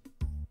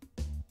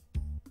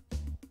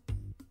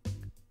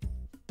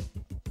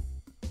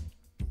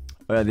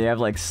 They have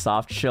like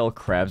soft shell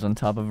crabs on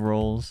top of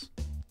rolls.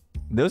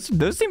 Those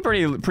seem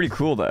pretty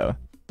cool though.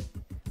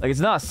 Like it's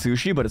not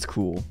sushi, but it's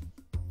cool.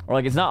 Or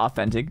like it's not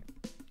authentic,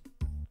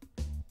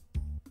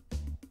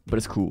 but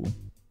it's cool.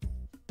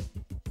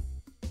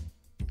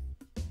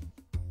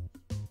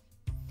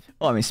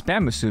 Oh, I mean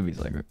spam musubi is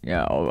like,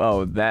 yeah.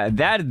 Oh,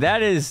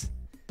 that is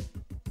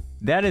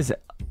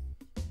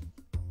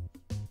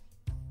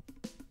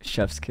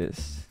chef's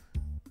kiss.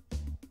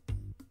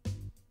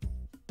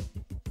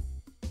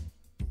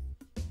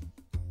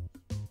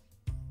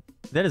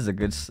 That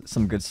is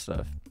some good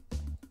stuff.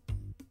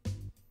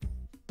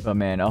 Oh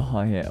man,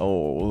 oh yeah,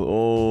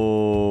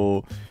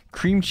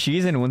 cream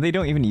cheese, and when they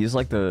don't even use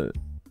like the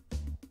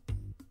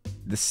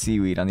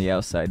seaweed on the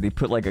outside, they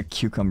put like a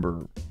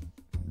cucumber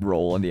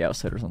roll on the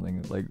outside or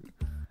something. Like,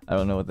 I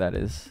don't know what that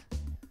is.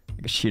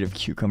 Like a sheet of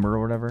cucumber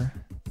or whatever.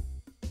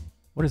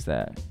 What is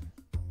that?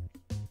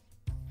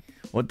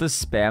 What does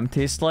spam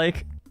taste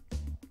like?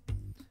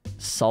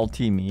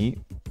 Salty meat,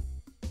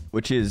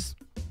 which is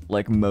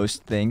like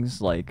most things,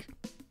 like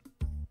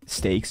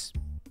steaks,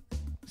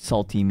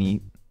 salty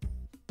meat.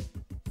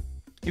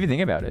 If you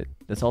think about it,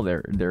 that's all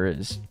there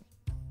is.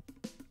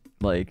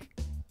 Like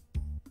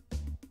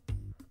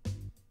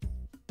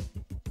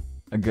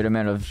a good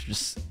amount of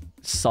just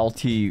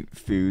salty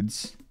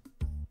foods.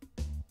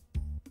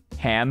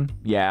 Ham,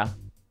 yeah.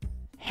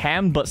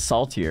 Ham but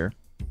saltier,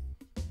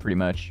 pretty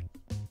much.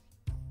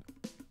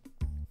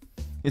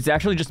 It's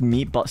actually just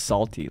meat but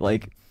salty.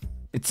 Like,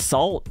 it's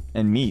salt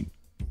and meat.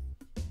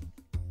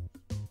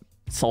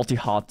 Salty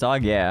hot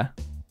dog, yeah.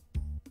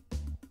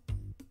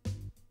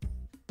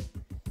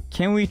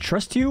 Can we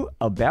trust you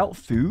about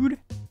food?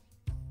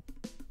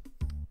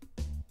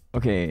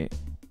 Okay,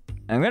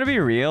 I'm gonna be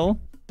real.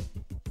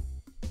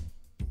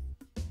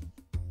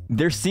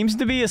 There seems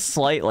to be a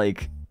slight,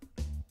 like,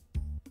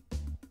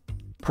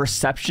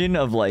 perception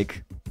of,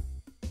 like,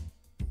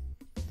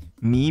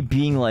 me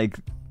being, like,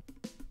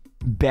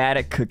 bad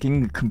at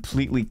cooking,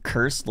 completely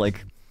cursed,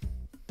 like,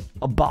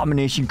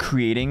 abomination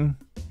creating.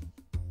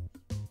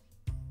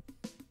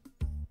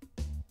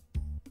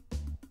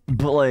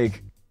 But,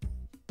 like,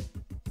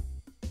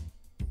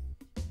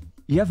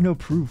 you have no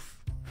proof.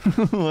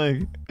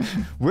 Like,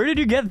 where did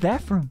you get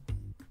that from?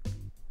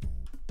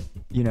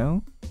 You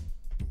know?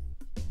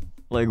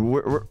 Like,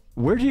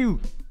 where do you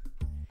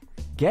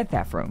get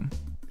that from?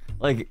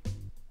 Like,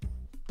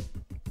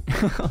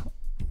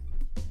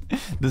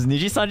 does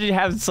Nijisanji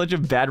have such a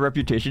bad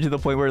reputation to the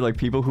point where, like,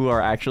 people who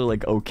are actually,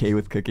 like, okay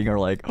with cooking are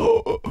like,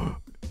 oh,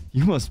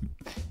 you must...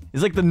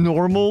 It's like the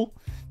normal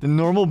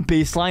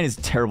baseline is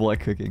terrible at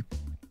cooking.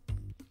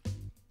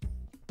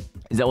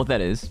 Is that what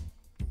that is?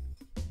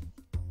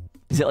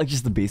 Is that, like,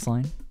 just the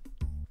baseline?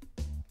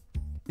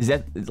 Is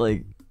that,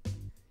 like,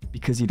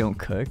 because you don't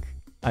cook?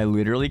 I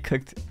literally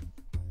cooked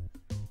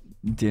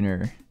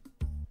dinner.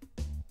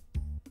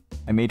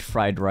 I made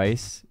fried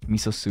rice,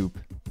 miso soup.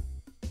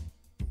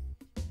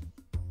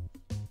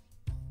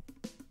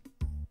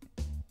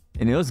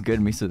 And it was good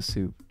miso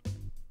soup.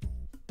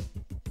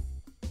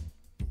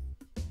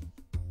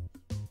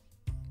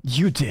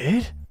 You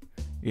did?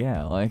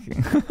 Yeah, like...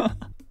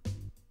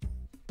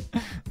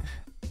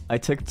 I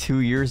took 2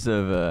 years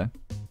of,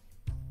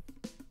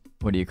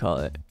 what do you call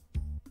it?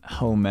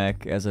 Home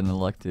ec as an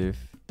elective.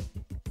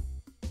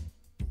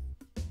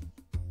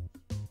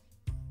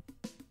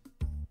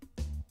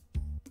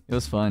 It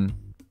was fun.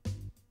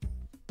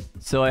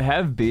 So I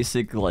have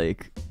basic,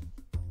 like,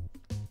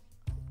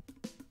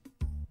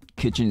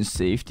 kitchen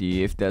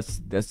safety, if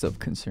that's of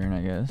concern,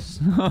 I guess.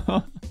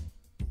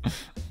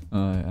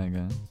 I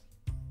guess.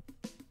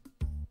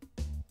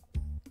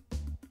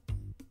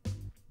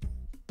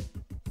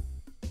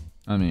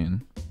 I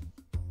mean,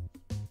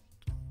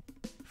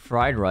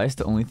 fried rice,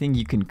 the only thing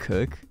you can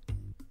cook?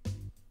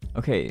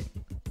 Okay.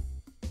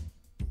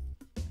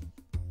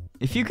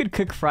 If you could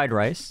cook fried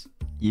rice,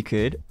 you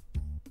could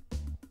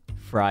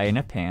fry in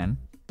a pan.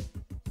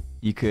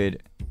 You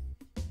could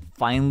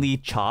finely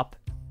chop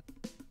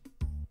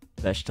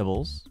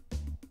vegetables.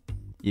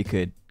 You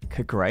could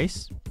cook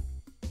rice.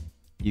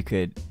 You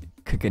could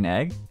cook an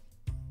egg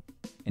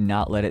and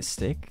not let it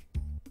stick.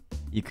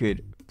 You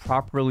could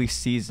properly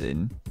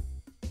season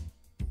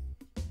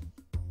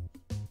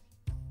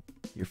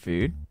your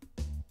food.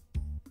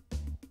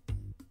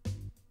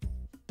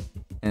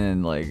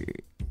 And,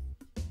 like,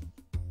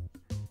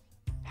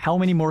 how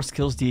many more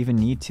skills do you even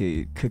need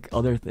to cook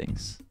other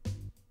things?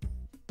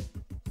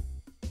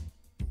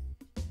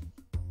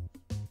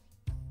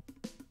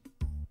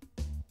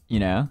 You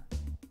know?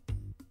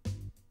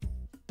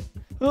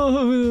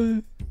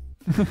 Oh,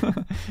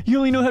 you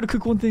only know how to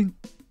cook one thing.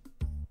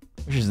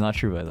 Which is not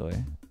true, by the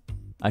way.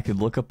 I could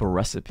look up a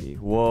recipe.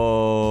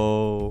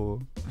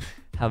 Whoa.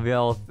 Have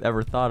y'all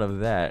ever thought of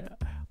that?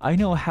 I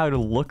know how to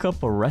look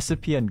up a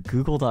recipe on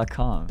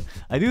google.com.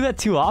 I do that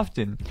too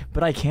often,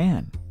 but I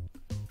can.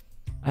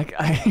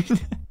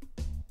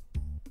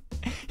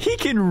 He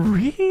can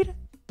read?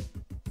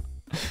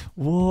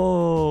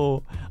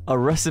 Whoa. A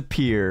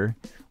recipeer.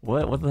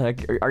 What the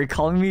heck? Are you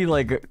calling me,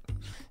 like,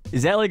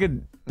 is that like a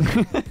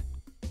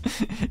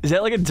is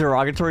that like a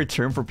derogatory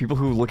term for people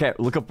who look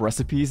up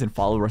recipes and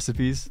follow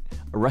recipes?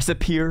 A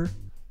recipeer?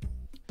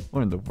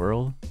 What in the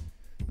world?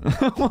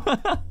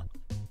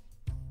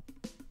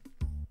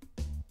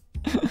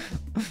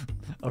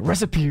 A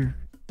recipeer.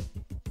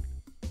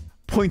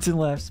 Points and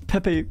laughs.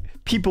 Pepe,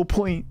 people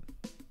point.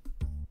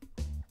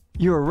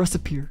 You're a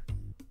recipeer.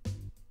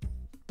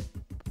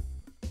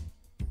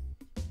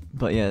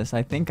 But yes,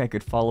 I think I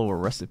could follow a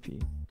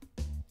recipe.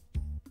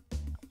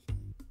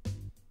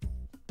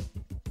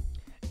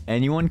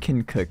 Anyone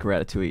can cook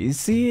ratatouille.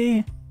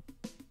 See?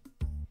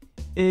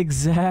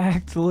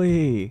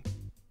 Exactly.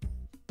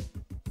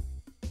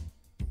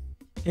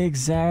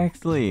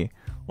 Exactly.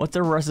 What's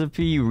a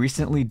recipe you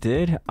recently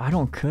did? I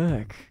don't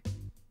cook.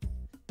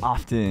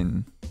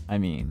 Often. I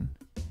mean.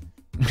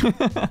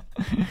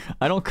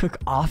 I don't cook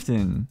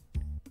often.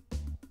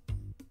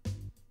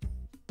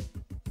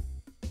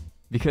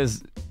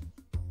 Because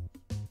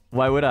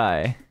why would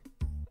I?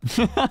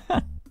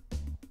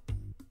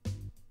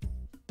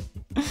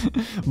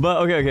 But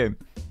okay.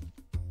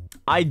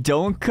 I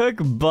don't cook,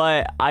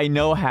 but I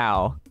know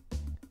how.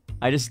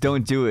 I just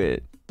don't do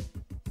it.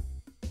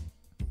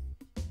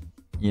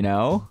 You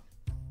know?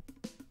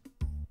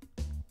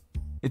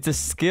 It's a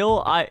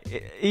skill.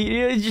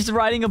 It's just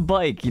riding a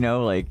bike, you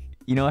know, like,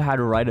 you know how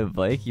to ride a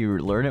bike? You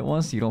learn it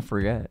once, you don't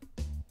forget.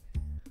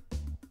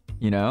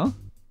 You know?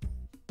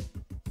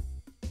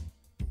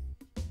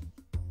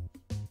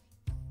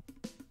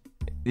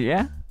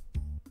 Yeah?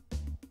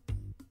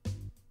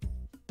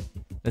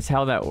 That's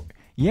how that...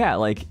 Yeah,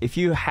 like, if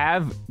you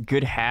have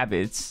good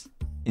habits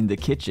in the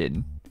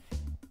kitchen,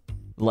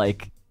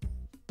 like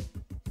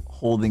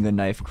holding a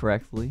knife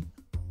correctly,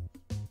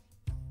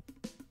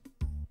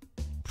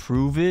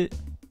 prove it.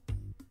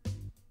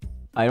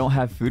 I don't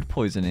have food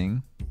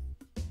poisoning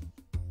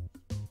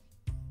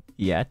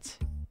yet.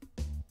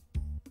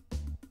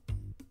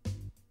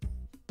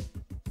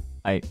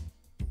 I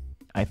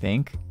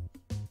think.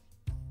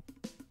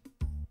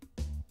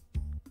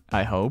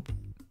 I hope.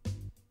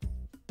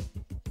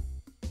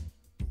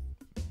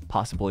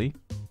 Possibly.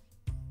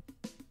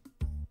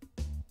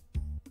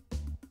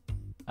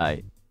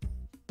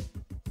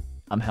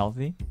 I'm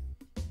healthy.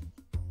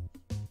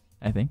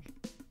 I think.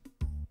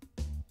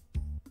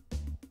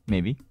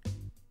 Maybe.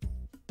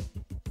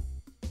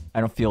 I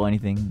don't feel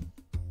anything.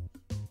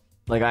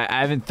 Like, I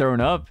haven't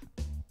thrown up.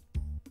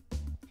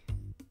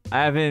 I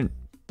haven't...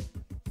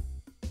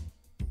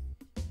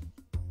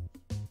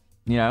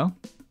 You know?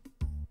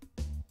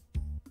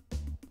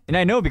 And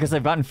I know because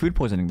I've gotten food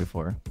poisoning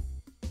before.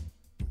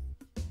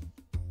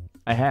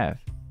 I have.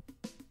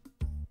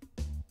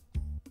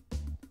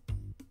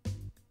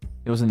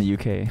 It was in the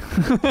UK.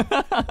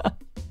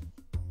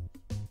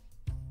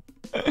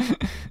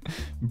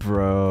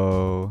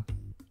 Bro.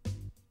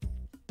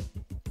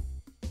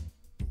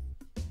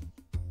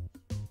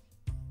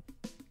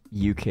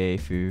 UK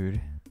food.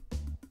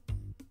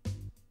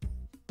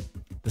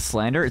 The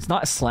slander? It's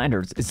not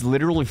slander. It's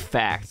literally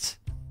fact.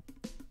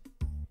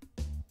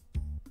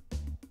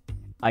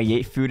 I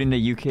ate food in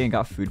the UK and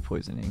got food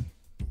poisoning.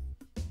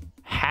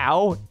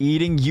 How?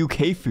 Eating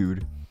UK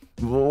food?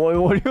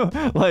 What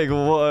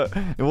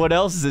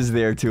else is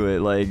there to it?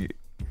 Like,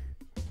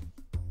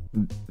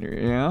 you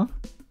know?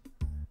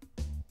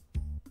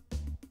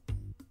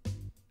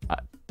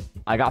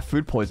 I got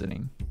food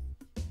poisoning.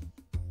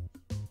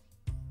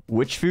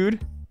 Which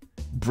food?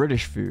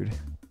 British food.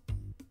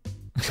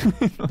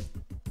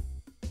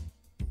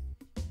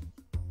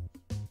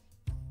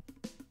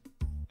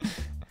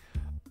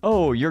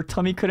 Oh, your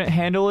tummy couldn't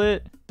handle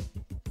it?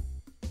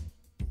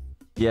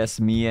 Yes,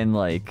 me and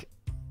like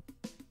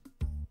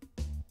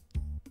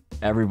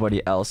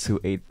everybody else who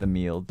ate the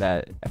meal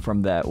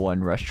from that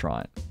one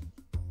restaurant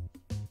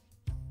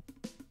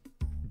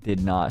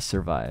did not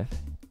survive.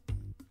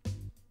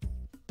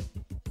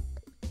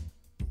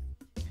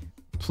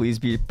 Please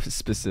be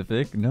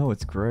specific. No,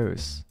 it's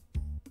gross.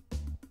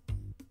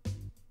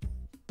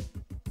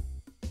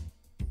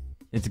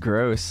 It's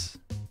gross.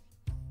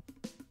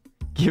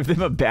 Give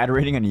them a bad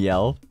rating on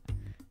Yelp?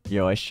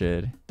 Yo, I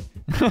should.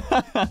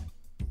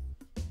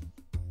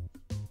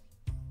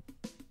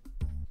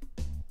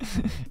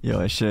 Yo,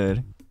 I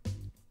should.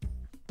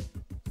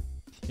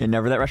 Yeah,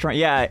 never that restaurant?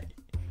 Yeah.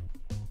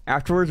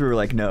 Afterwards, we were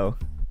like, no.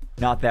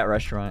 Not that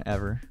restaurant,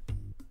 ever.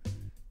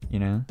 You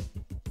know?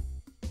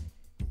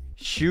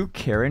 Shoot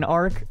Karen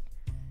arc?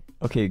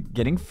 Okay,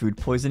 getting food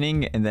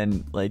poisoning and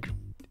then, like,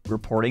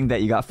 reporting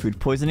that you got food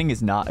poisoning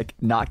is not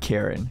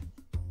Karen.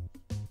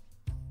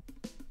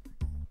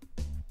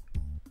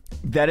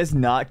 That is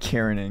not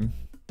Karening.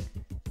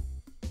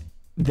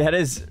 That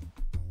is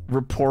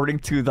reporting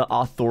to the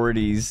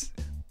authorities.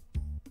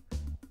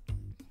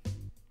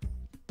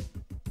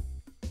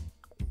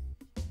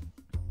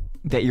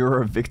 That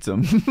you're a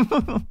victim.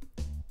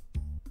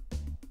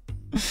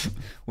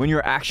 When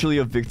you're actually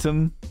a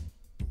victim,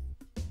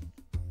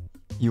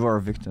 you are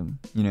a victim,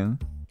 you know?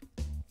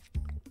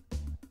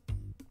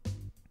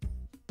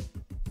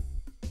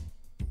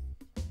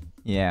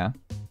 Yeah.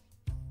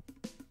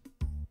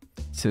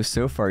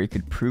 So far you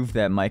could prove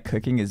that my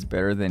cooking is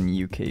better than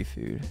UK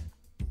food.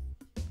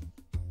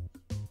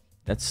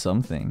 That's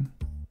something.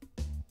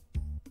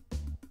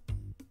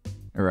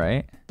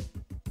 Right?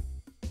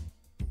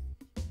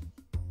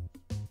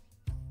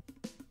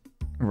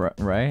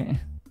 Right?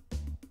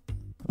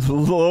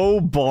 Low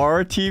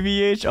bar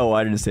TVH? Oh,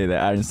 I didn't say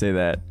that. I didn't say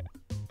that.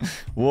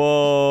 Whoa.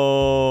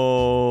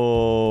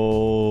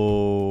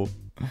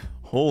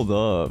 Hold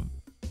up.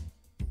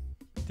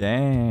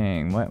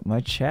 Dang,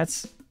 my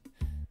chat's...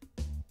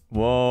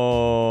 Whoa.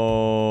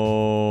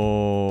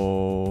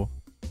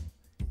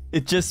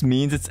 It just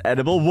means it's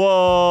edible.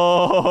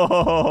 Whoa.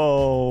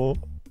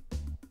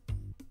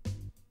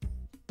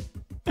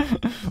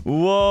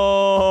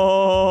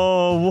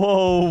 Whoa,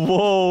 whoa,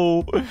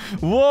 whoa,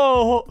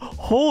 whoa,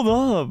 hold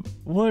up.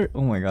 What?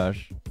 Oh my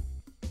gosh.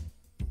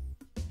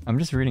 I'm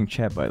just reading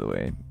chat, by the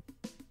way.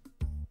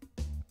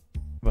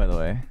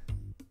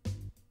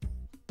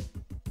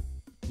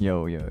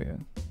 Yo.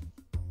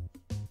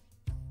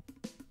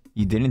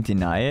 You didn't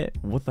deny it?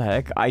 What the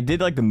heck? I did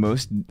like the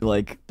most,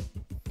 like,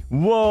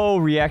 whoa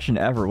reaction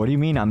ever. What do you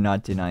mean I'm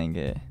not denying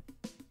it?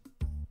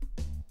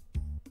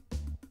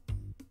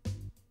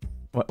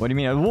 What do you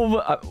mean?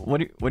 What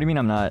do you mean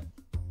I'm not?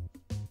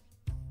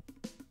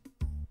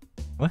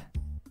 What?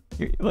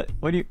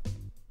 What do you?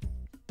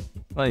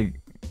 Like,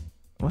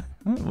 what?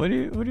 What do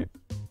you?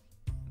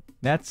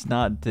 That's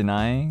not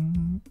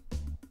denying.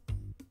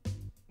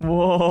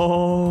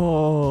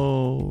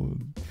 Whoa.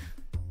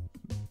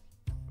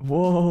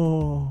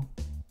 Whoa.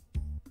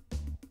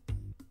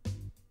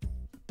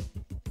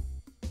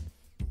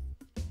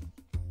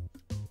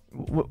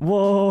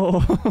 Whoa.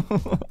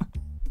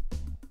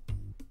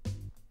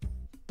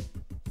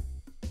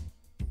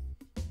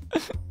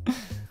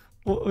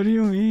 What do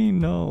you mean?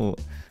 No.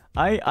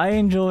 I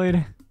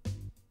enjoyed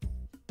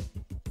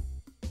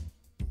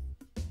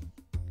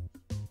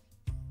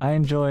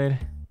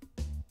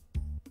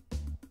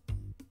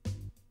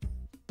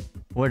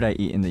what did I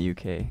eat in the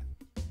UK?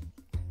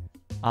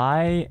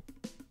 I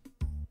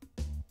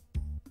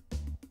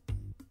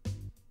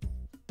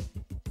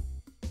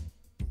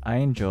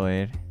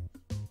enjoyed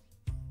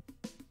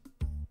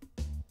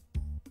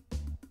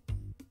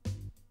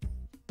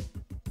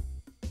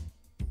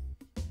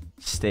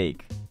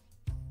steak.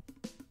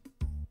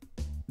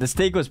 The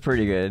steak was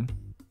pretty good.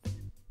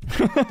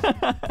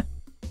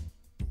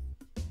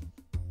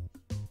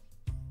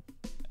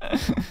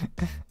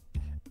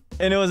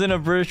 And it was in a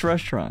British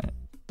restaurant.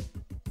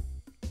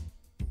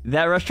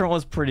 That restaurant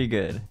was pretty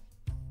good.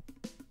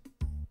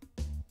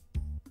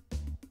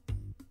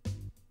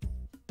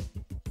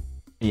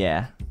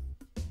 Yeah.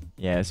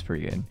 Yeah, it's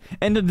pretty good.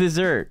 And the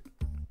dessert.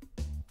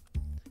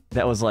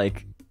 That was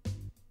like...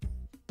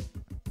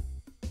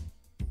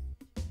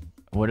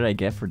 What did I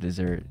get for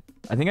dessert?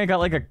 I think I got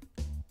like a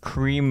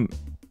cream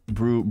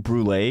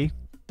brulee.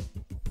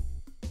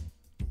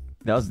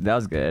 That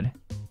was good.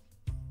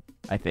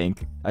 I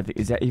think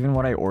is that even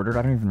what I ordered?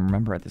 I don't even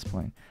remember at this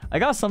point. I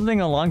got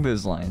something along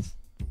those lines.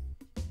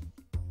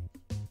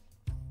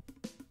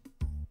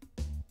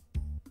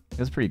 It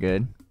was pretty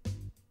good.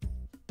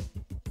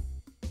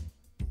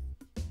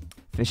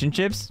 Fish and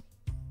chips?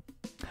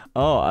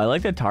 Oh, I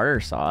like the tartar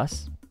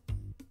sauce.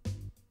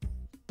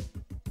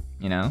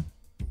 You know?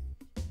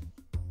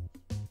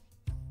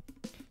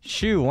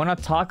 Shoo, wanna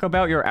talk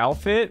about your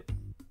outfit?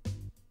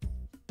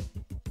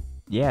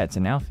 Yeah, it's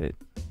an outfit.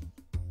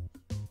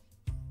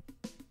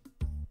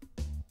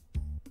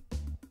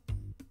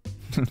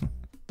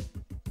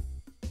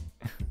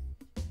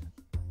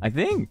 I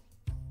think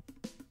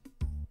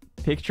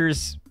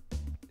pictures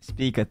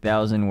speak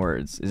 1,000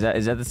 words. Is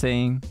that the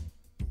saying?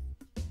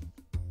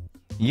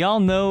 Y'all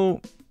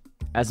know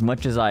as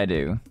much as I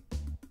do.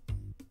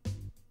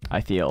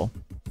 I feel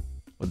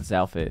with this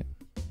outfit.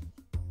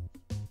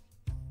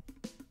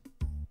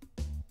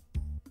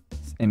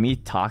 And me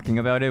talking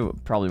about it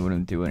probably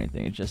wouldn't do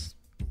anything. It's just,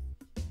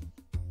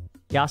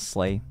 yeah,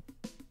 slay.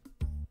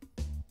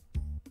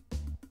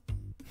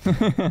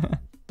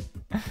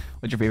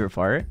 What's your favorite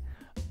part?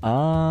 I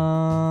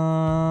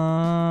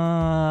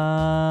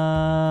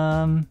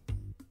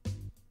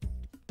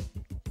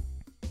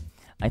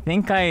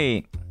think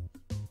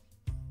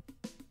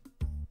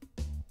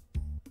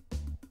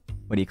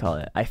what do you call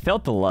it? I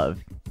felt the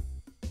love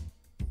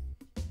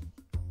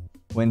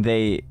when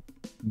they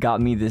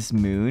got me this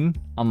moon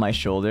on my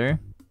shoulder,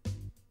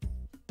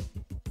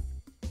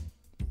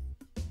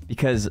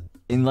 because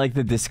in like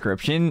the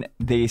description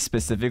they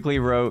specifically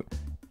wrote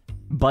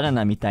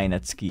banana mitai na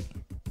tsuki.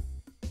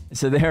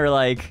 So they're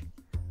like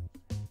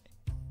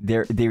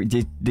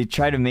they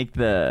try to make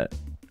the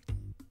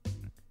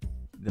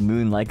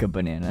moon like a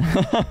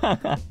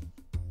banana.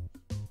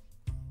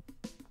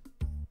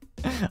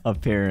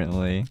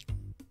 Apparently.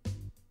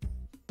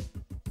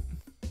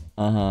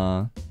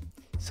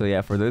 So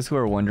yeah, for those who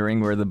are wondering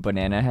where the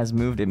banana has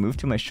moved, it moved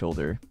to my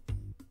shoulder.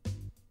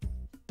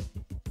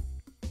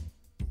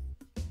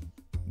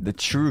 The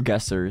true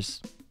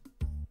guessers.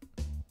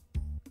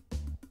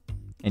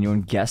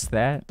 Anyone guess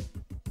that?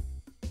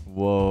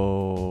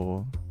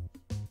 Whoa.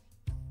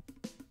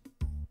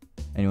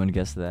 Anyone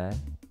guess that?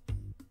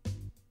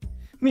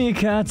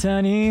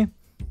 Mikata ni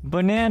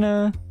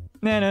banana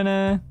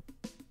na.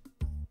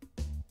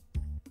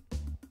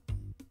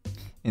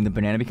 And the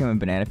banana became a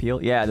banana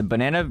peel? Yeah, the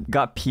banana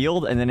got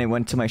peeled and then it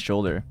went to my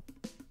shoulder.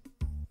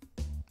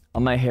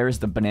 On my hair is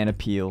the banana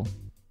peel.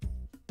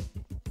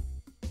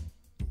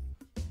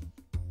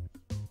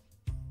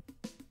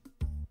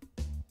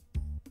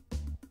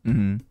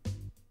 It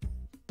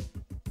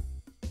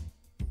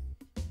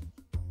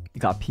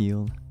got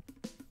peeled.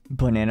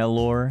 Banana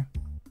lore.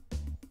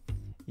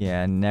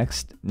 Yeah,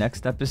 next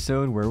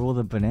episode, where will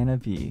the banana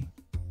be?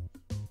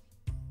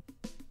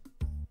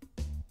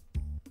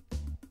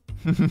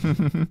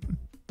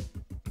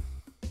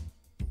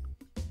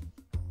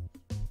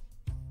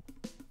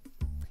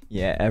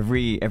 Yeah,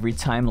 every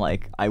time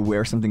like I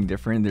wear something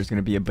different, there's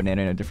gonna be a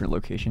banana in a different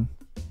location.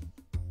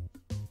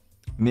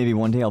 Maybe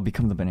one day I'll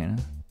become the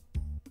banana.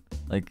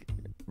 Like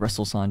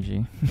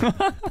Sanji.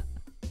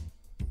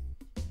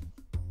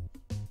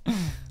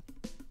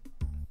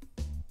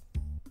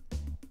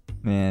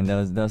 Man,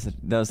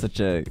 that was such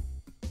a...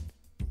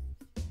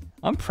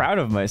 I'm proud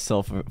of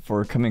myself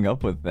for coming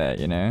up with that,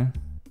 you know?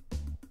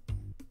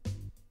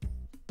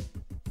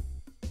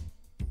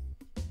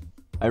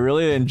 I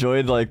really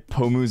enjoyed like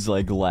Pomu's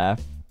like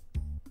laugh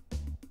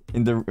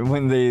in the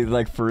when they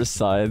like first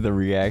saw the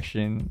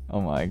reaction.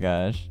 Oh my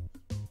gosh.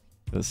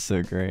 It was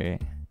so great.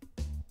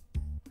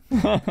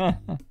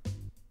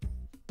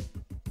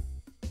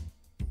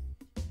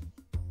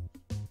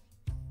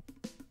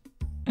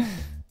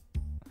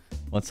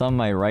 What's on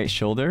my right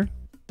shoulder?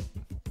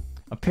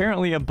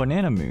 Apparently a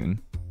banana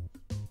moon.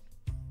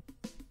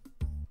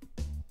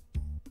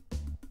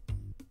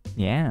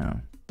 Yeah.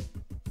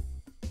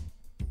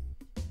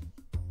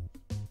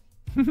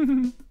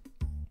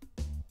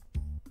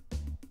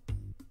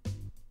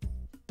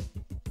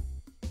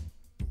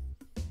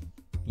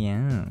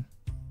 Yeah.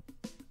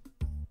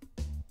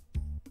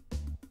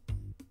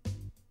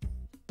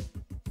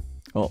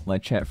 Oh, my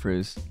chat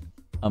froze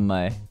on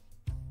my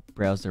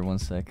browser. One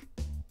sec.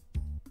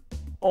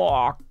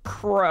 Oh,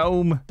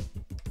 Chrome.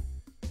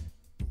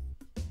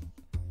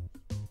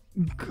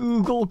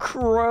 Google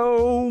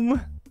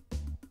Chrome.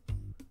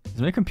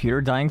 Is my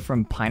computer dying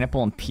from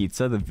Pineapple on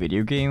Pizza, the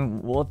video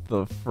game? What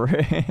the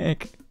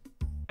frick?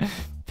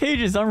 Page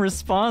is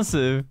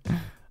unresponsive.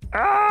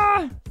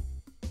 Ah!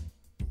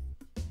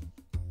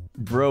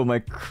 Bro, my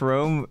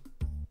Chrome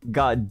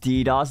got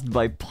DDoSed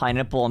by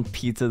Pineapple on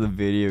Pizza, the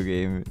video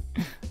game.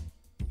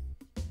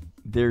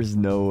 There's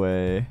no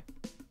way.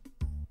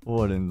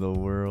 What in the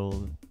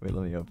world? Wait,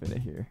 let me open it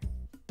here.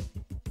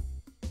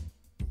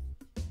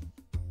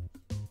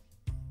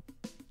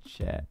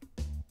 Chat.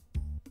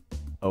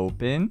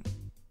 Open.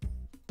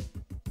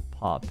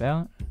 Pop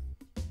out.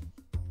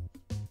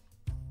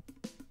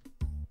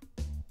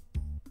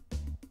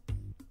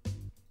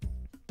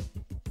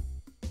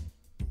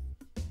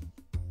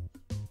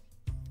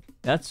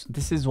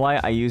 This is why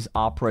I use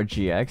Opera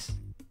GX.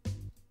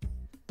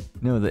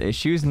 No, the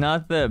issue is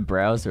not the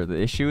browser.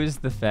 The issue is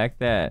the fact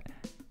that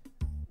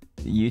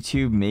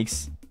YouTube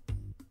makes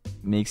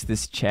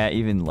this chat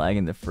even lag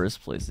in the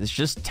first place. It's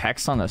just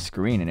text on the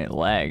screen and it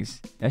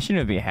lags. That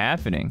shouldn't be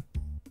happening.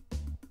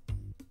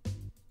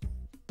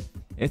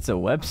 It's a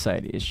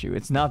website issue.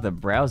 It's not the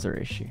browser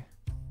issue.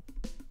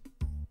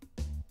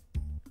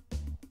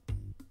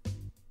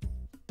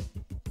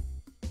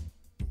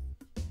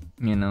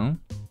 You know?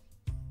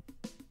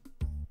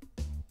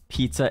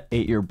 Pizza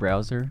ate your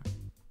browser.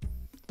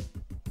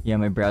 Yeah,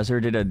 my browser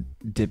did a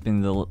dip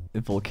in the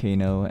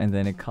volcano and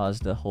then it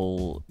caused a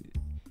whole...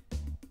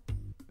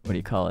 What do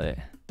you call it?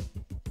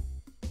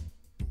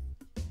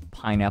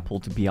 Pineapple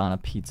to be on a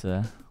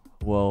pizza.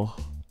 Whoa.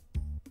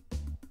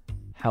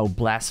 How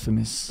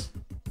blasphemous.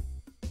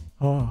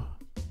 Oh.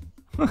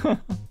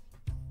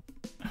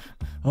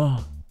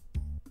 Oh.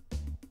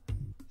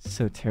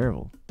 So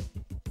terrible.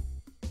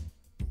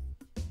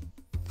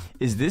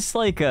 Is this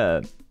like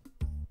a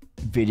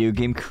video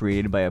game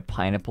created by a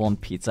Pineapple on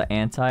Pizza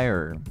anti,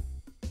 or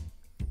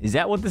is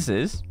that what this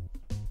is?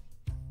 Do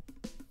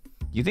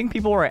you think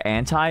people were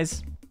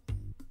antis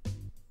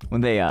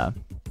when they I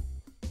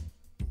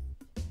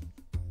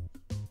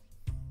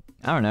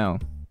don't know.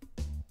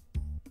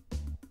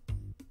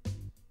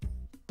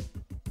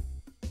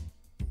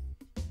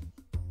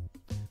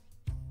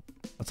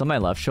 What's on my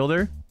left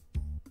shoulder?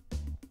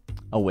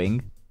 A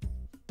wing.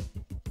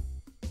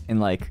 And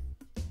like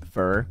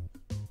fur.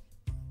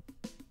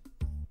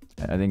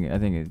 I think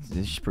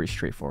it's pretty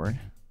straightforward.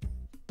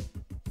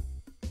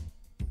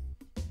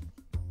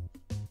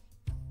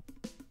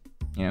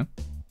 You know?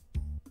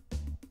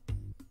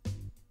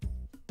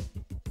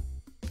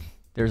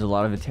 There's a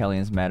lot of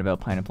Italians mad about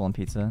pineapple on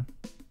pizza.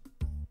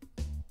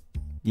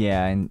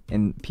 Yeah,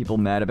 and people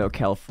mad about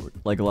California,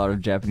 like a lot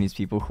of Japanese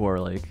people who are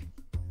like,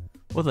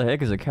 what the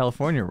heck is a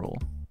California roll?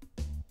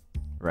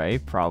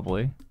 Right?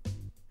 Probably.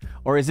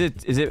 Or is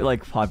it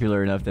like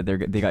popular enough that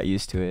they got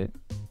used to it?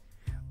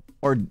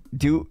 Or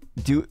do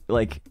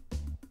like,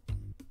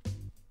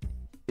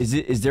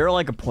 is there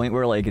like a point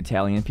where like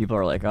Italian people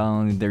are like,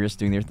 oh, they're just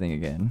doing their thing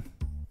again?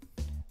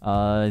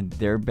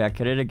 They're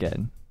back at it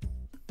again.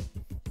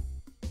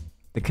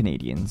 The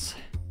Canadians.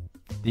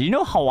 Did you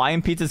know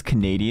Hawaiian pizza's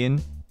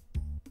Canadian?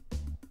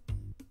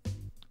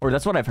 Or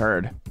that's what I've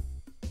heard.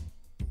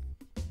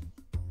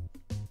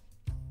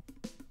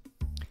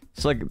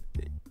 So like,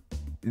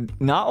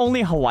 not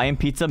only Hawaiian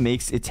pizza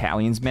makes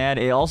Italians mad,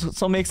 it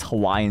also makes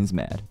Hawaiians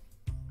mad.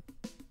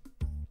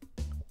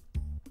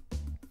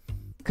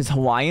 Because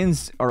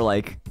Hawaiians are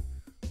like,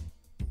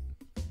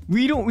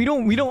 we don't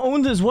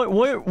own this.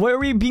 Why are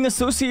we being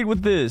associated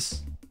with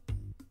this?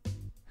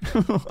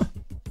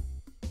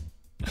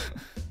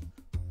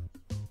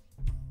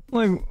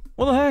 Like,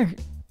 what the heck?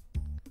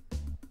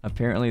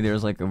 Apparently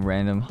there's like a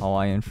random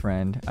Hawaiian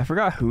friend. I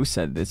forgot who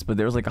said this, but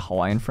there was like a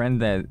Hawaiian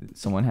friend that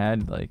someone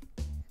had like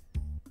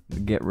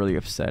get really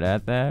upset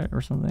at that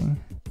or something.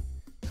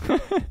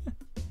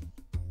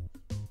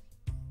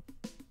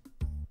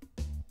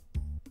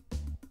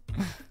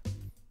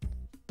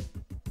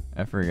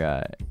 I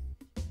forgot.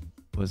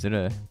 Was it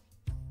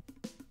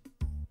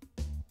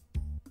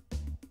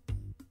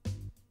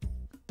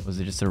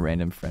just a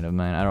random friend of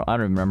mine? I don't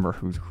remember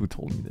who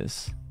told me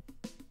this.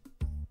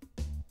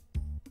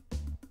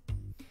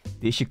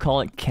 They should call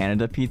it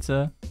Canada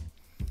pizza,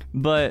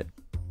 but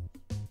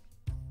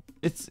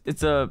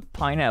it's a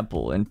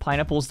pineapple, and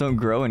pineapples don't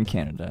grow in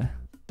Canada.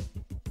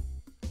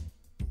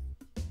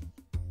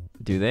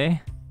 Do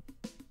they?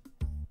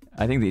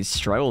 I think they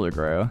struggle to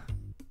grow.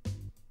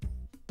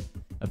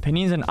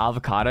 Opinions on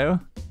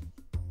avocado?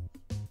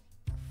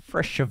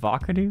 Fresh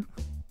avocado?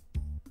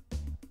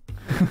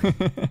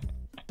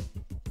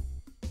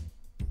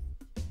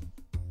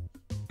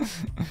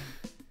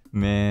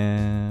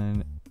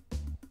 Man.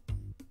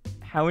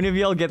 How many of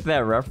y'all get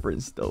that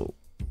reference though?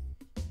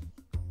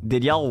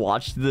 Did y'all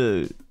watch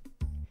the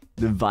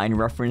Vine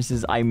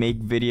references I make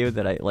video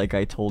that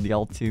I told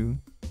y'all to?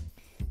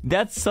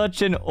 That's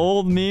such an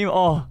old meme.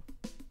 Oh.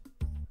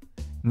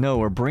 No,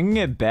 we're bringing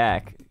it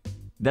back.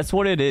 That's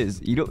what it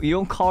is. You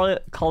don't call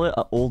it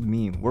an old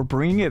meme. We're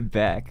bringing it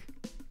back.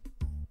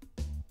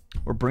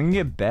 We're bringing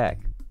it back.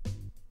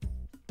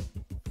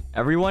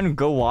 Everyone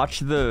go watch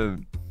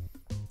the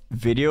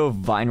video of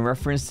Vine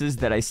references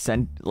that I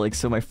sent, like,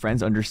 so my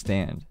friends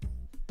understand.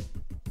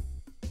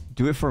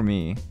 Do it for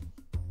me.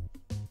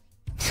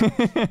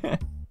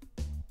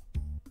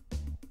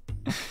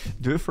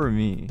 Do it for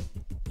me,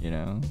 you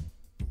know?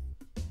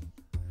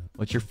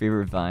 What's your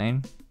favorite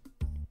Vine?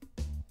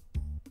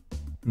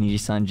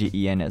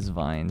 Nijisanji ENS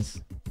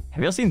Vines.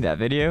 Have y'all seen that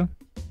video?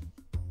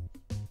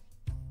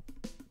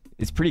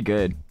 It's pretty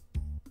good.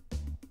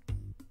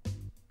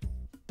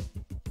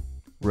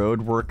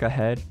 Road work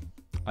ahead.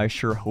 I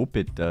sure hope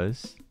it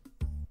does.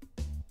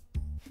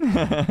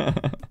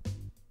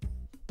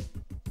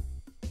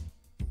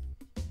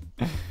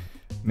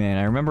 Man,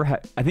 I remember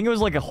I think it was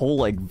like a whole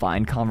like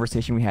Vine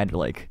conversation we had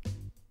like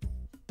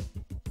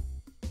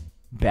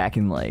back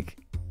in like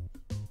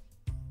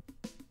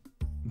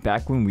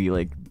back when we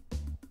like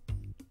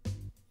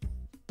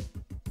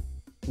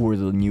were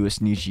the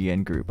newest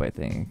Nijian group, I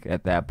think,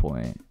 at that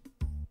point.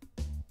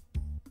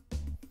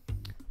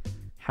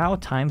 How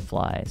time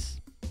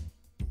flies.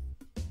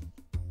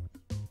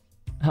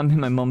 I'm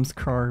in my mom's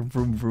car,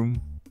 vroom vroom.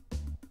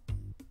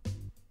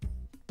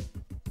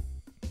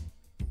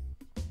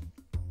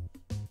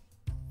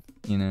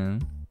 You know?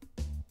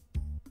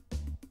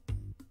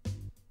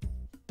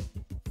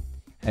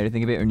 How do you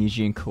think about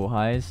Onishi and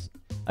Kohais?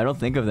 I don't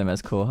think of them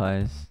as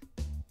Kohais.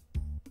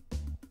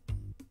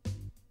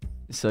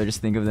 So I just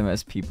think of them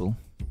as people.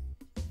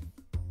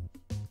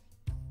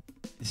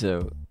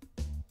 So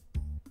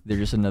they're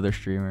just another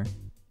streamer.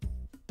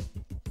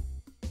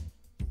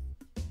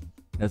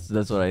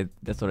 That's what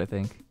I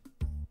think.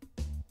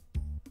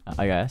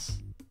 I guess.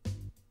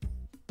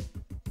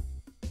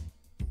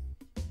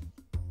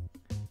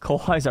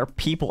 Kohais are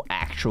people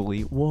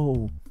actually.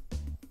 Whoa.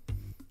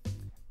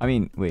 I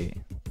mean, wait.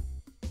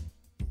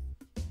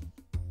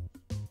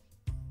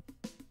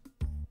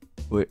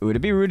 Would it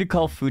be rude to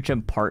call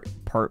Fuchan part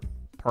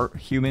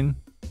human?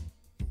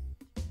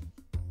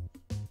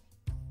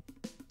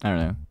 I don't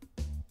know.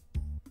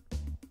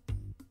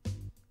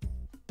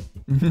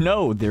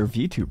 No, they're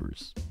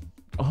VTubers.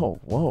 Oh,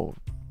 whoa.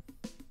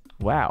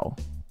 Wow.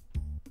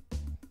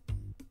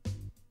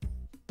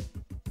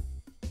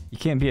 You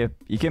can't be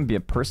a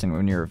person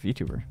when you're a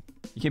VTuber.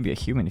 You can't be a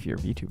human if you're a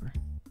VTuber.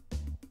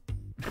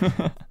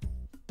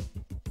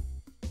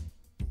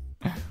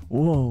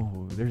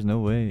 Whoa, there's no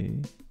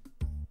way.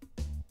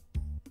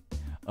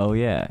 Oh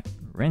yeah,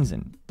 Ren's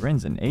an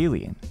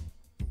alien.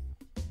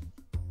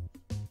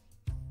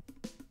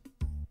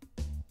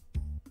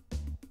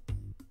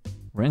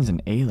 Ren's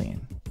an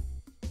alien.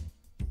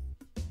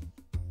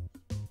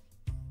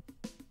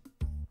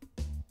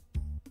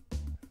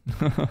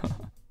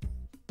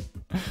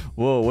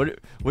 Whoa, what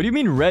do you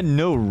mean Ren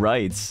no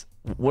rights?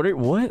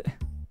 What?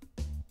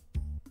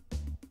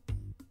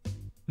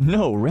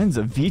 No, Ren's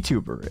a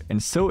VTuber,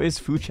 and so is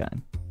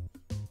Fuchan.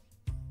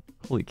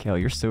 Holy cow,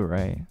 you're so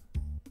right.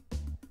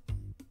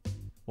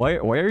 Why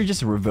are you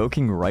just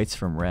revoking rights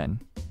from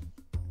Ren?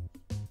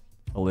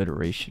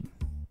 Alliteration.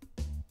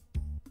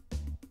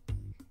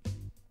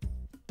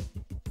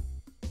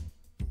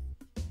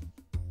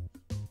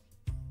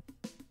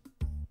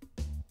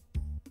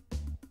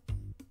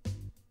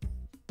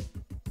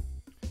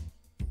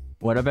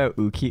 What about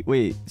Uki?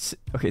 Wait,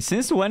 okay,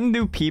 since when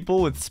do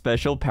people with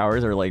special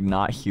powers are like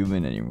not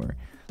human anymore?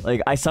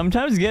 Like, I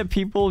sometimes get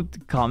people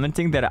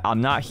commenting that I'm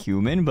not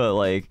human, but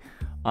like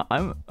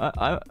I'm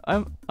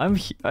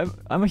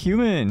a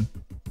human.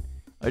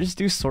 I just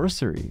do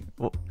sorcery.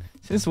 Well,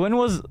 since when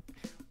was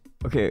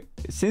like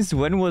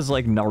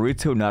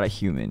Naruto not a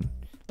human?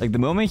 Like, the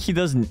moment he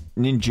does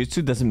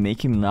ninjutsu doesn't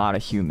make him not a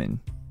human.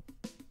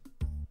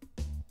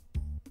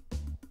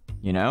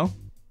 You know?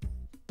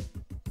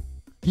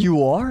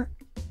 You are?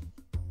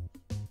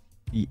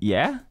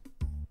 Yeah?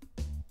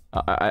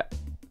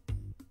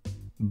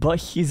 But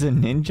he's a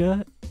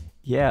ninja?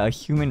 Yeah, a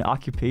human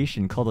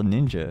occupation called a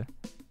ninja.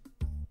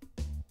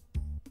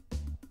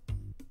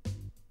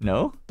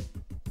 No?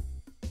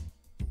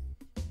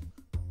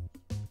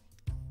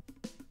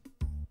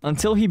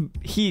 Until he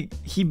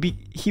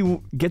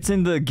gets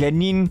in the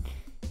Genin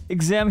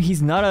exam,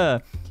 he's not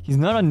a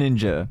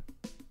ninja.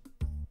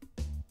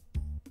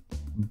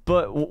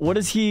 But what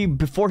is he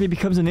before he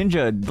becomes a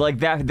ninja? Like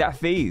that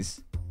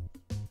phase.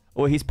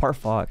 Oh, he's part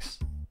fox.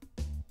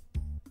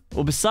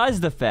 Well,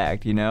 besides the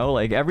fact, you know,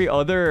 like every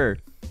other,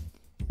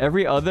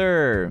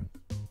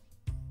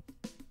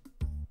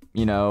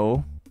 you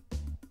know,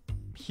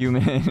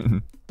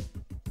 human.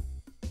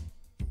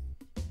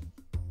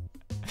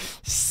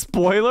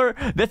 Spoiler?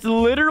 That's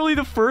literally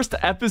the first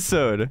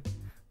episode.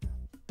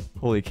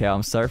 Holy cow,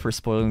 I'm sorry for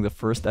spoiling the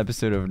first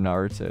episode of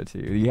Naruto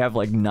too. You have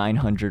like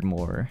 900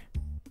 more.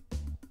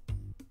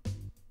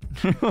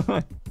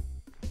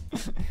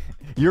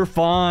 You're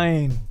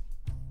fine.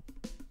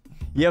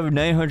 You have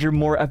 900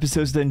 more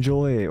episodes to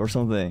enjoy or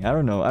something. I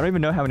don't know. I don't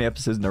even know how many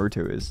episodes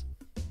Naruto is.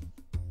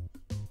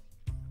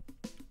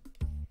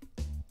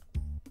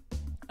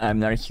 I'm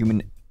not a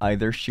human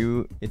either,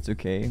 Shu. It's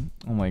okay.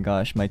 Oh my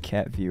gosh, my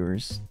cat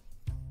viewers.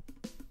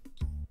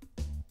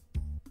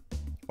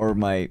 Or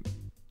my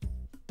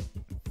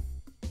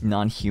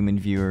non-human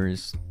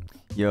viewers.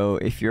 Yo,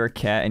 if you're a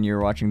cat and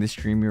you're watching this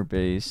stream, you're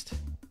based.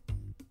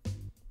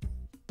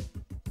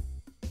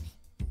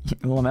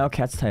 Well, I'm out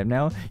cat's type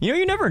now. You know,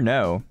 you never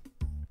know.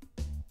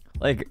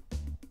 Like,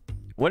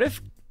 what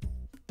if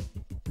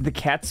the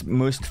cat's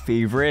most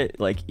favorite,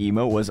 like,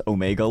 emote was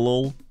Omega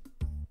Lol?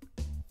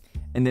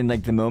 And then,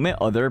 like, the moment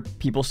other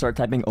people start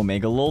typing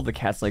Omega Lol, the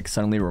cat's, like,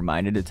 suddenly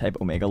reminded to type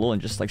Omega Lol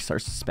and just, like,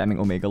 starts spamming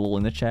Omega Lol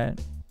in the chat.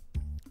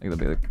 Like, they'll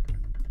be like...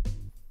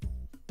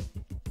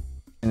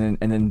 And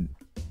then...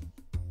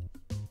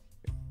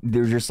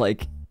 They're just,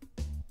 like,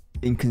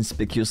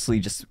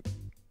 inconspicuously just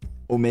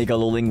Omega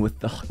Lolling with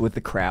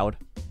the crowd.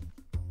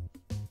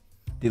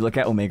 They look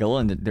at Omega Lol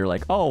and they're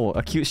like, oh,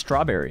 a cute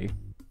strawberry.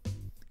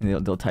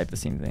 And they'll type the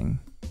same thing.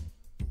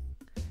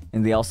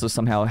 And they also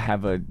somehow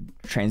have a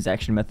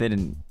transaction method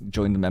and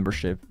join the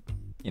membership,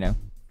 you know?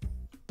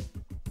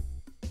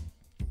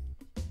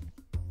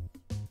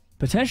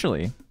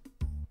 Potentially.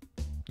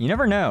 You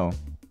never know.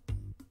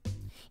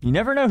 You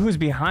never know who's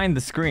behind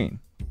the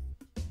screen.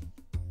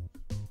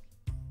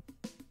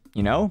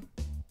 You know?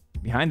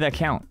 Behind that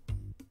account.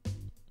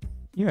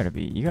 You gotta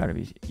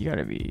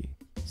be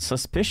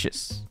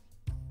suspicious.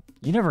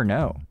 You never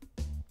know.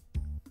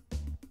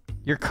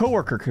 Your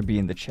coworker could be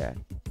in the chat.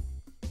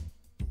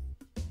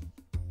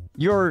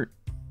 Who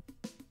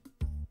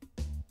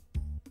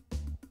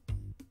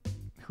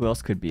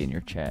else could be in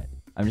your chat?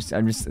 I'm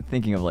just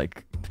thinking of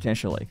like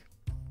potential like.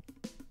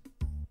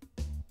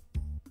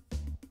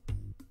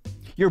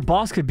 Your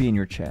boss could be in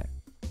your chat.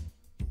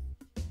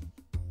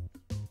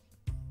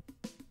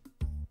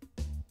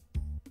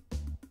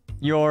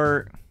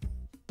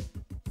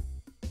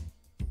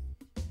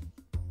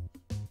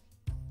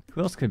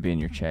 Who else could be in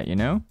your chat, you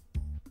know?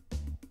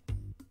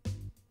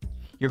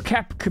 Your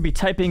cat could be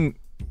typing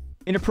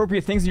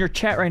inappropriate things in your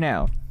chat right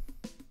now.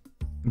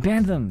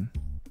 Ban them.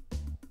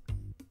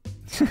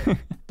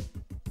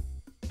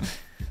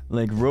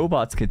 Like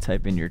robots could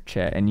type in your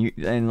chat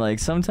and like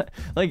sometimes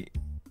like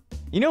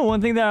you know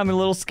one thing that I'm a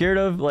little scared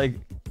of, like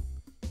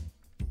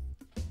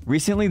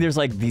recently there's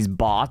like these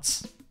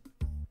bots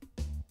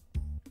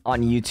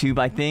on YouTube,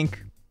 I think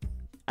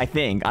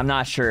I'm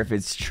not sure if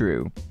it's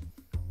true,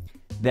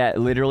 that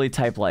literally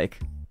type like,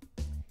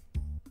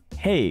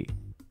 hey,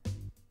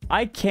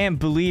 I can't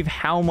believe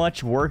how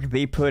much work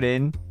they put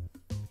in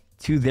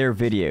to their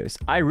videos.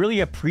 I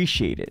really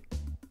appreciate it.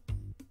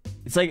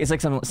 It's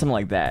like something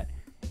like that.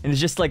 And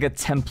it's just like a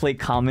template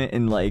comment,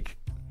 and like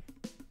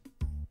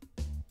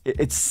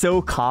it's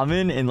so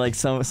common in like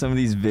some of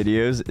these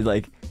videos,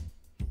 like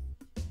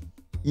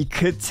you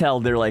could tell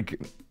they're like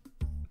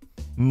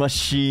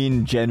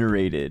machine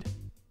generated.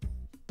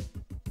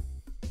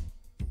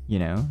 You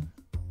know?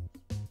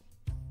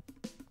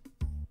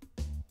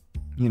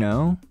 You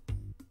know?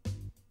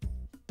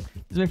 This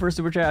is my first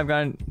super chat. I've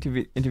gotten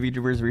into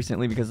VTubers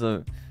recently because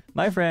of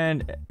my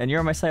friend, and you're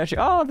on my site.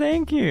 Oh,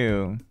 thank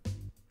you.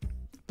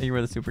 Thank you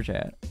for the super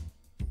chat.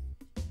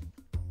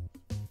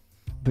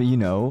 But you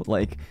know,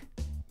 like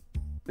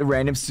the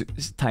random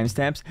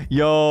timestamps.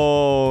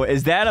 Yo,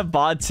 is that a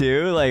bot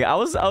too? Like I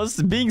was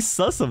being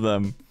sus of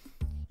them.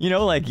 You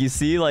know, like you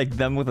see like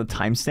them with a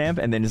timestamp,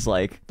 and then it's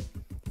like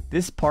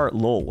this part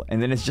lol,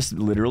 and then it's just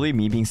literally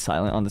me being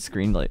silent on the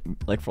screen, like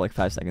for like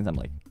 5 seconds. I'm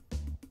like.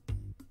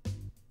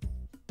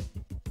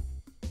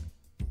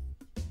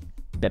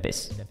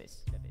 Bepis.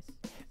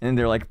 And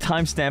they're like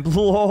timestamp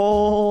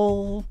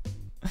lol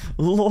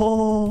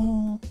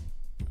lol,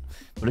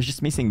 but it's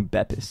just me saying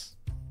Bepis.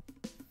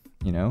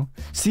 You know?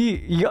 See,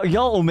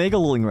 y'all Omega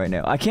lolling right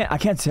now. I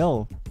can't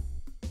tell.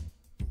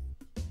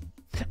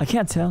 I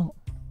can't tell.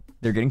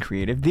 They're getting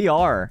creative. They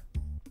are.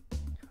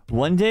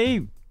 One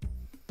day,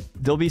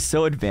 they'll be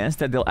so advanced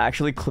that they'll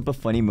actually clip a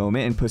funny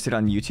moment and post it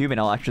on YouTube, and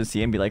I'll actually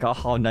see it and be like,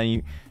 oh,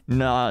 nani,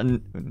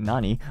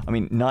 nani. I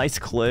mean, nice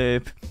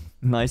clip,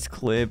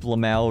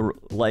 Lamau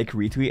like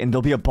retweet, and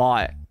there'll be a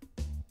bot.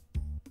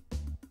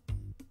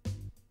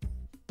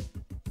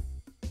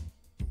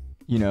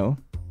 You know?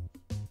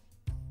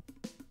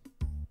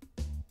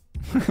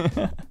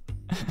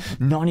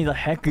 Nani the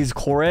heck is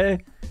Kore?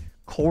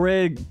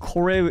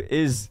 Kore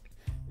is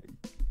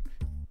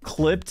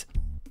clipped.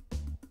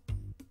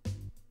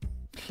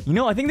 You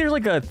know, I think there's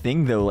like a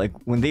thing though, like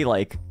when they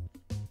like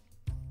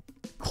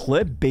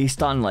clip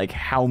based on like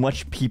how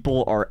much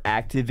people are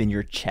active in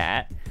your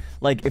chat.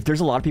 Like if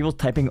there's a lot of people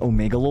typing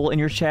Omega lol in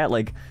your chat,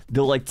 like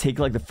they'll like take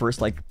like the first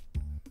like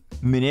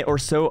minute or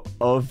so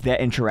of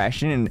that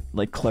interaction and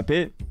like clip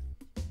it.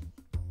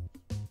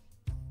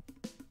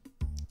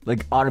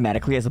 Like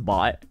automatically as a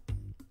bot.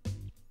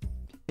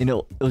 And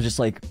it'll just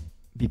like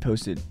be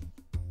posted.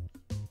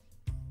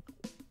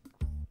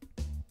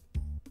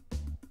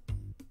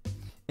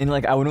 And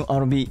like I wouldn't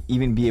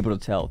even be able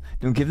to tell.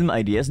 Don't give them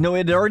ideas. No,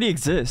 it already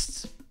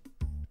exists.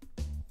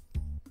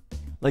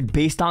 Like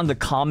based on the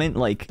comment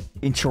like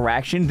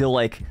interaction, they'll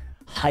like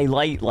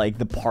highlight like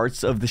the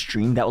parts of the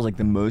stream that was like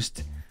the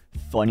most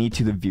funny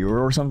to the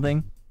viewer or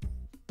something.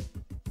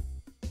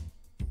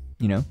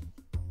 You know?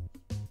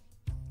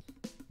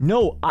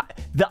 No,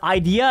 the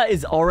idea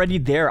is already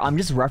there. I'm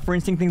just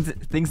referencing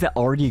things that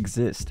already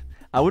exist.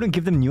 I wouldn't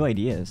give them new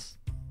ideas.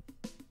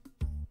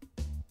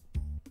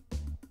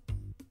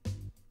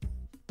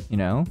 You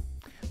know?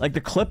 Like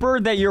the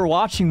clipper that you're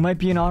watching might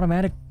be an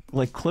automatic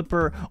like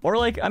clipper, or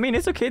like, I mean,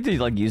 it's okay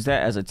to like use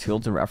that as a tool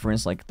to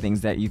reference like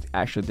things that you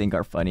actually think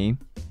are funny.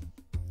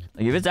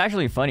 Like if it's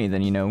actually funny,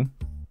 then you know,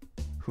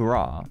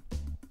 hurrah,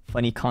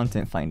 funny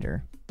content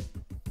finder.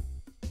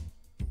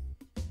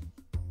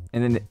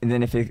 And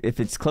then if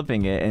it's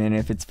clipping it, and then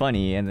if it's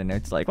funny, and then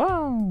it's like,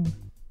 wow,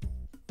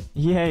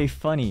 yay,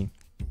 funny.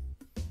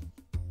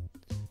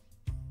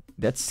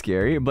 That's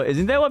scary, but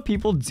isn't that what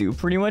people do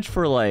pretty much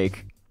for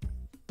like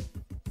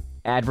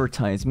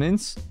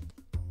advertisements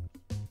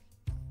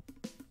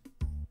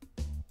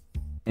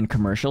and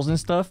commercials and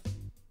stuff?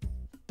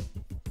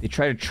 They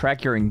try to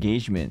track your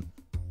engagement.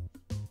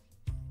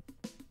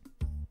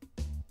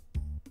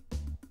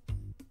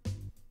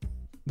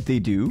 They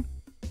do?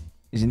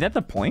 Isn't that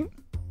the point?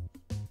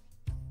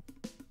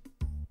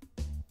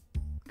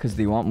 Because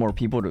they want more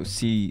people to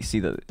see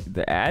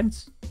the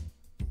ads?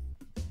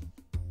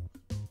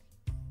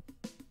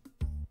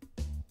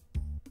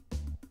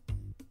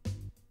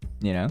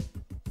 You know?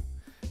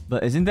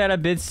 But isn't that a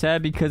bit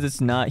sad because it's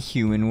not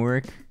human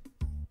work?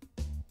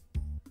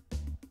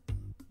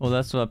 Well,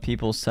 that's what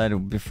people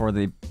said before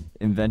they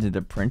invented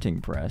the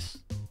printing press.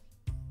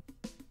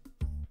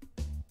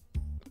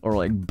 Or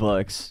like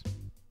books.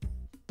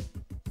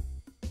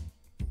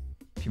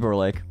 People are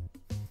like,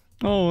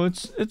 oh,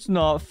 it's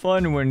not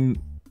fun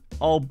when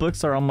all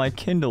books are on my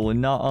Kindle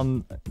and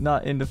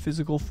not in the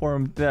physical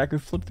form that I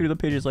could flip through the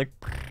pages like.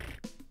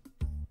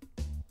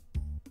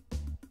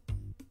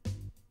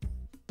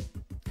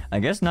 I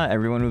guess not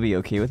everyone would be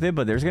okay with it,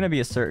 but there's gonna be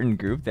a certain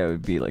group that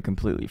would be like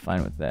completely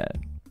fine with that.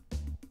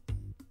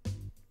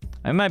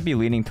 I might be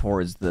leaning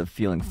towards the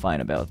feeling fine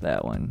about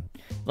that one.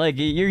 Like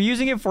you're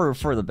using it for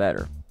the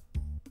better,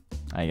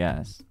 I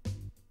guess.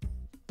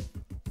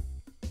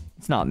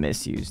 It's not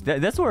misused.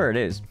 That's where it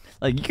is.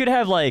 Like you could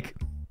have like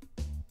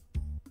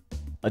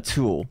a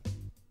tool,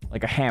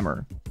 like a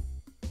hammer.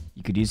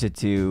 You could use it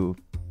to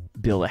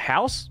build a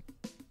house,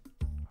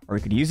 or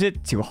you could use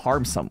it to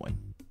harm someone.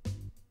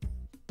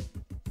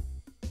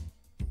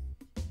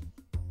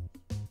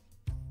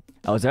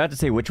 I was about to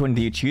say which one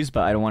do you choose,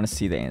 but I don't want to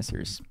see the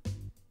answers.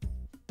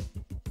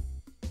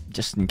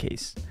 Just in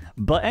case.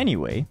 But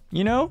anyway,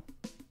 you know?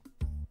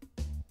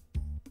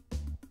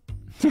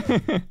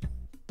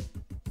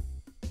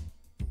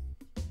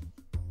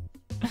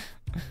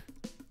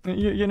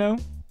 you know?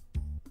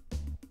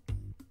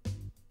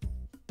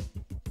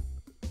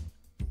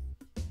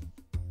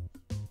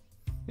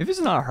 If it's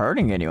not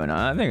hurting anyone,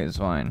 I think it's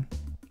fine.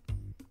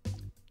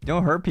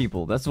 Don't hurt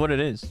people. That's what it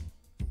is.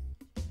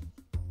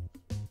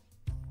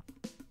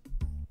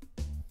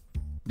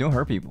 Don't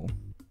hurt people.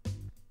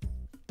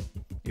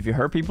 If you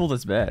hurt people,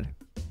 that's bad.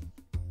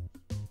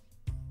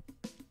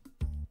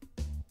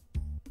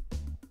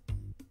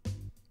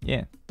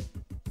 Yeah.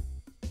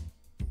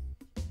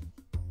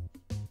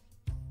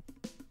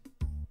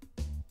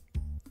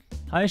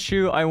 Hi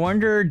Shu, I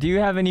wonder, do you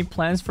have any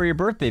plans for your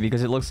birthday?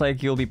 Because it looks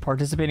like you'll be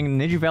participating in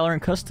Ninja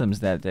Valorant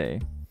Customs that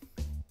day.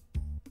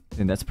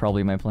 And that's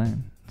probably my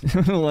plan.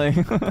 Like,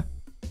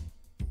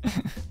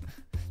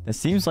 that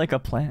seems like a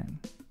plan.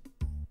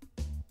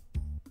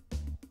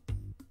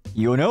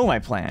 You know my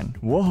plan.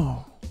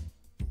 Whoa.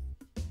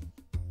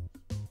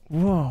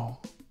 Whoa.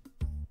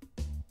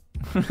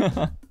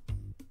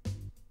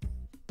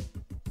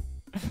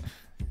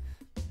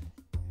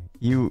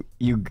 You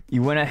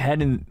went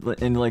ahead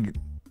and like,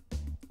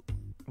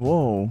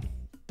 whoa.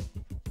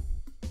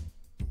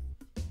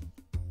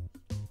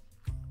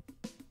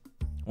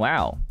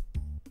 Wow.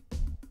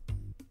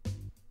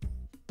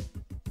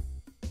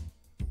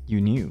 You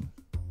knew.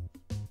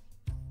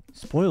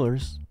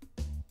 Spoilers.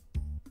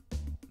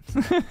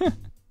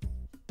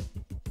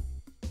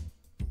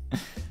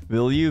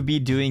 Will you be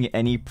doing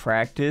any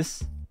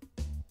practice?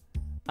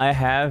 I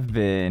have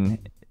been.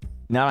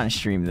 Not on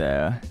stream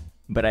though.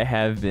 But I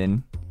have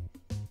been.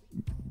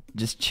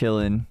 Just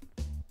chilling.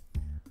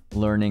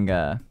 Learning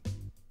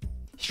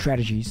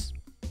strategies.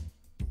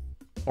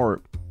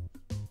 Or,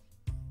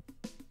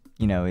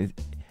 you know,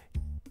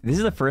 this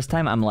is the first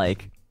time I'm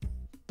like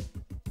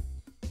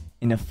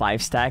in a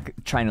 5-stack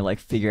trying to like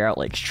figure out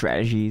like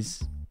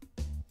strategies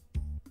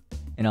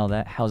and all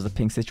that. How's the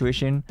ping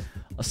situation?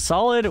 A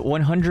solid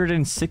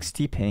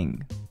 160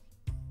 ping.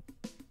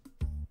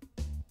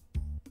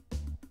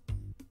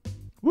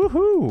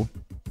 Woohoo!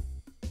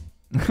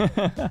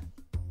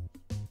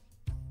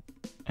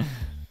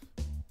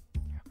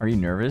 Are you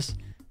nervous?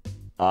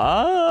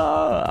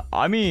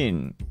 I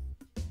mean,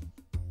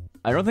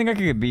 I don't think I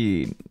could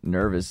be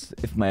nervous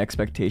if my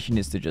expectation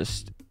is to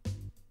just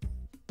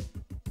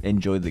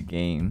enjoy the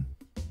game.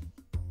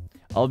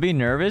 I'll be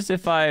nervous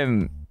if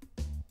I'm...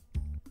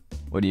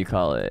 What do you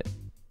call it?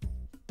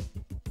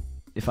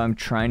 If I'm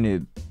trying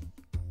to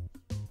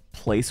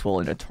place well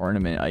in a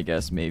tournament, I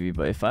guess maybe.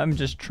 But if I'm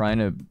just trying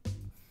to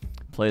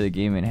play the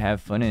game and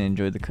have fun and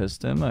enjoy the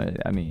custom,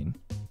 I mean...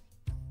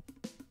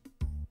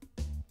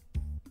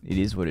 It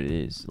is what it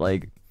is.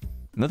 Like,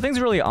 nothing's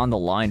really on the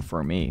line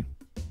for me.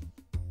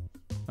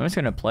 I'm just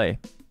gonna play.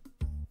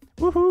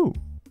 Woohoo!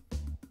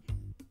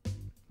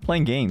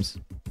 Playing games.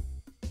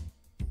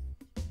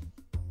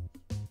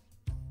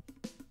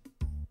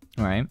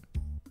 Alright.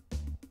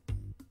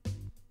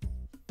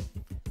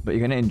 But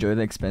you're gonna enjoy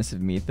the expensive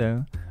meat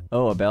though?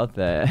 Oh, about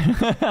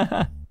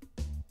that.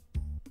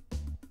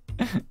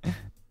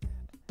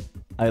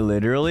 I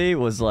literally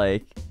was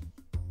like...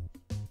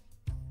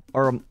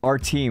 Our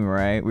team,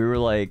 right? We were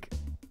like,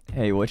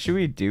 hey, what should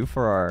we do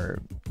for our,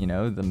 you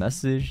know, the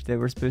message that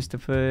we're supposed to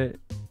put?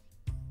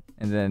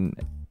 And then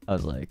I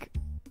was like,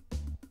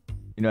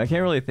 you know, I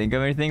can't really think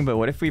of anything, but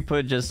what if we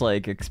put just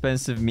like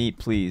expensive meat,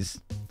 please?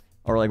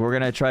 Or like, we're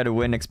gonna try to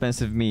win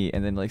expensive meat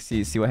and then like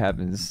see what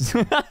happens.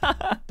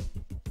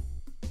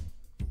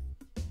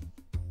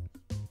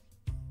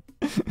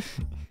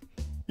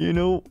 You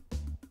know,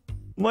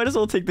 might as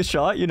well take the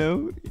shot, you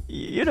know?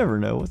 You never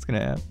know what's gonna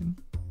happen.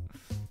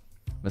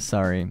 But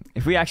sorry,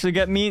 if we actually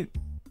get meat,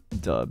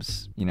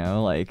 dubs, you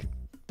know, like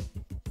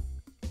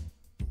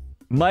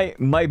my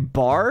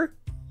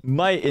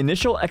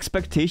initial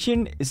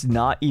expectation is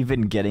not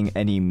even getting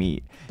any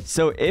meat.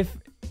 So if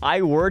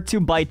I were to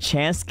by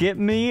chance get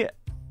meat,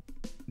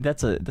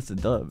 that's a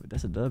dub.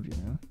 That's a dub, you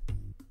know.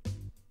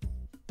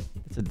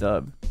 It's a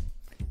dub.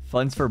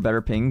 Funds for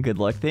better ping, good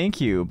luck,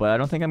 thank you. But I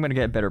don't think I'm gonna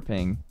get better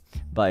ping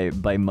by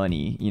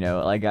money, you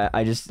know. Like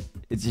I just,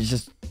 it's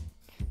just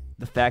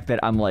the fact that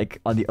I'm like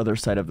on the other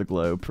side of the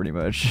globe, pretty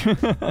much.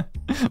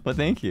 But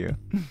thank you.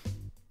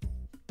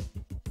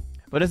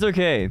 But it's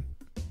okay.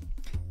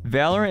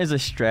 Valorant is a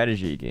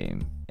strategy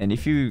game, and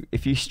if you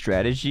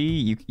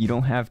strategy, you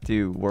don't have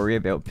to worry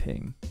about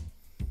ping.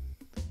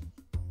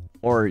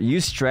 Or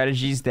use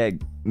strategies that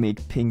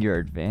make ping your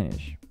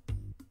advantage.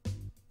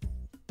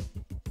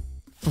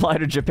 Fly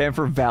to Japan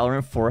for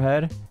Valorant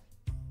 4-head?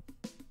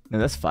 No,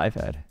 that's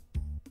 5-head.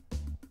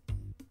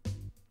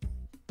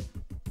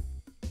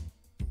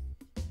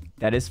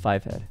 That is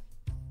 5-head.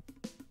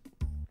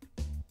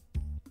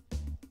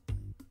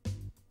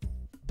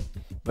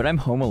 But I'm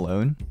home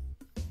alone.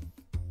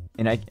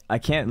 And I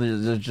can't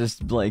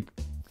just like,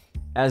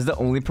 as the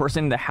only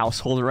person in the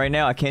household right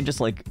now, I can't just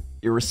like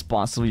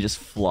irresponsibly just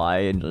fly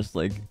and just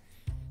like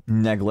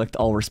neglect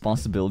all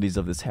responsibilities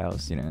of this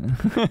house, you know?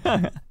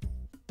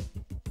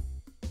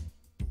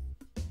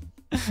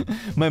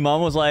 My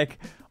mom was like,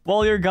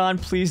 while you're gone,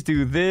 please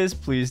do this,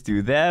 please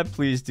do that,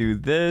 please do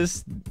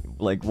this.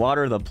 Like,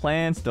 water the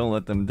plants, don't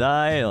let them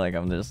die. Like,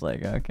 I'm just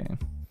like, okay.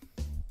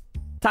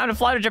 Time to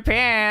fly to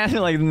Japan!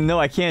 Like, no,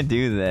 I can't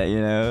do that,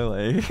 you know?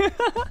 Like,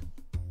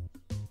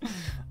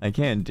 I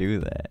can't do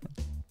that.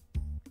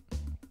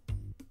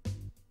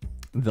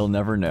 They'll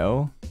never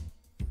know.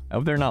 I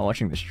hope they're not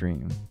watching the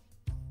stream.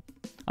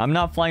 I'm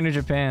not flying to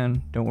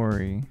Japan, don't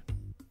worry.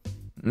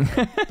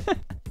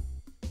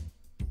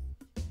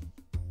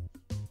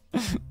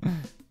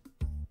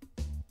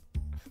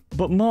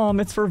 But mom,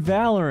 it's for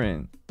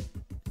Valorant.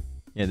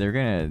 Yeah, they're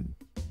gonna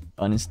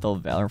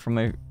uninstall Valorant from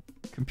my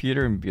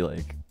computer and be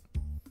like,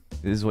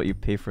 this is what you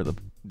pay for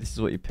this is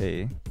what you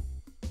pay.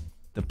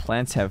 The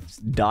plants have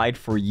died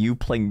for you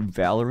playing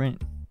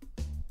Valorant.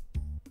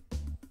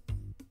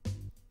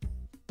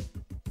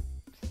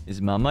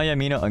 Is Mama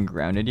Yamino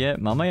ungrounded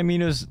yet? Mama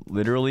Yamino's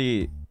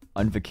literally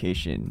on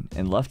vacation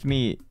and left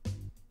me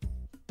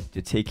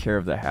to take care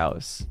of the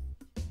house.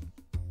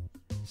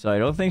 So I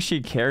don't think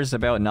she cares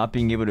about not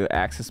being able to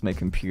access my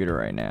computer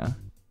right now.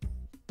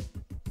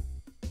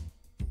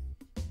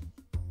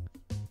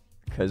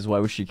 Because why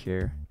would she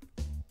care?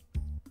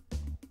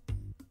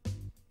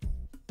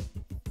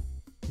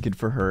 Good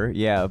for her.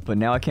 Yeah, but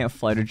now I can't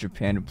fly to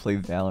Japan to play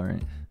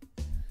Valorant.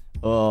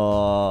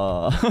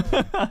 Oh.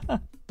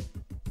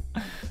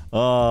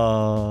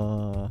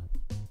 Oh.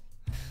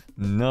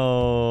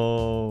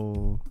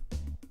 No.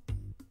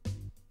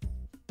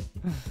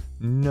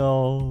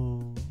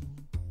 No.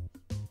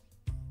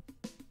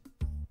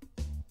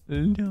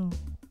 No.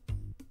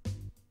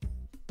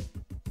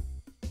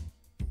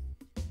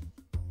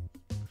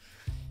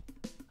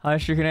 Hi,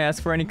 sure, can I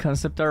ask for any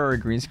concept art or a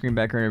green screen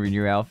background of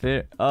your new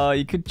outfit?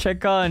 You could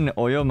check on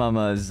Oyo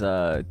Mama's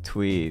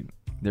tweet.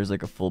 There's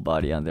like a full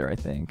body on there, I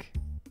think.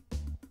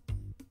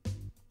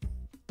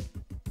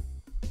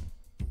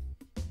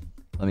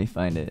 Let me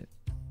find it.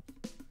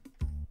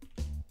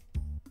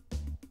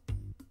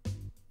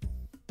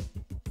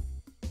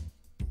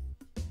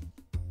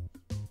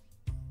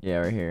 Yeah,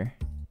 right here.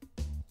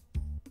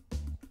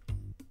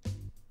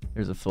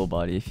 There's a full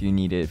body if you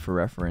need it for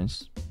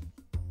reference.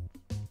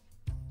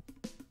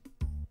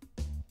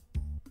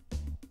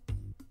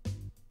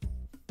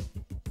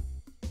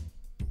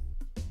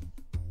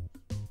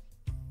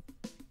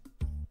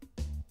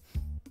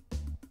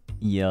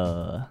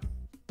 Yeah.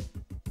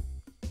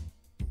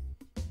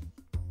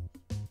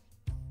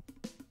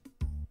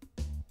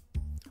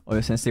 Oh,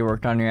 since they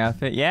worked on your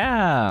outfit?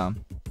 Yeah.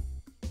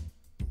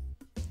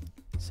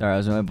 Sorry, I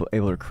was only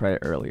able to credit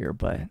earlier,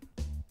 but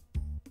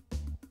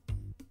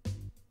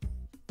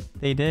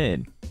they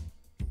did.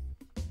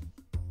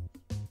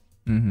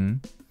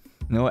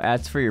 No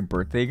ads for your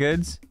birthday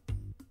goods?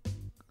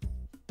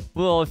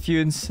 Well, if you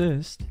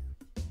insist.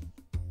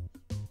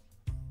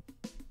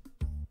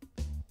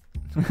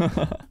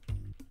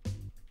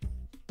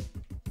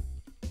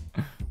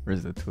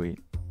 Where's the tweet?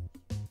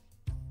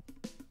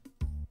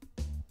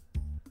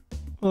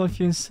 Well, if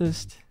you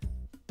insist.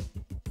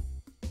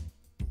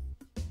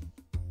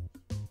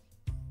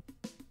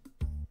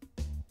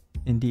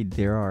 Indeed,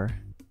 there are.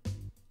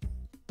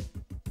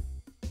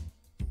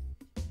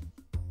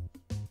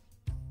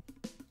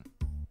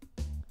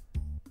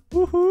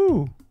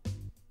 Woohoo!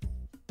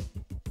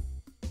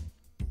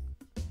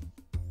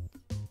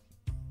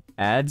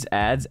 Ads.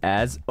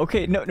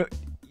 Okay, no.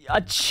 A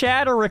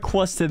chatter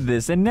requested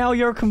this, and now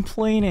you're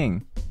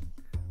complaining.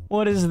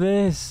 What is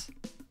this?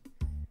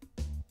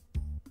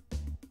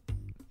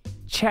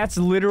 Chat's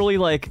literally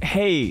like,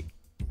 hey,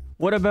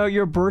 what about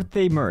your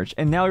birthday merch?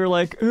 And now you're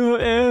like,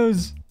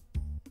 ads.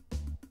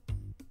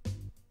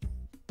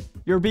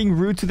 You're being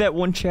rude to that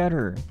one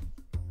chatter.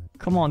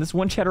 Come on, this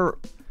one chatter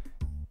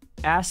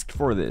asked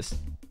for this.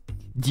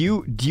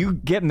 Do you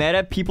get mad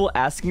at people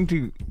asking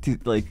to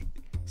like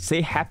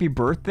say happy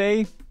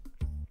birthday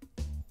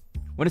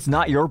when it's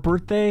not your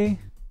birthday?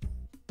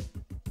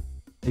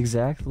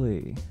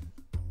 Exactly.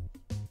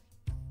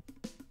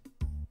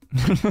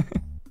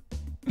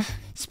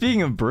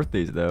 Speaking of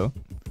birthdays though,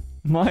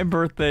 my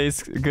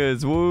birthday's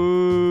good.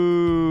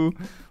 Woo!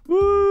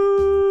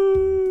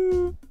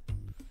 Woo!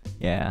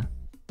 Yeah.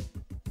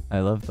 I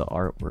love the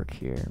artwork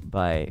here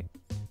by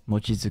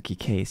Mochizuki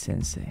Kei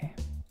Sensei.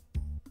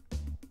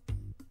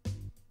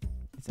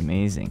 It's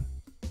amazing.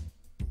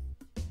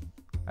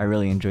 I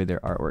really enjoyed their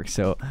artwork,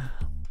 so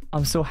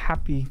I'm so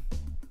happy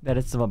that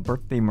it's a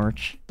birthday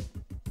merch.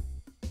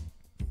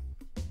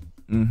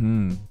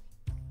 Oh,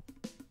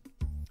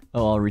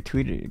 I'll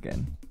retweet it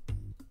again.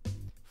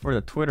 For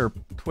the Twitter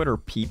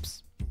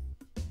peeps.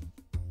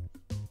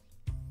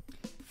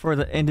 For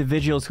the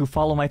individuals who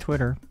follow my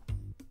Twitter.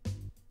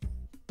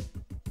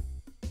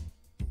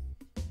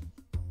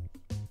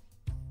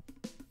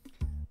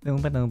 Do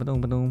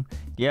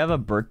you have a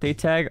birthday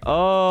tag?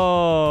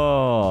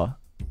 Oh,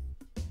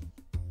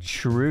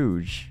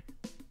 Truge.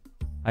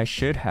 I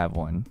should have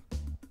one.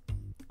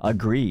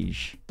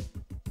 Agreege.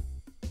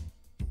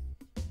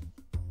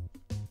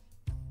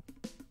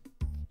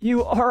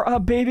 You are a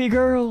baby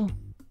girl.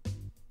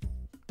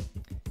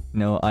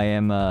 No, I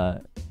am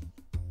what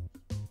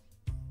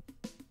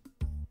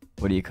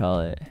do you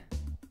call it?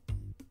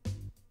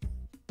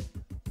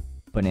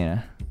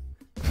 Banana.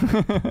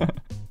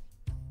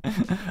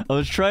 I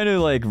was trying to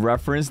like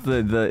reference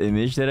the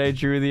image that I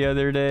drew the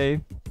other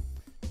day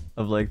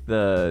of like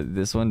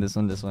this one.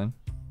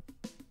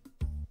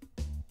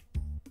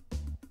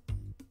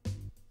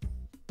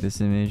 This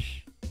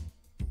image.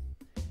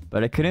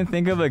 But I couldn't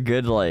think of a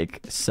good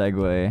like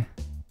segue.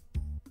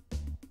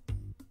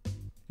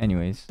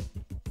 Anyways.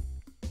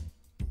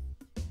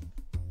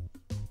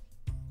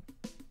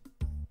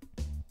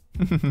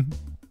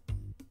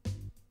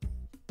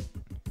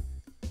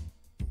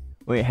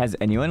 Wait, has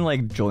anyone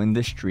like joined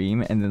the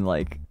stream and then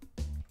like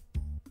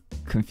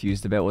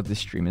confused about what the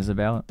stream is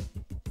about?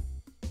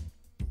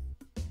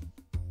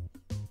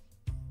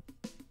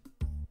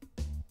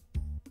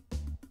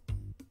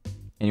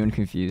 Anyone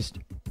confused?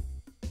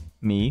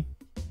 Me?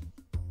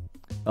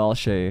 I'll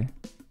show you.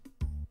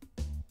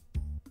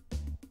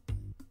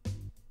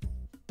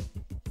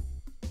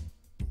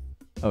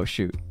 Oh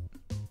shoot.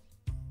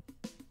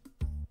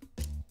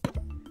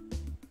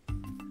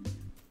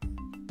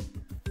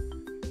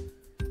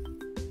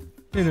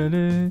 So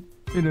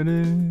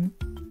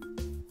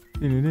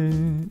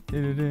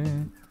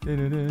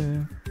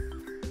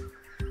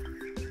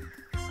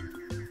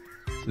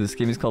this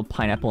game is called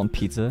Pineapple and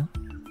Pizza.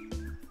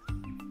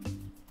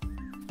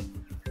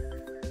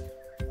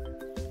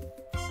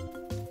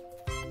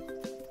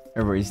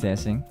 Everybody's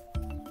dancing.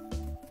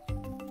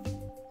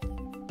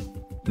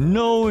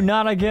 No,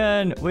 not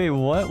again. Wait,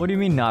 what? What do you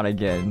mean not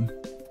again?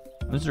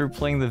 I'm just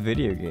replaying the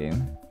video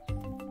game.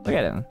 Look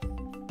at him.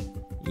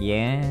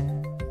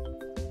 Yeah.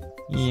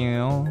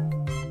 Yeah.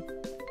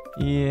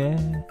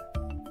 Yeah.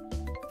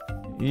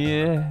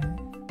 Yeah.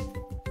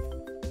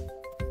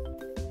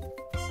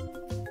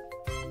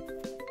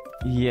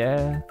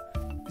 Yeah.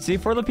 See,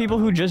 for the people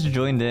who just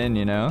joined in,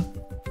 you know?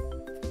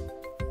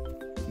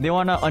 They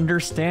want to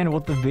understand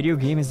what the video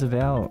game is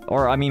about.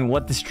 Or, I mean,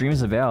 what the stream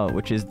is about,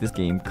 which is this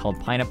game called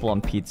Pineapple on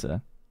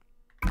Pizza.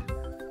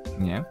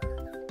 Yeah.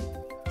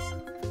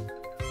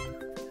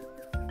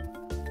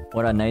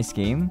 What a nice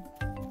game.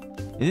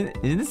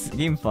 Isn't this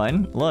game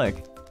fun? Look.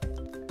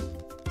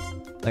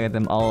 Look at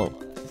them all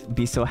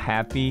be so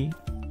happy.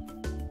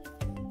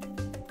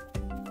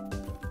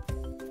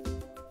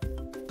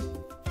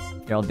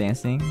 They're all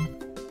dancing.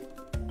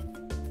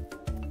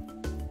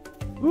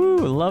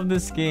 Ooh, love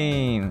this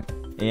game.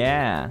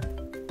 Yeah.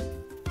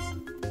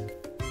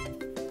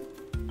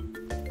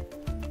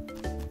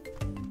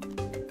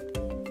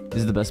 This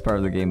is the best part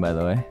of the game, by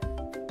the way.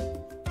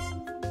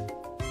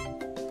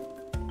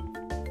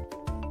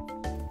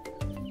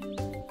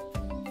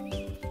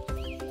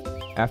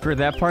 After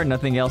that part,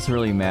 nothing else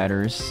really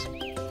matters.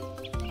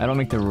 I don't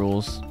make the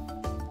rules.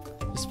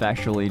 Just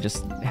factually,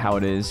 just how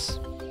it is.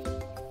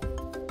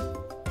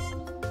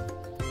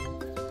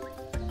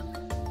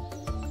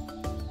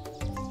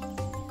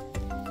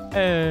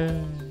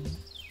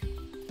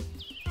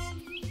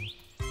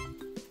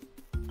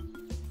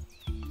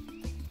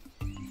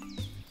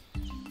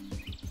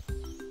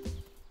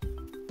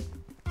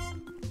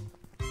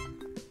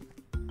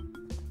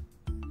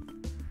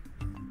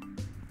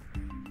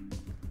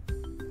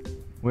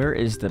 Where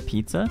is the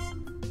pizza?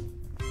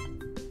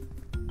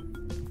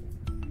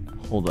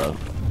 Hold up.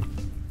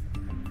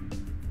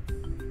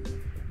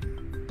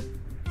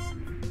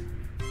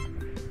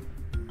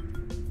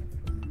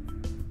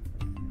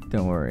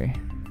 Don't worry.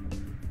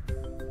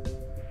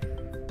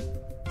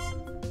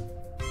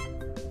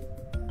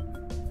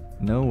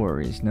 No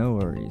worries, no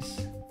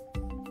worries.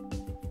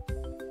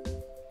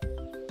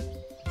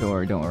 Don't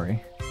worry, don't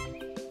worry.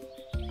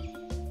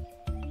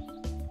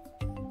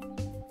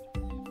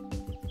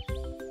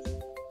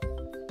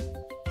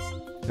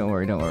 Don't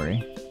worry, don't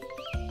worry.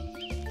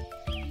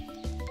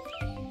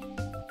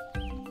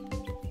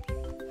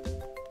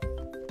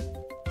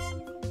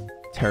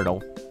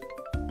 Turtle.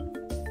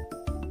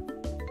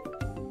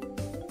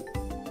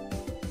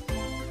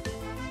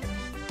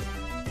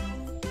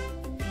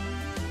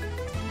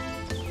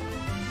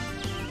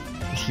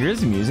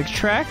 Here's a music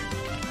track?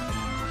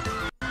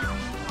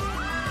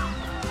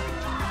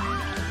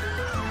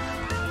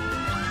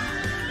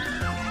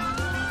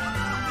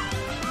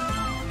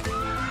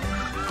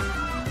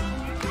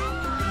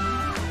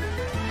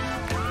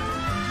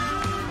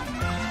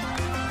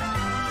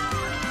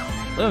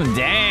 Let him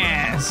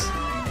dance!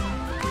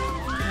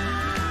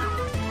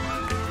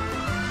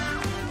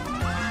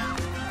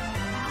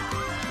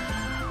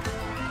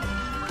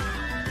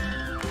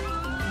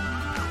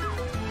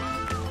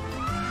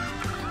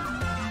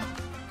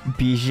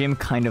 BGM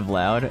kind of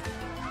loud.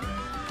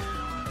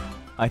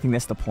 I think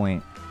that's the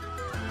point.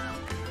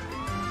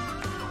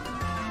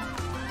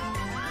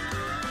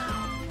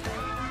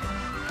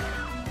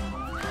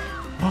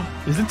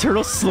 Is the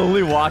turtle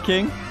slowly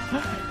walking?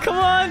 Come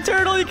on,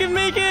 turtle, you can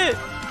make it!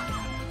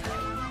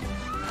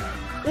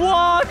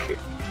 Walk!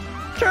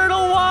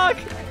 Turtle, walk!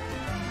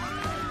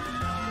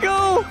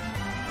 Go!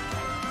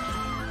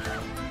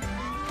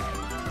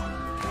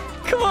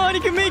 Come on,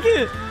 you can make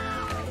it!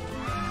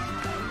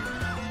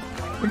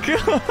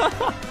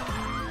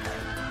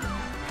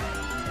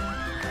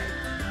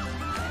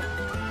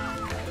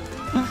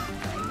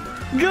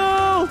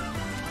 Go!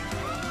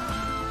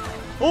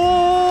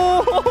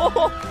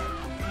 Oh!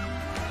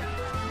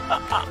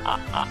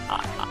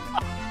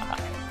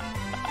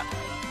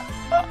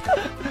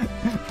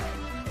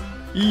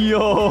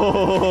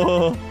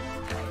 Yo!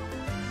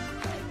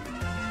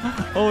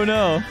 Oh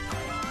no!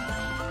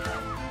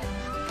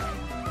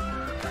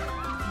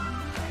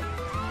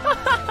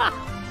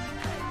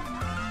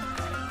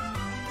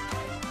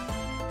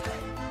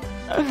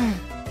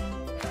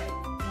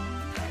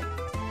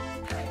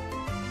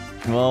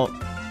 Well,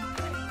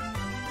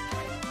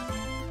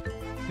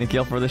 thank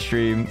y'all for the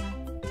stream.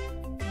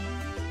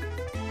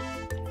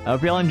 I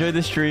hope y'all enjoyed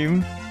the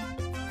stream.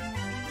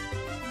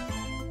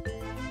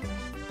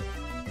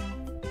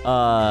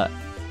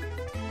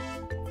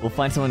 We'll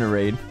find someone to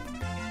raid.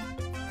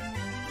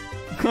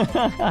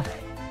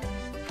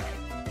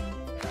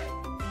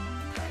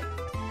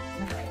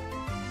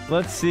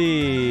 Let's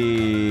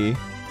see.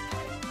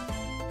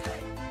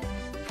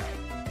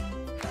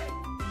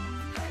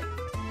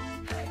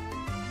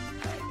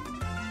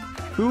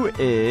 Who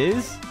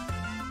is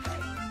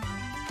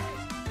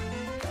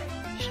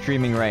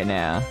streaming right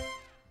now?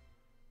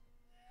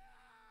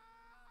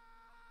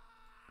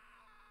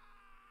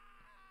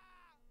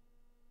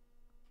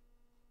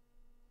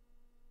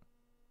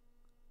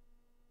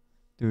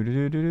 Do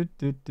do do do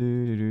do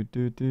do do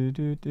do do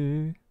do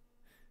do.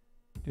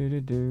 Do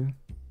do do.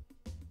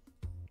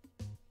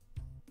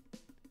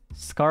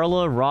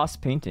 Scarla Ross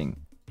painting.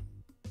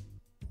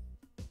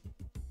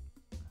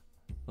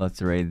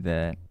 Let's raid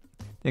that.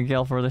 Thank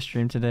y'all for the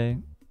stream today.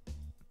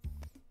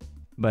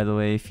 By the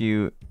way, if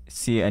you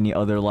see any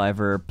other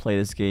liver play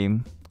this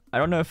game, I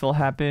don't know if it'll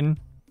happen,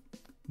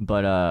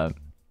 but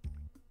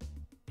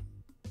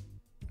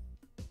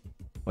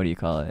what do you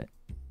call it?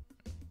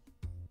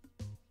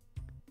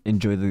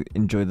 Enjoy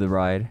the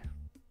ride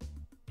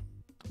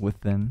with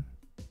them.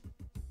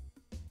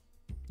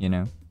 You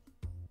know?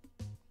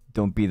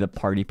 Don't be the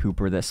party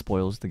pooper that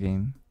spoils the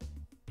game.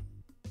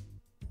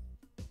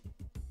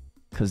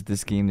 'Cause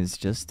this game is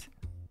just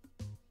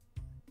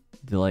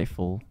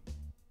delightful.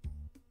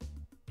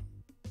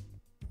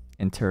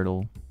 And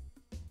turtle.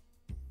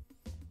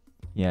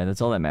 Yeah,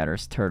 that's all that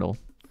matters. Turtle.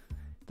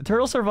 The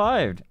turtle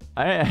survived.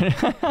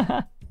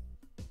 I'm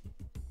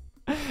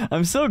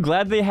so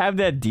glad they have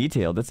that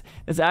detail. That's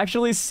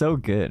actually so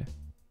good.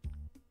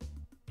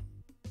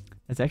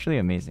 That's actually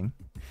amazing.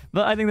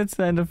 But I think that's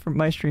the end of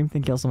my stream.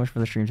 Thank you all so much for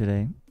the stream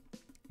today.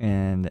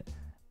 And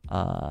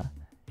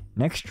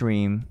next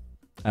stream,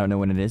 I don't know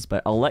when it is,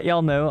 but I'll let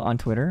y'all know on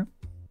Twitter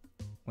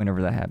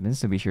whenever that happens.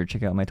 So be sure to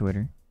check out my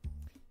Twitter.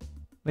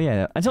 But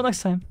yeah, until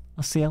next time,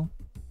 I'll see y'all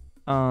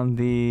on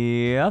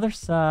the other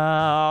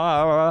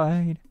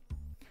side.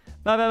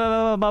 Bye bye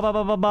bye bye bye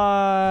bye bye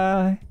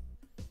bye.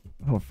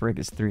 Oh frick,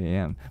 it's 3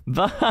 a.m.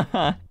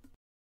 Bye.